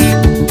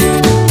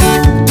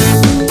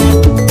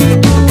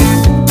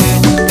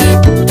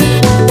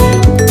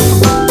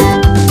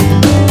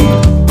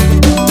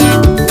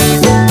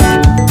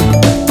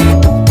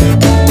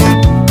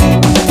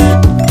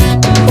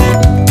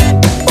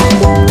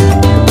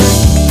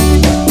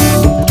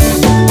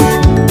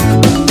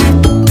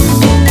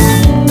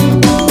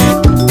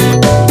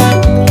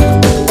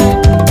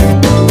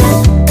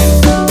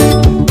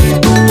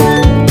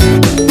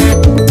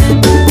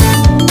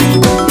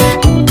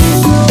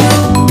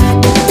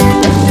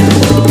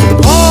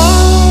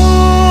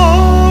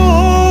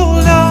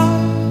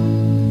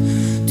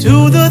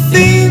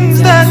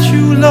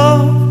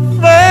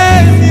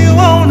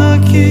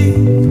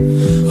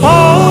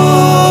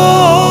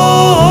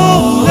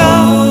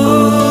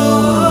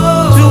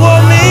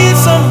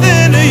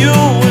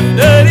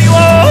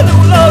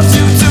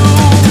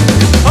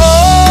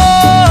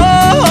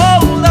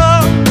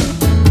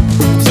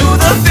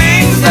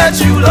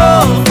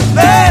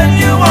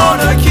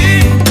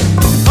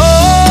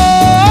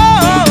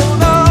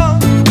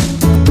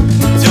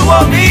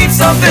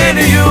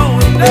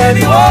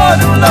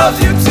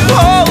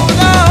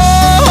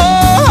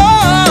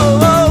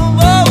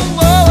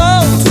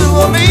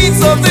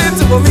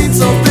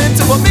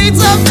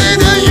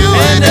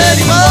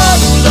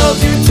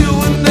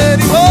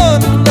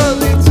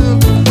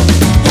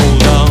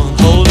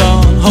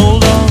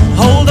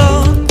 Hold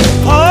on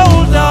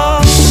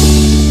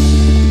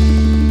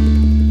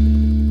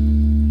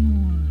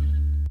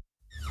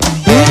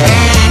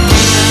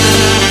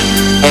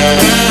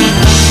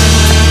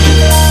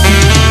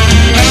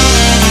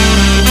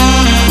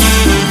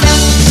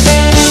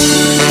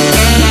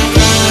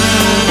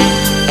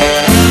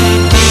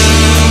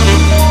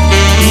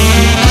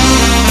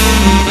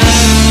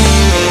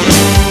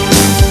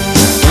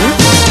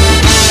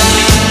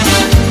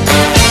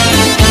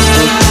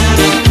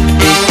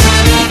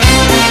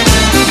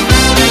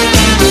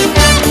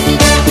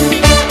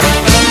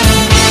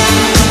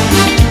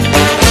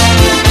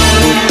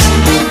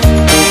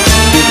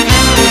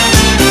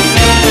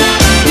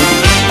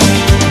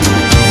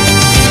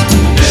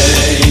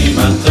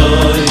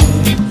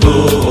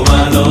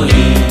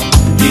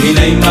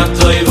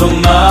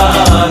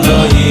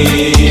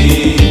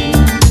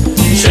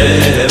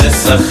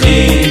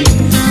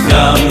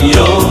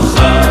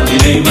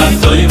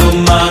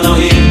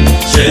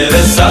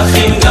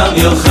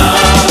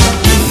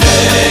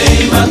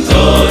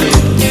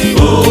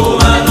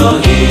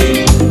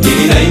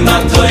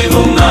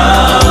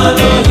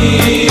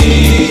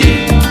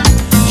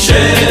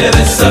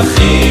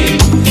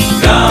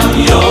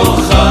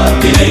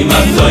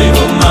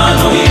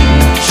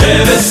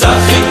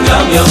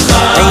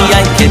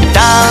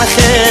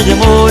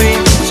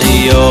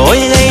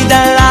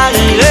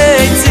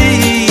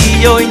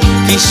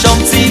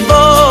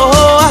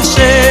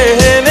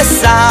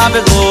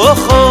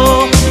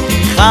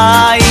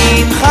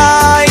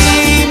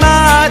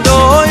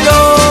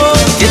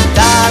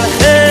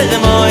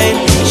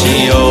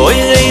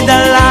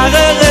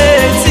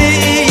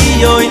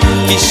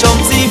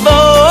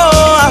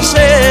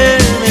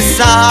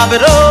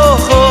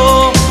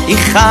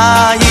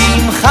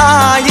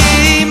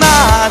חיים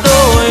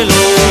אדוי לו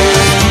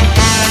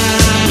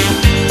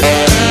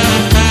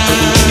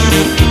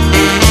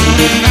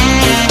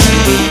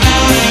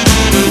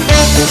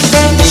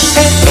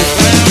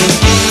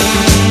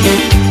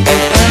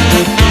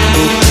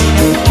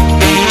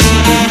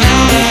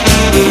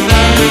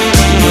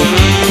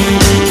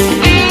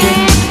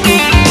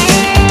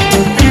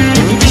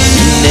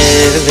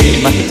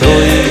נרבי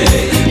מתוי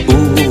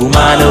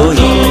ומנוי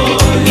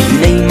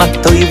נרבי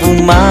מתוי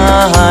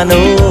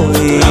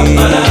ומנוי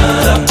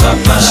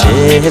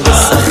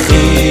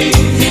שבשחי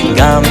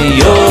גם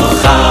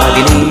יוחד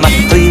נרבי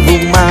מתוי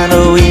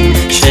ומנוי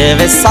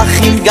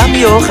שבשחי גם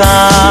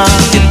יוחד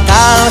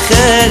כתל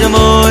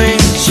חרמוי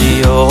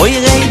שיוי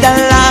רד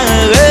על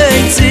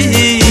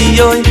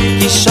הרציוי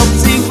כי שום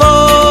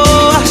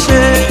ציבור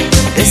אשר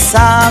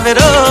אסע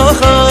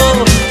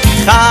ורוחו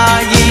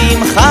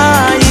חיים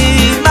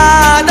חיים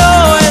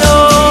אדוי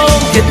לו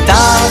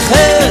כתל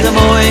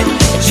חרמוי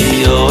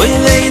שיוי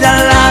רד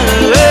על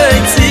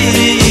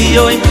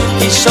הרציוי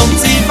כי שום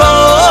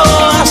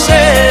ציבור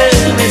אשר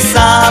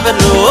אסע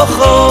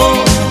ורוחו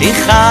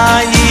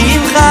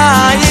חיים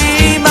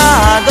חיים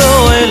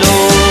אדוי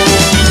לו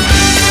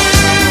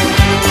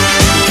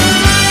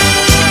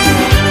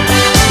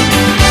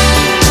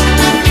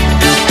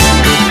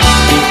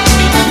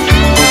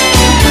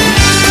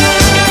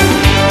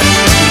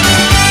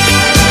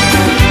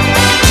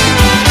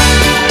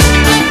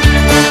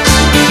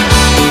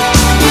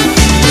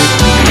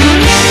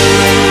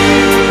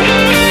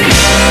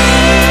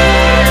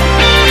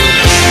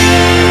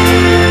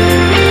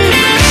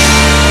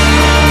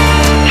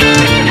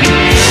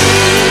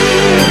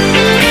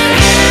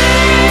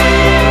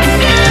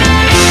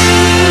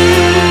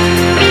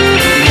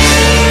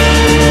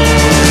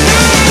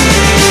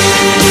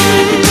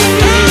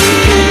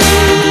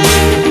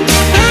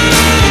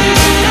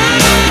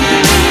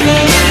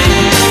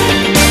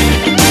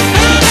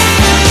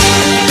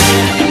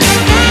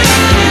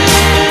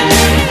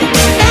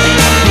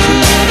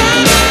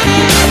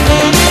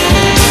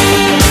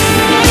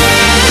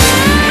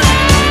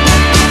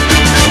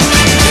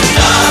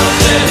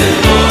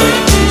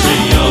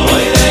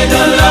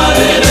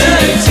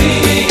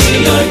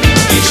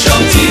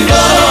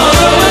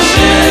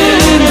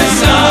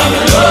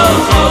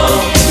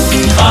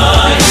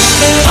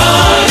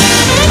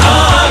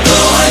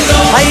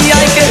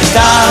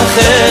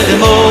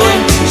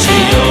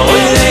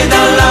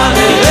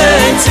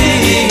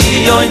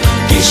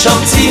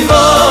שום ציבור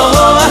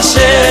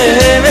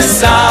השם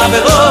אסע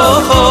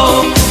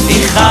ברוחו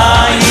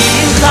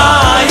חיים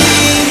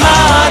חיים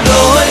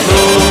אדוי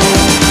לו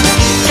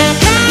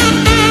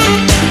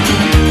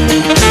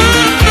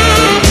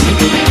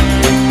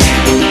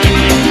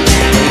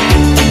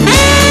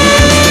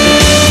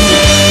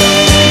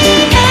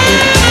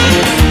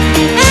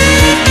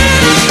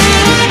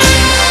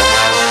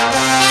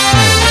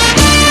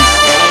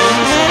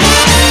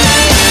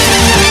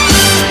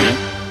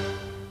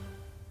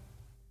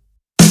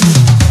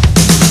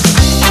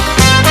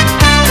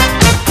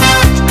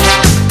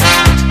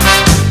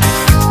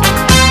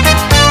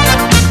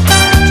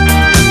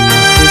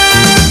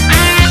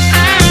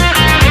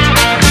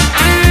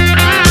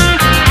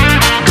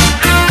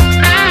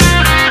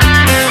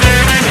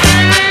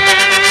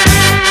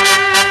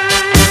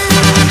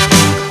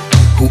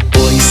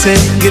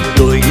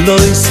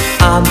Gedoylos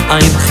am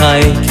ein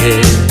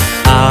Heike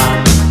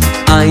am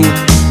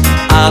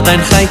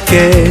ein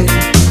Heike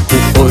u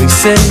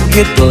oise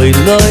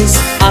gedoylos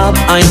am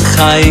ein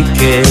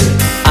Heike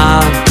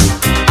am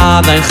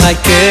ein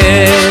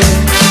Heike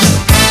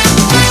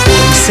u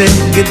oise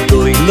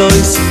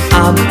gedoylos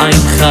am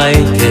ein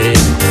Heike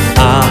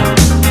am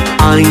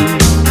ein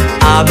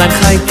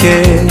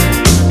Heike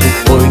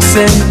u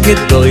oise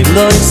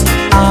gedoylos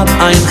am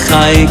ein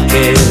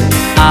Heike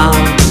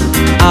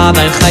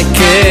aber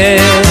Heike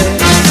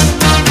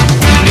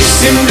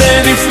Nisim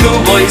beni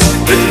fluois,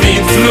 beni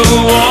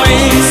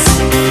fluois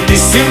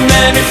Nisim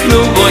beni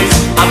fluois,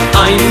 ab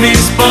ein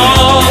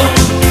Misbol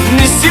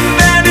Nisim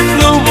beni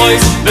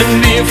fluois,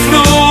 beni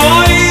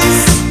fluois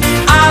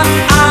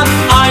ab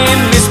ein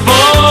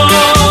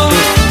Misbol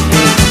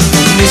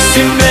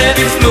Nisim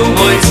beni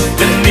fluois,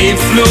 beni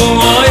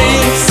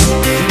fluois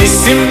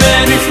Nisim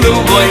beni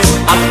fluois,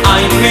 ab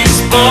ein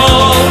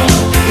Misbol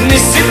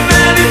Nisim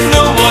beni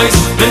fluois,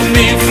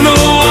 beni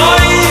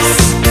fluois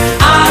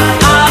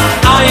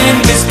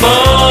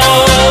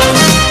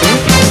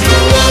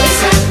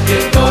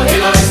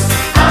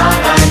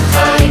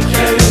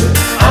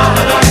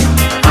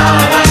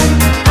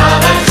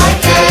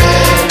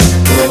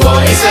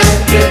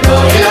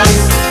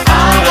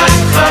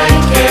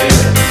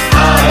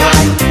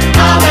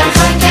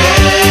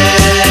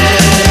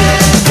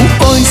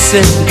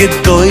oise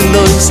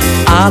gedoylos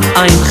ad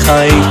ein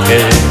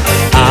chayke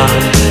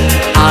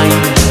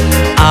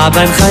ad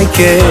ein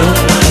chayke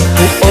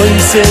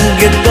oise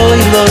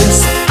gedoylos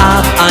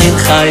ad ein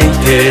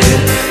chayke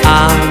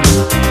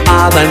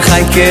ad ein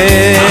chayke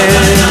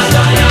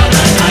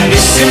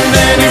Nissim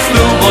many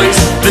flu boys,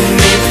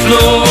 beneath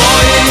flu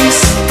boys.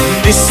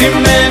 Nissim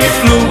many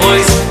flu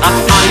boys, I'm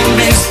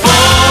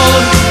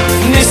born.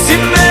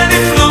 Nissim many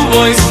flu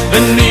boys,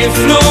 beneath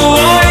flu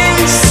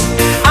boys.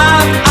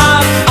 I'm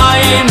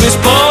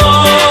born.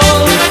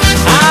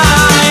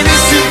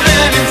 Nissim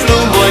many flu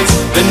boys,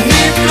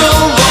 beneath flu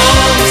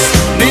boys.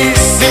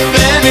 Nissim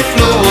many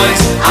flu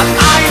boys, I'm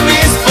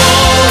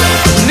born.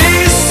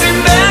 Nissim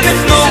many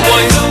flu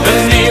boys,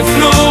 beneath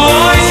flu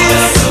boys.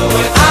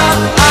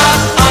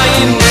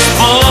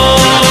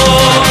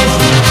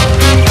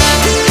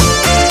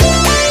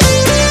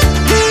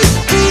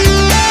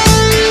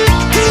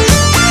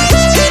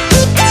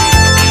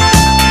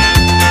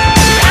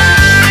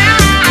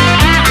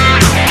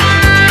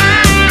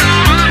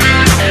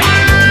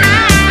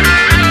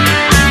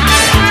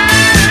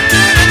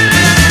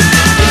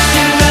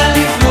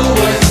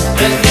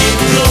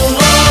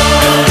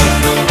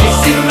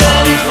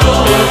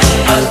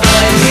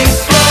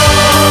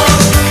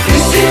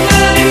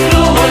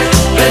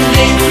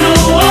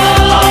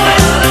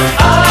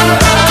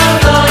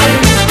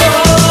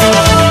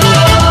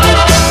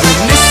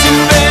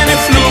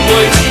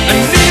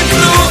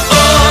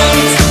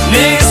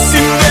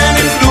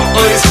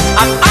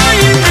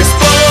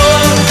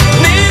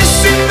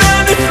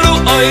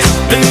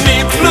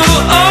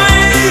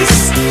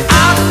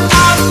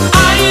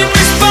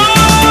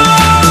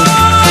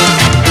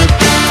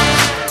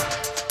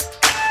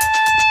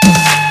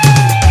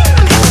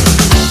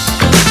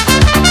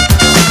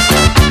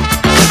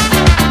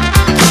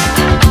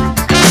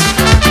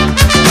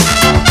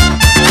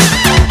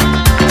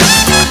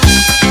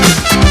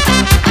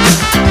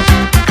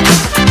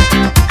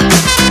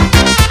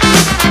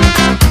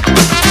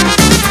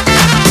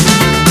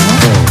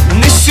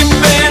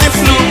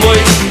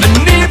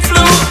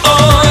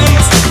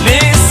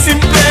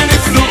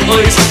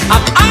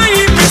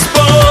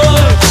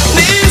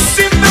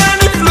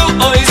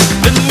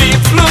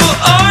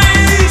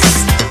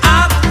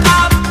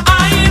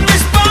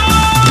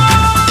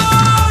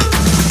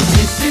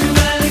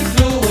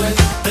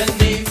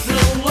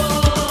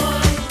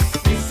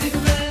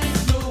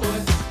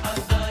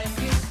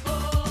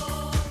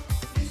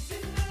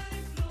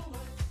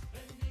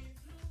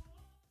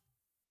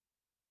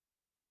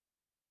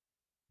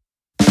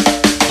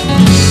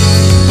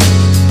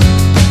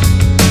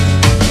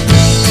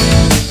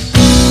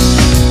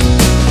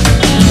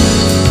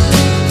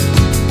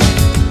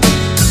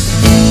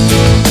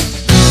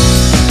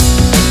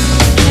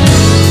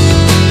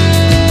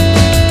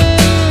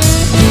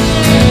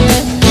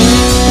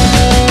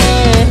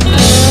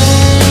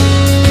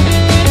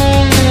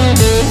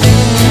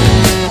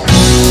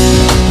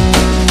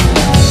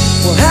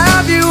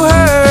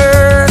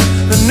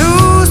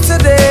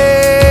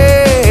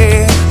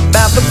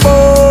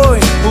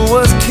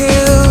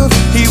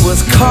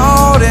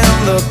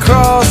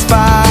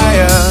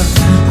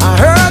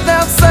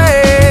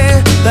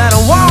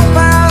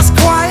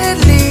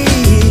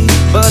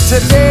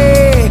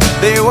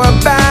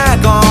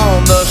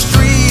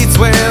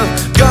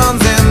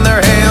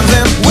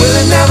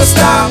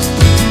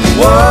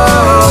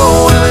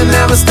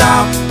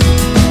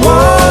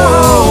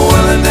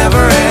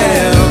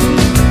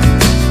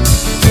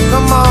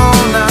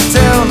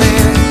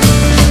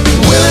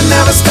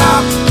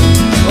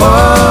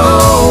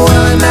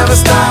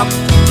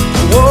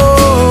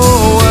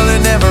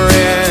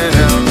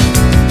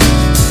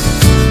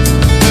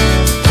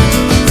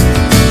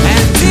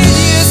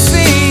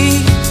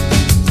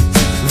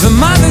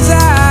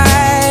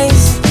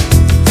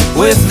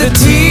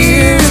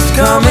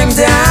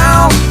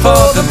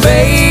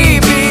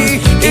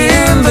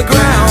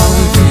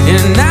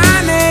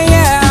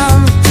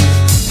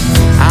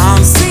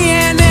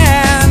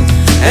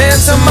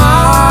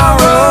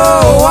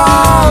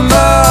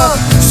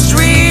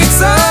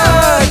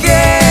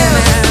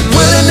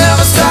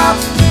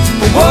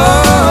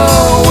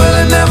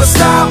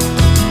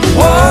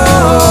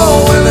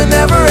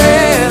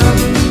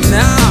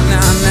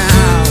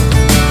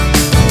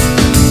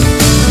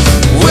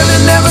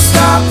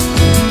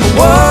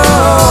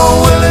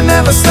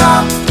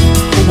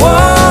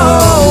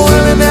 Whoa,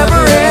 will it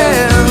never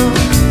end?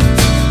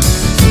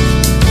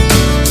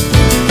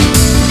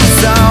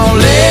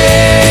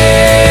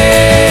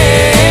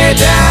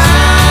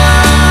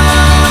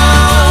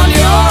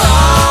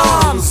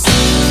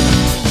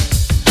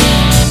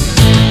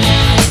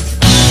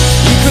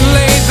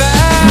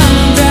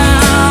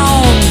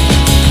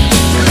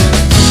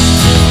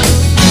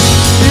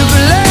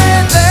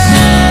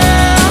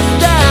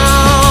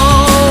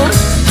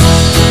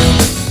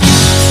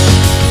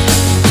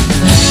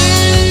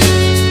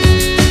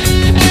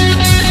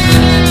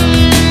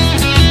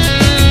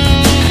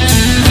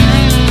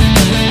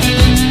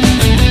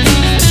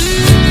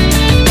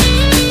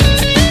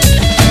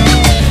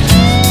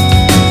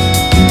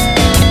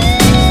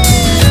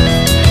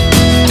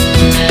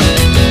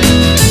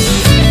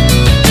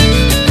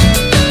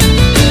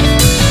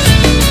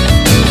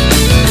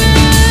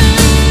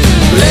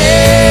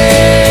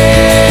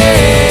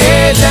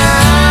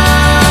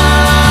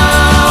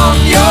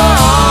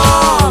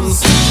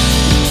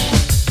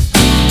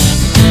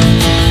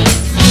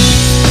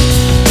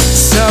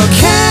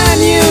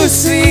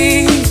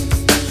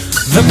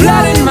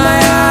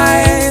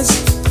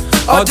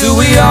 Or do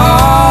we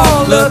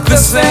all look the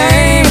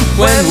same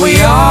when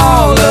we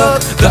all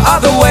look the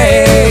other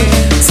way?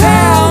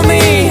 Tell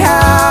me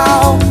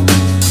how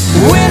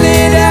will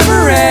it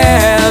ever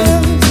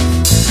end?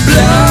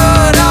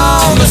 Blood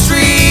on the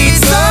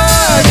streets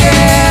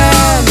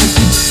again.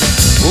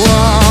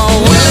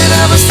 Whoa, will it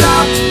ever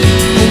stop?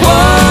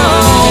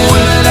 Whoa,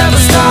 will it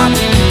ever stop?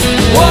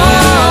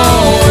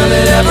 Whoa, will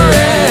it ever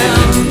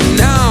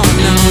end? No,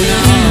 no,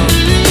 no.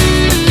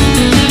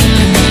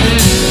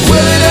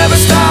 Will it ever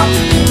stop?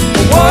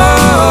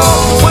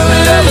 Whoa, will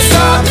it ever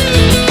stop?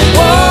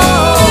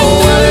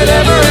 Whoa, will it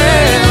ever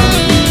end?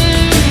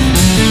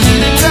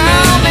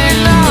 Tell me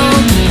now,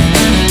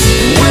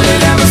 will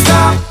it ever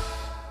stop?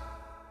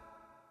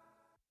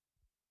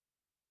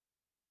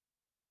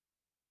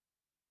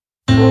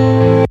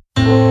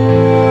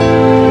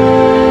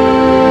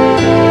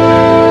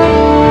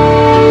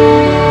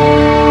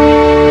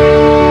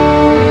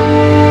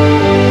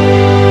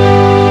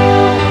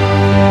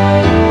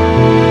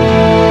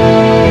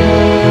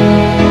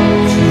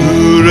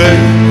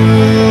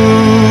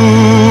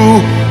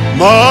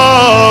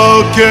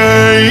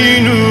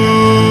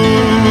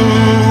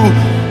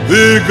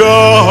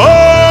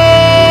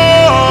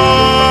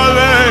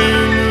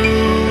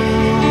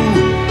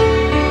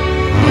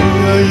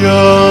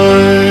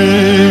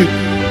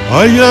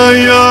 Ay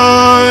ay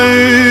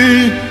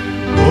ay,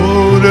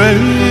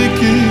 orei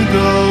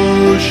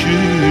kidoshim,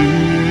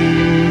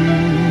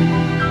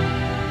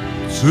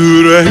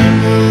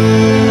 Tzureinu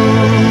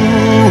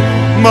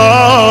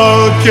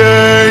malkeinu,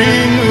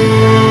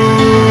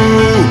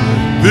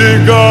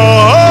 v'galeinu.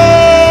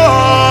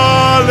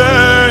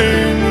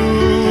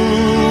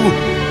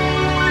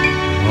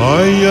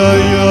 Ay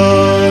ay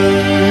ay,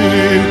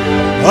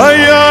 ay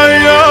ay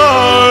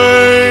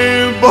ay,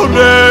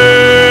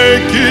 borei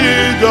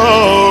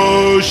kidoshim.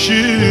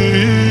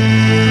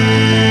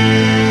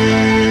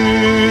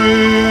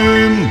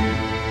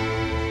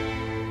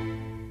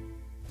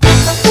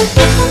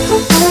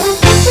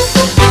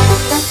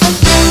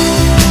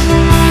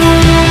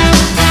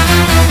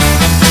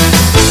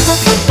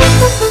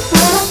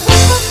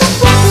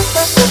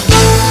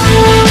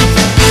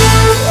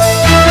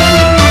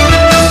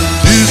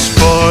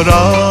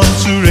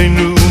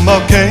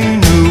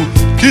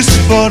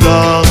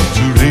 Tisparach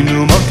Tzureinu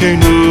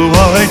Malkeinu,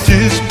 ay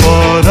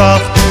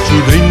Tisparach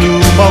Tzureinu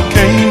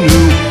Malkeinu,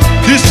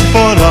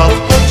 Tisparach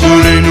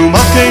Tzureinu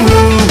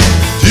Malkeinu,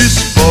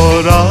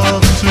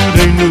 Tisparach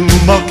Tzureinu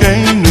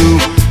Malkeinu,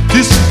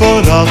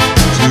 Tisparach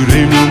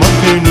Tzureinu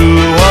Malkeinu,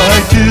 ay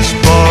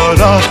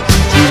Tisparach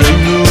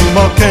Tzureinu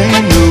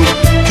Malkeinu,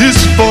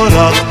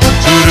 Tisparach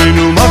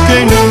Tzureinu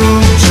Malkeinu,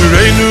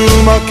 Tzureinu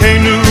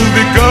Malkeinu,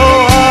 v'go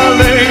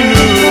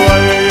aleinu,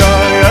 ay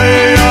ay ay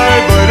ay,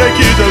 borei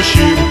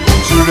kidoshim.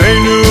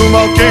 Tzureinu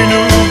malkeinu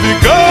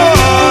v'go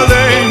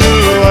aleinu,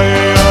 ay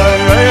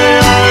ay ay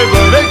ay,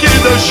 borei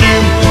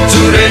kidoshim.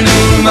 Tzureinu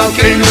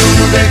malkeinu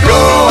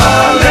v'go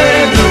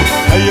aleinu,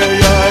 ay ay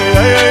ay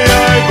ay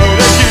ay,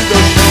 borei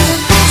kidoshim.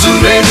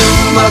 Tzureinu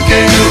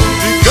malkeinu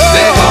v'go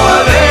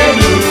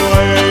aleinu,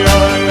 ay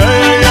ay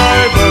ay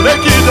ay, borei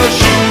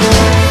kidoshim.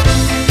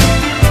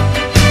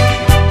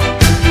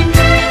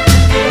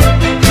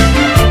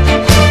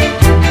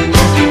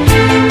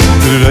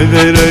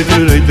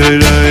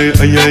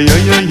 Ay ay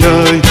ay ay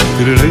ay,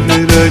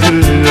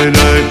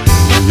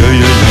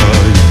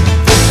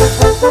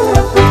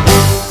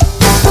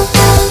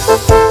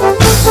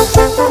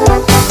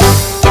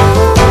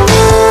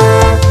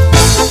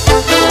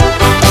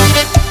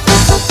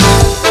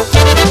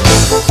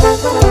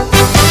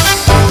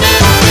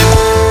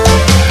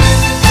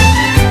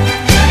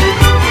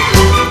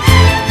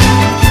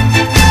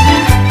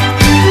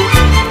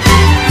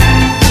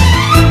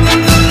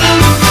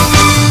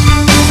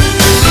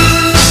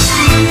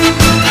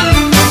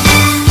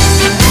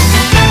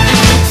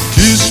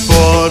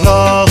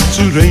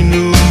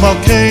 Tzureinu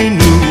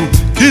malkeinu,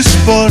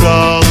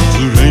 Tisparach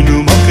Tzureinu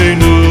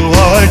malkeinu,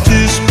 ay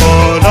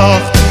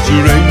Tisparach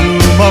Tzureinu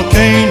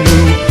malkeinu,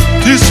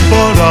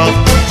 Tisparach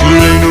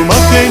Tzureinu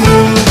malkeinu,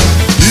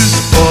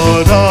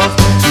 Tisparach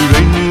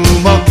Tzureinu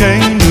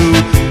malkeinu,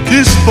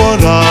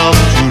 Tisparach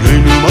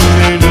Tzureinu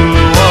malkeinu,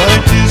 ay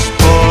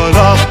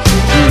Tisparach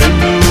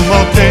Tzureinu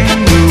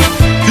malkeinu,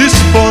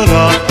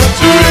 Tisparach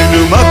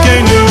Tzureinu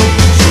malkeinu,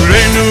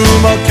 Tzureinu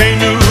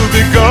malkeinu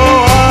v'go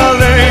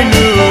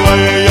aleinu,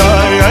 ay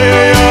ay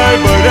ay ay,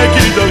 borei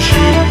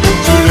kidoshim.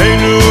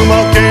 Tzureinu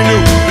malkeinu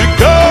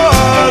v'go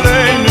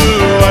aleinu,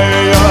 ay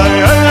ay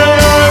ay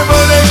ay,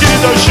 borei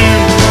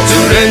kidoshim.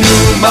 Tzureinu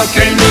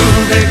malkeinu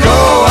v'go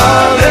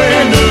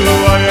aleinu,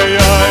 ay ay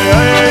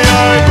ay ay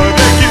ay,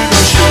 borei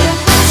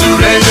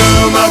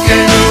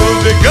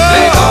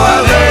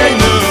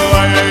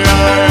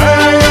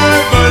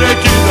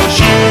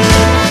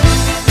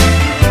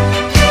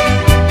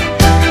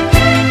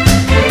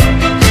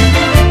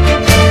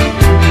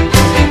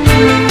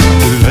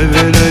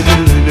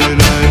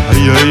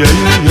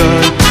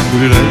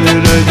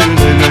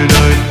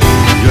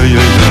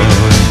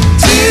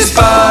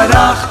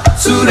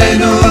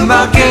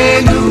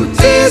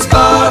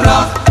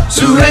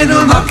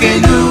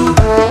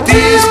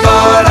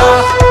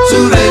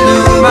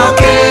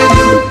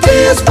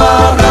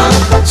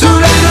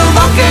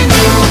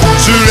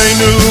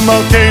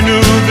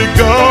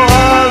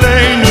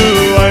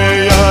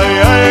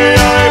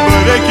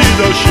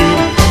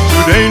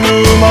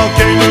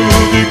makenu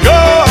v'go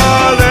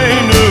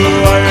aleinu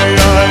ay ay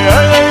ay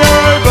ay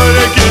ay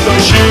b'nei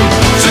kiddushim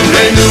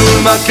Tzulenu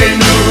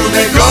makenu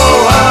v'go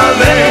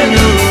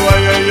aleinu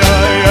ay ay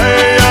ay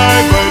ay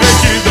ay b'nei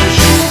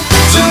kiddushim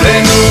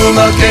Tzulenu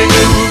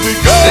makenu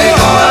v'go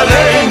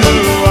aleinu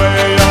ay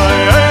ay ay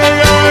ay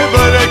ay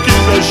b'nei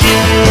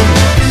kiddushim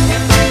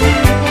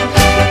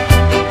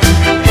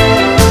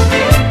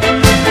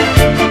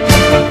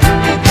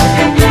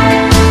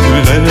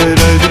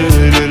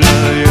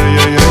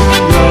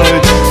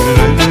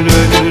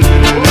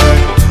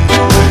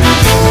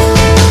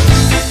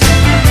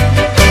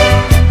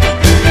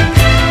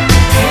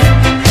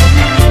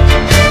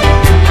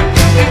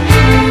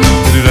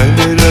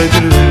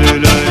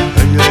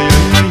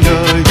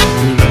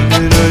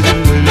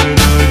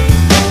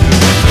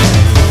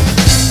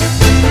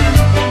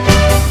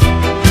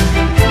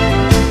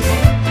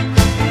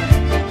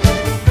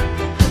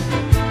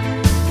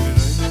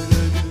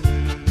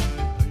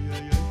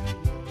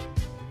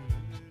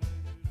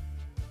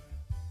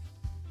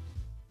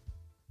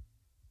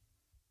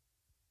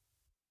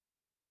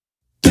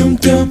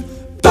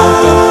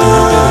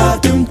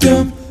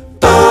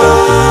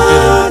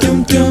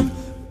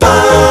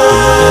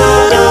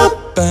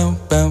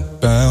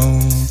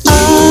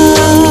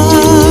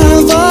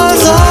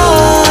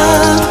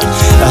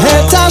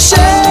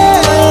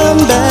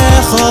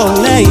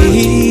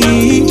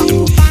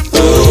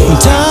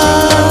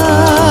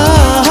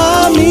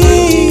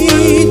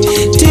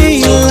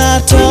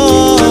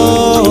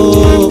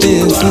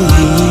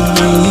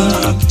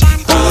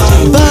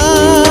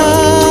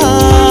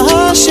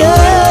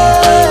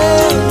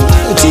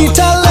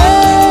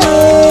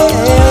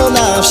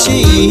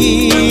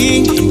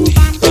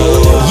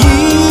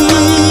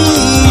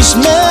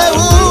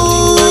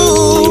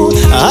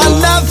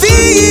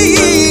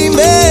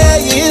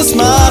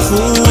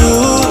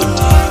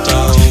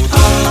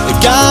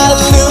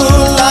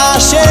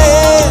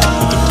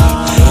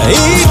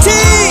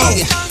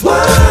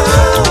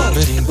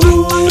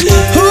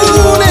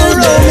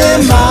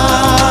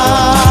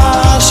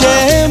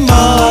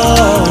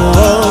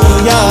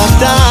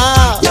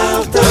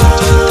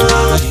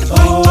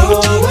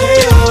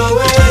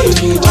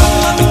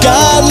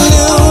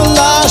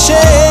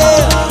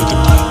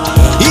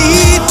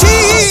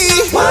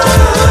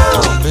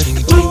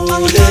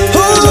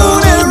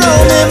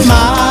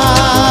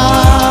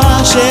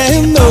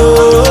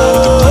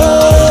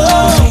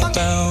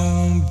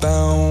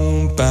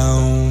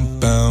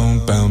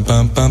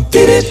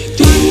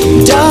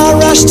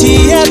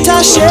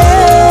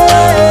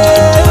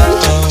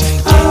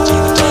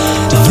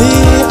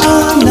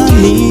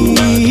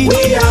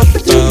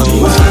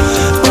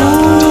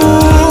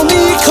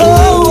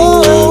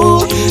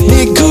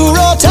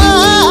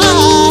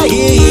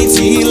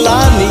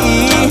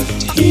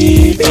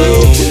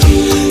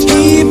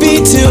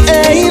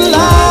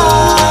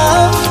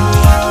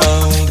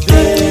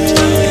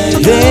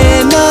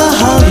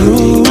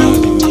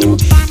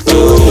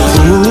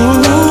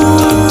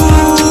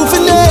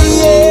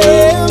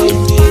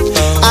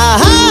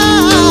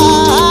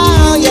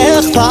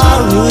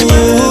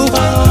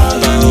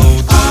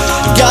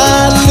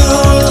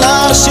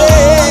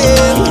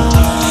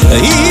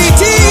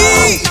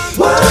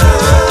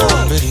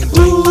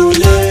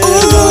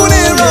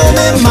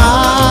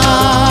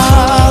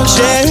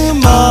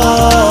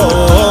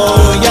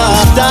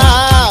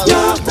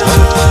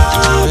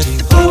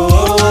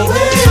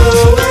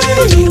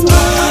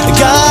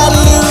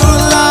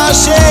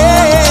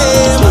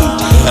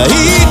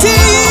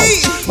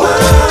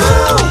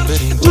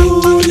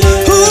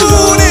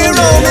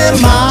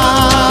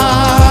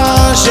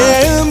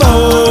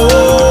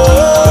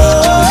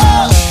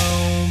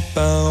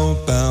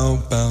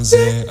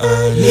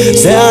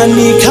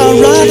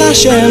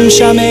Hashem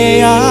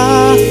Shamea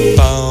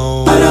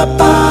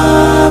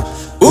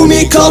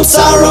Umikol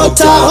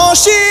Tzarota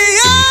Hoshia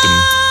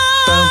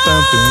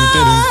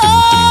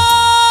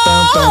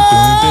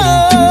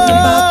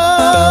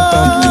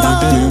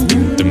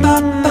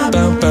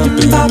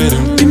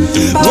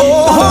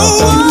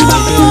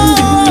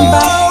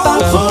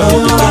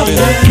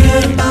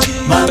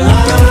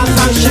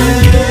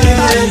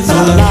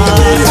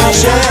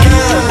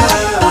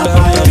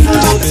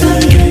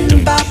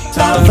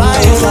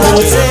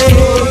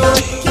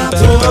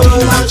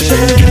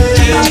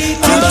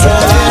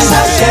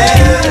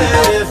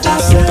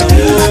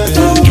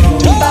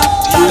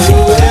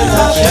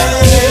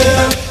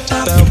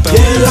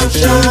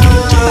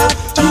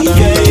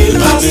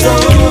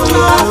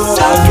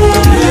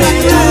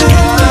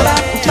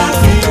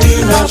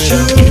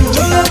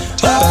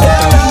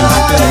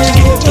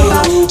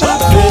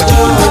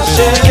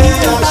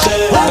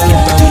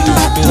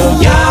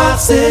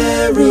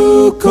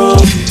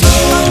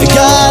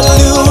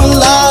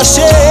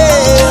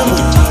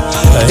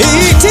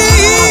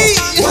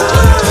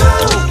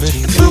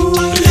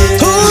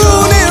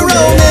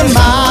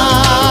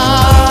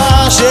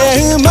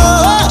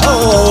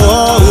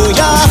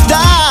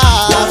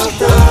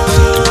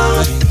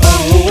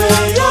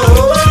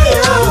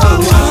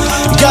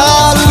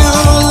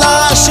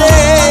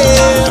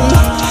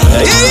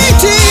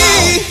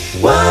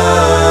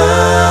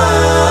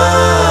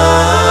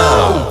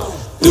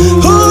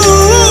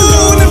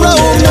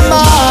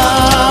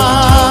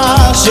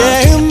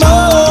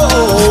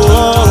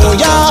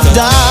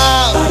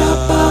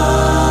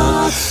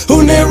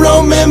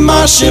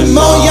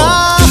שמו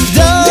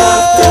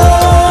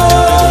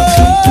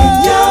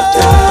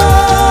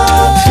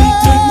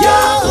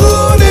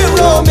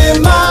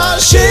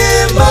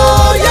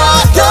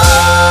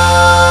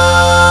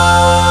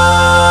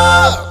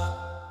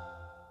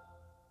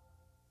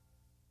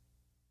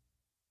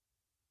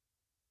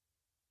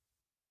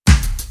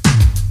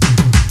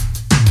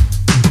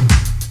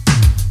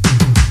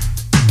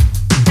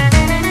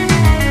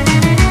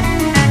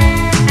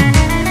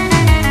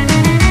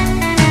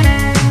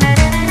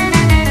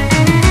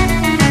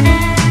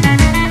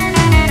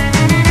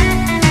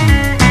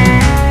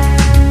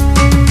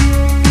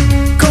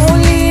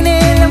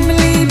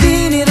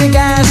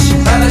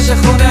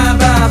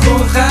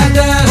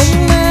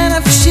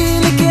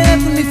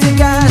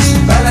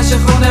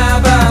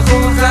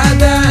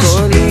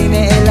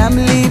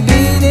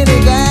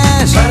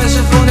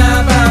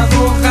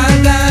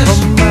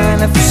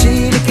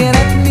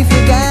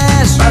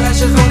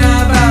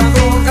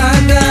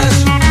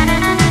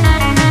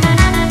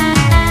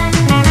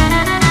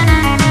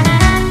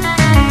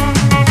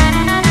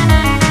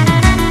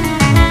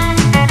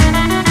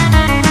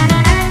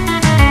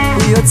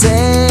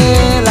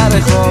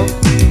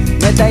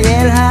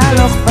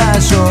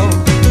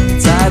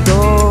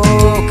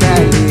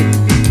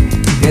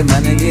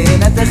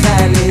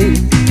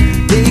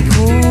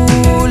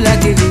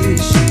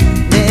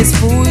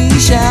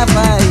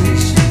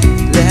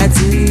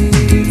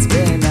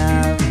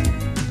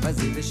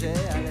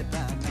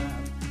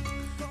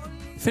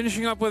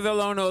Finishing up with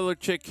Alon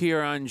Olachik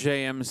here on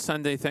JM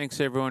Sunday. Thanks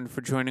everyone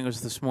for joining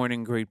us this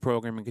morning. Great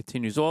programming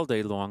continues all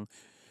day long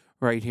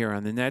right here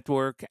on the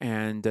network.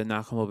 And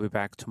Nachum will be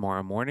back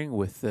tomorrow morning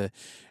with the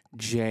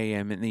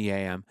JM in the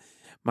AM.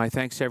 My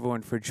thanks to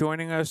everyone for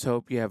joining us.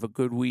 Hope you have a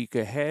good week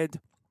ahead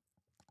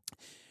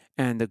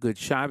and a good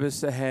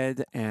Shabbos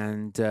ahead.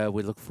 And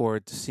we look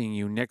forward to seeing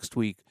you next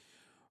week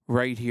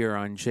right here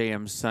on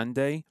JM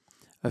Sunday,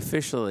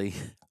 officially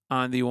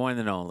on the one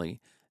and only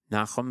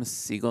Nachum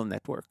Segal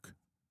Network.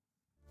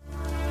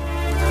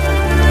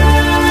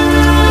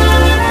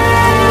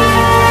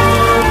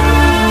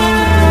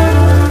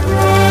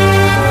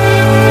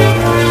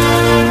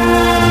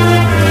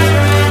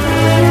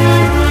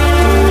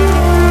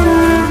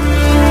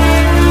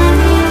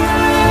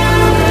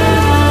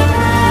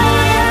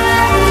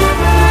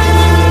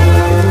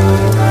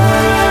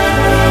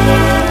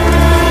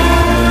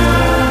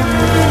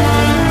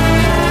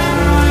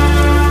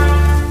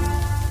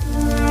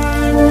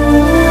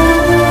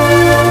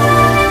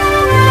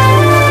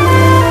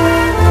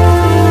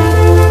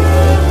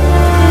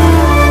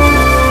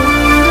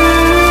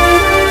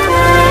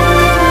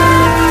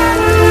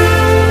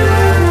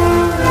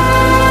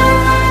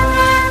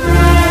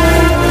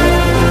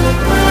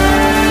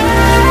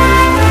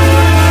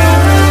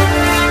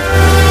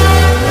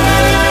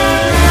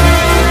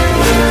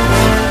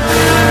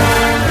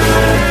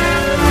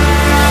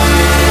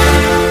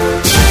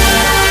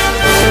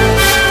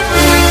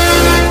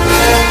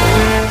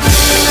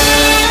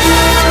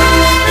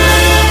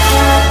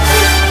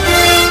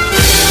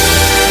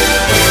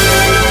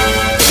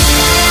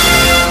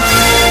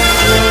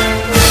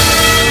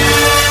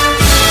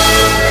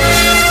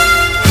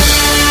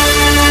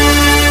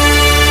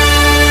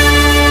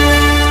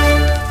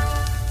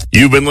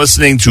 You've been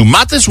listening to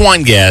Matis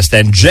Weingast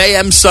and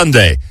JM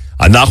Sunday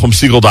on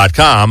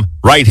NachumSegal.com,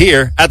 right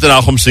here at the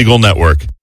Nachum Segal Network.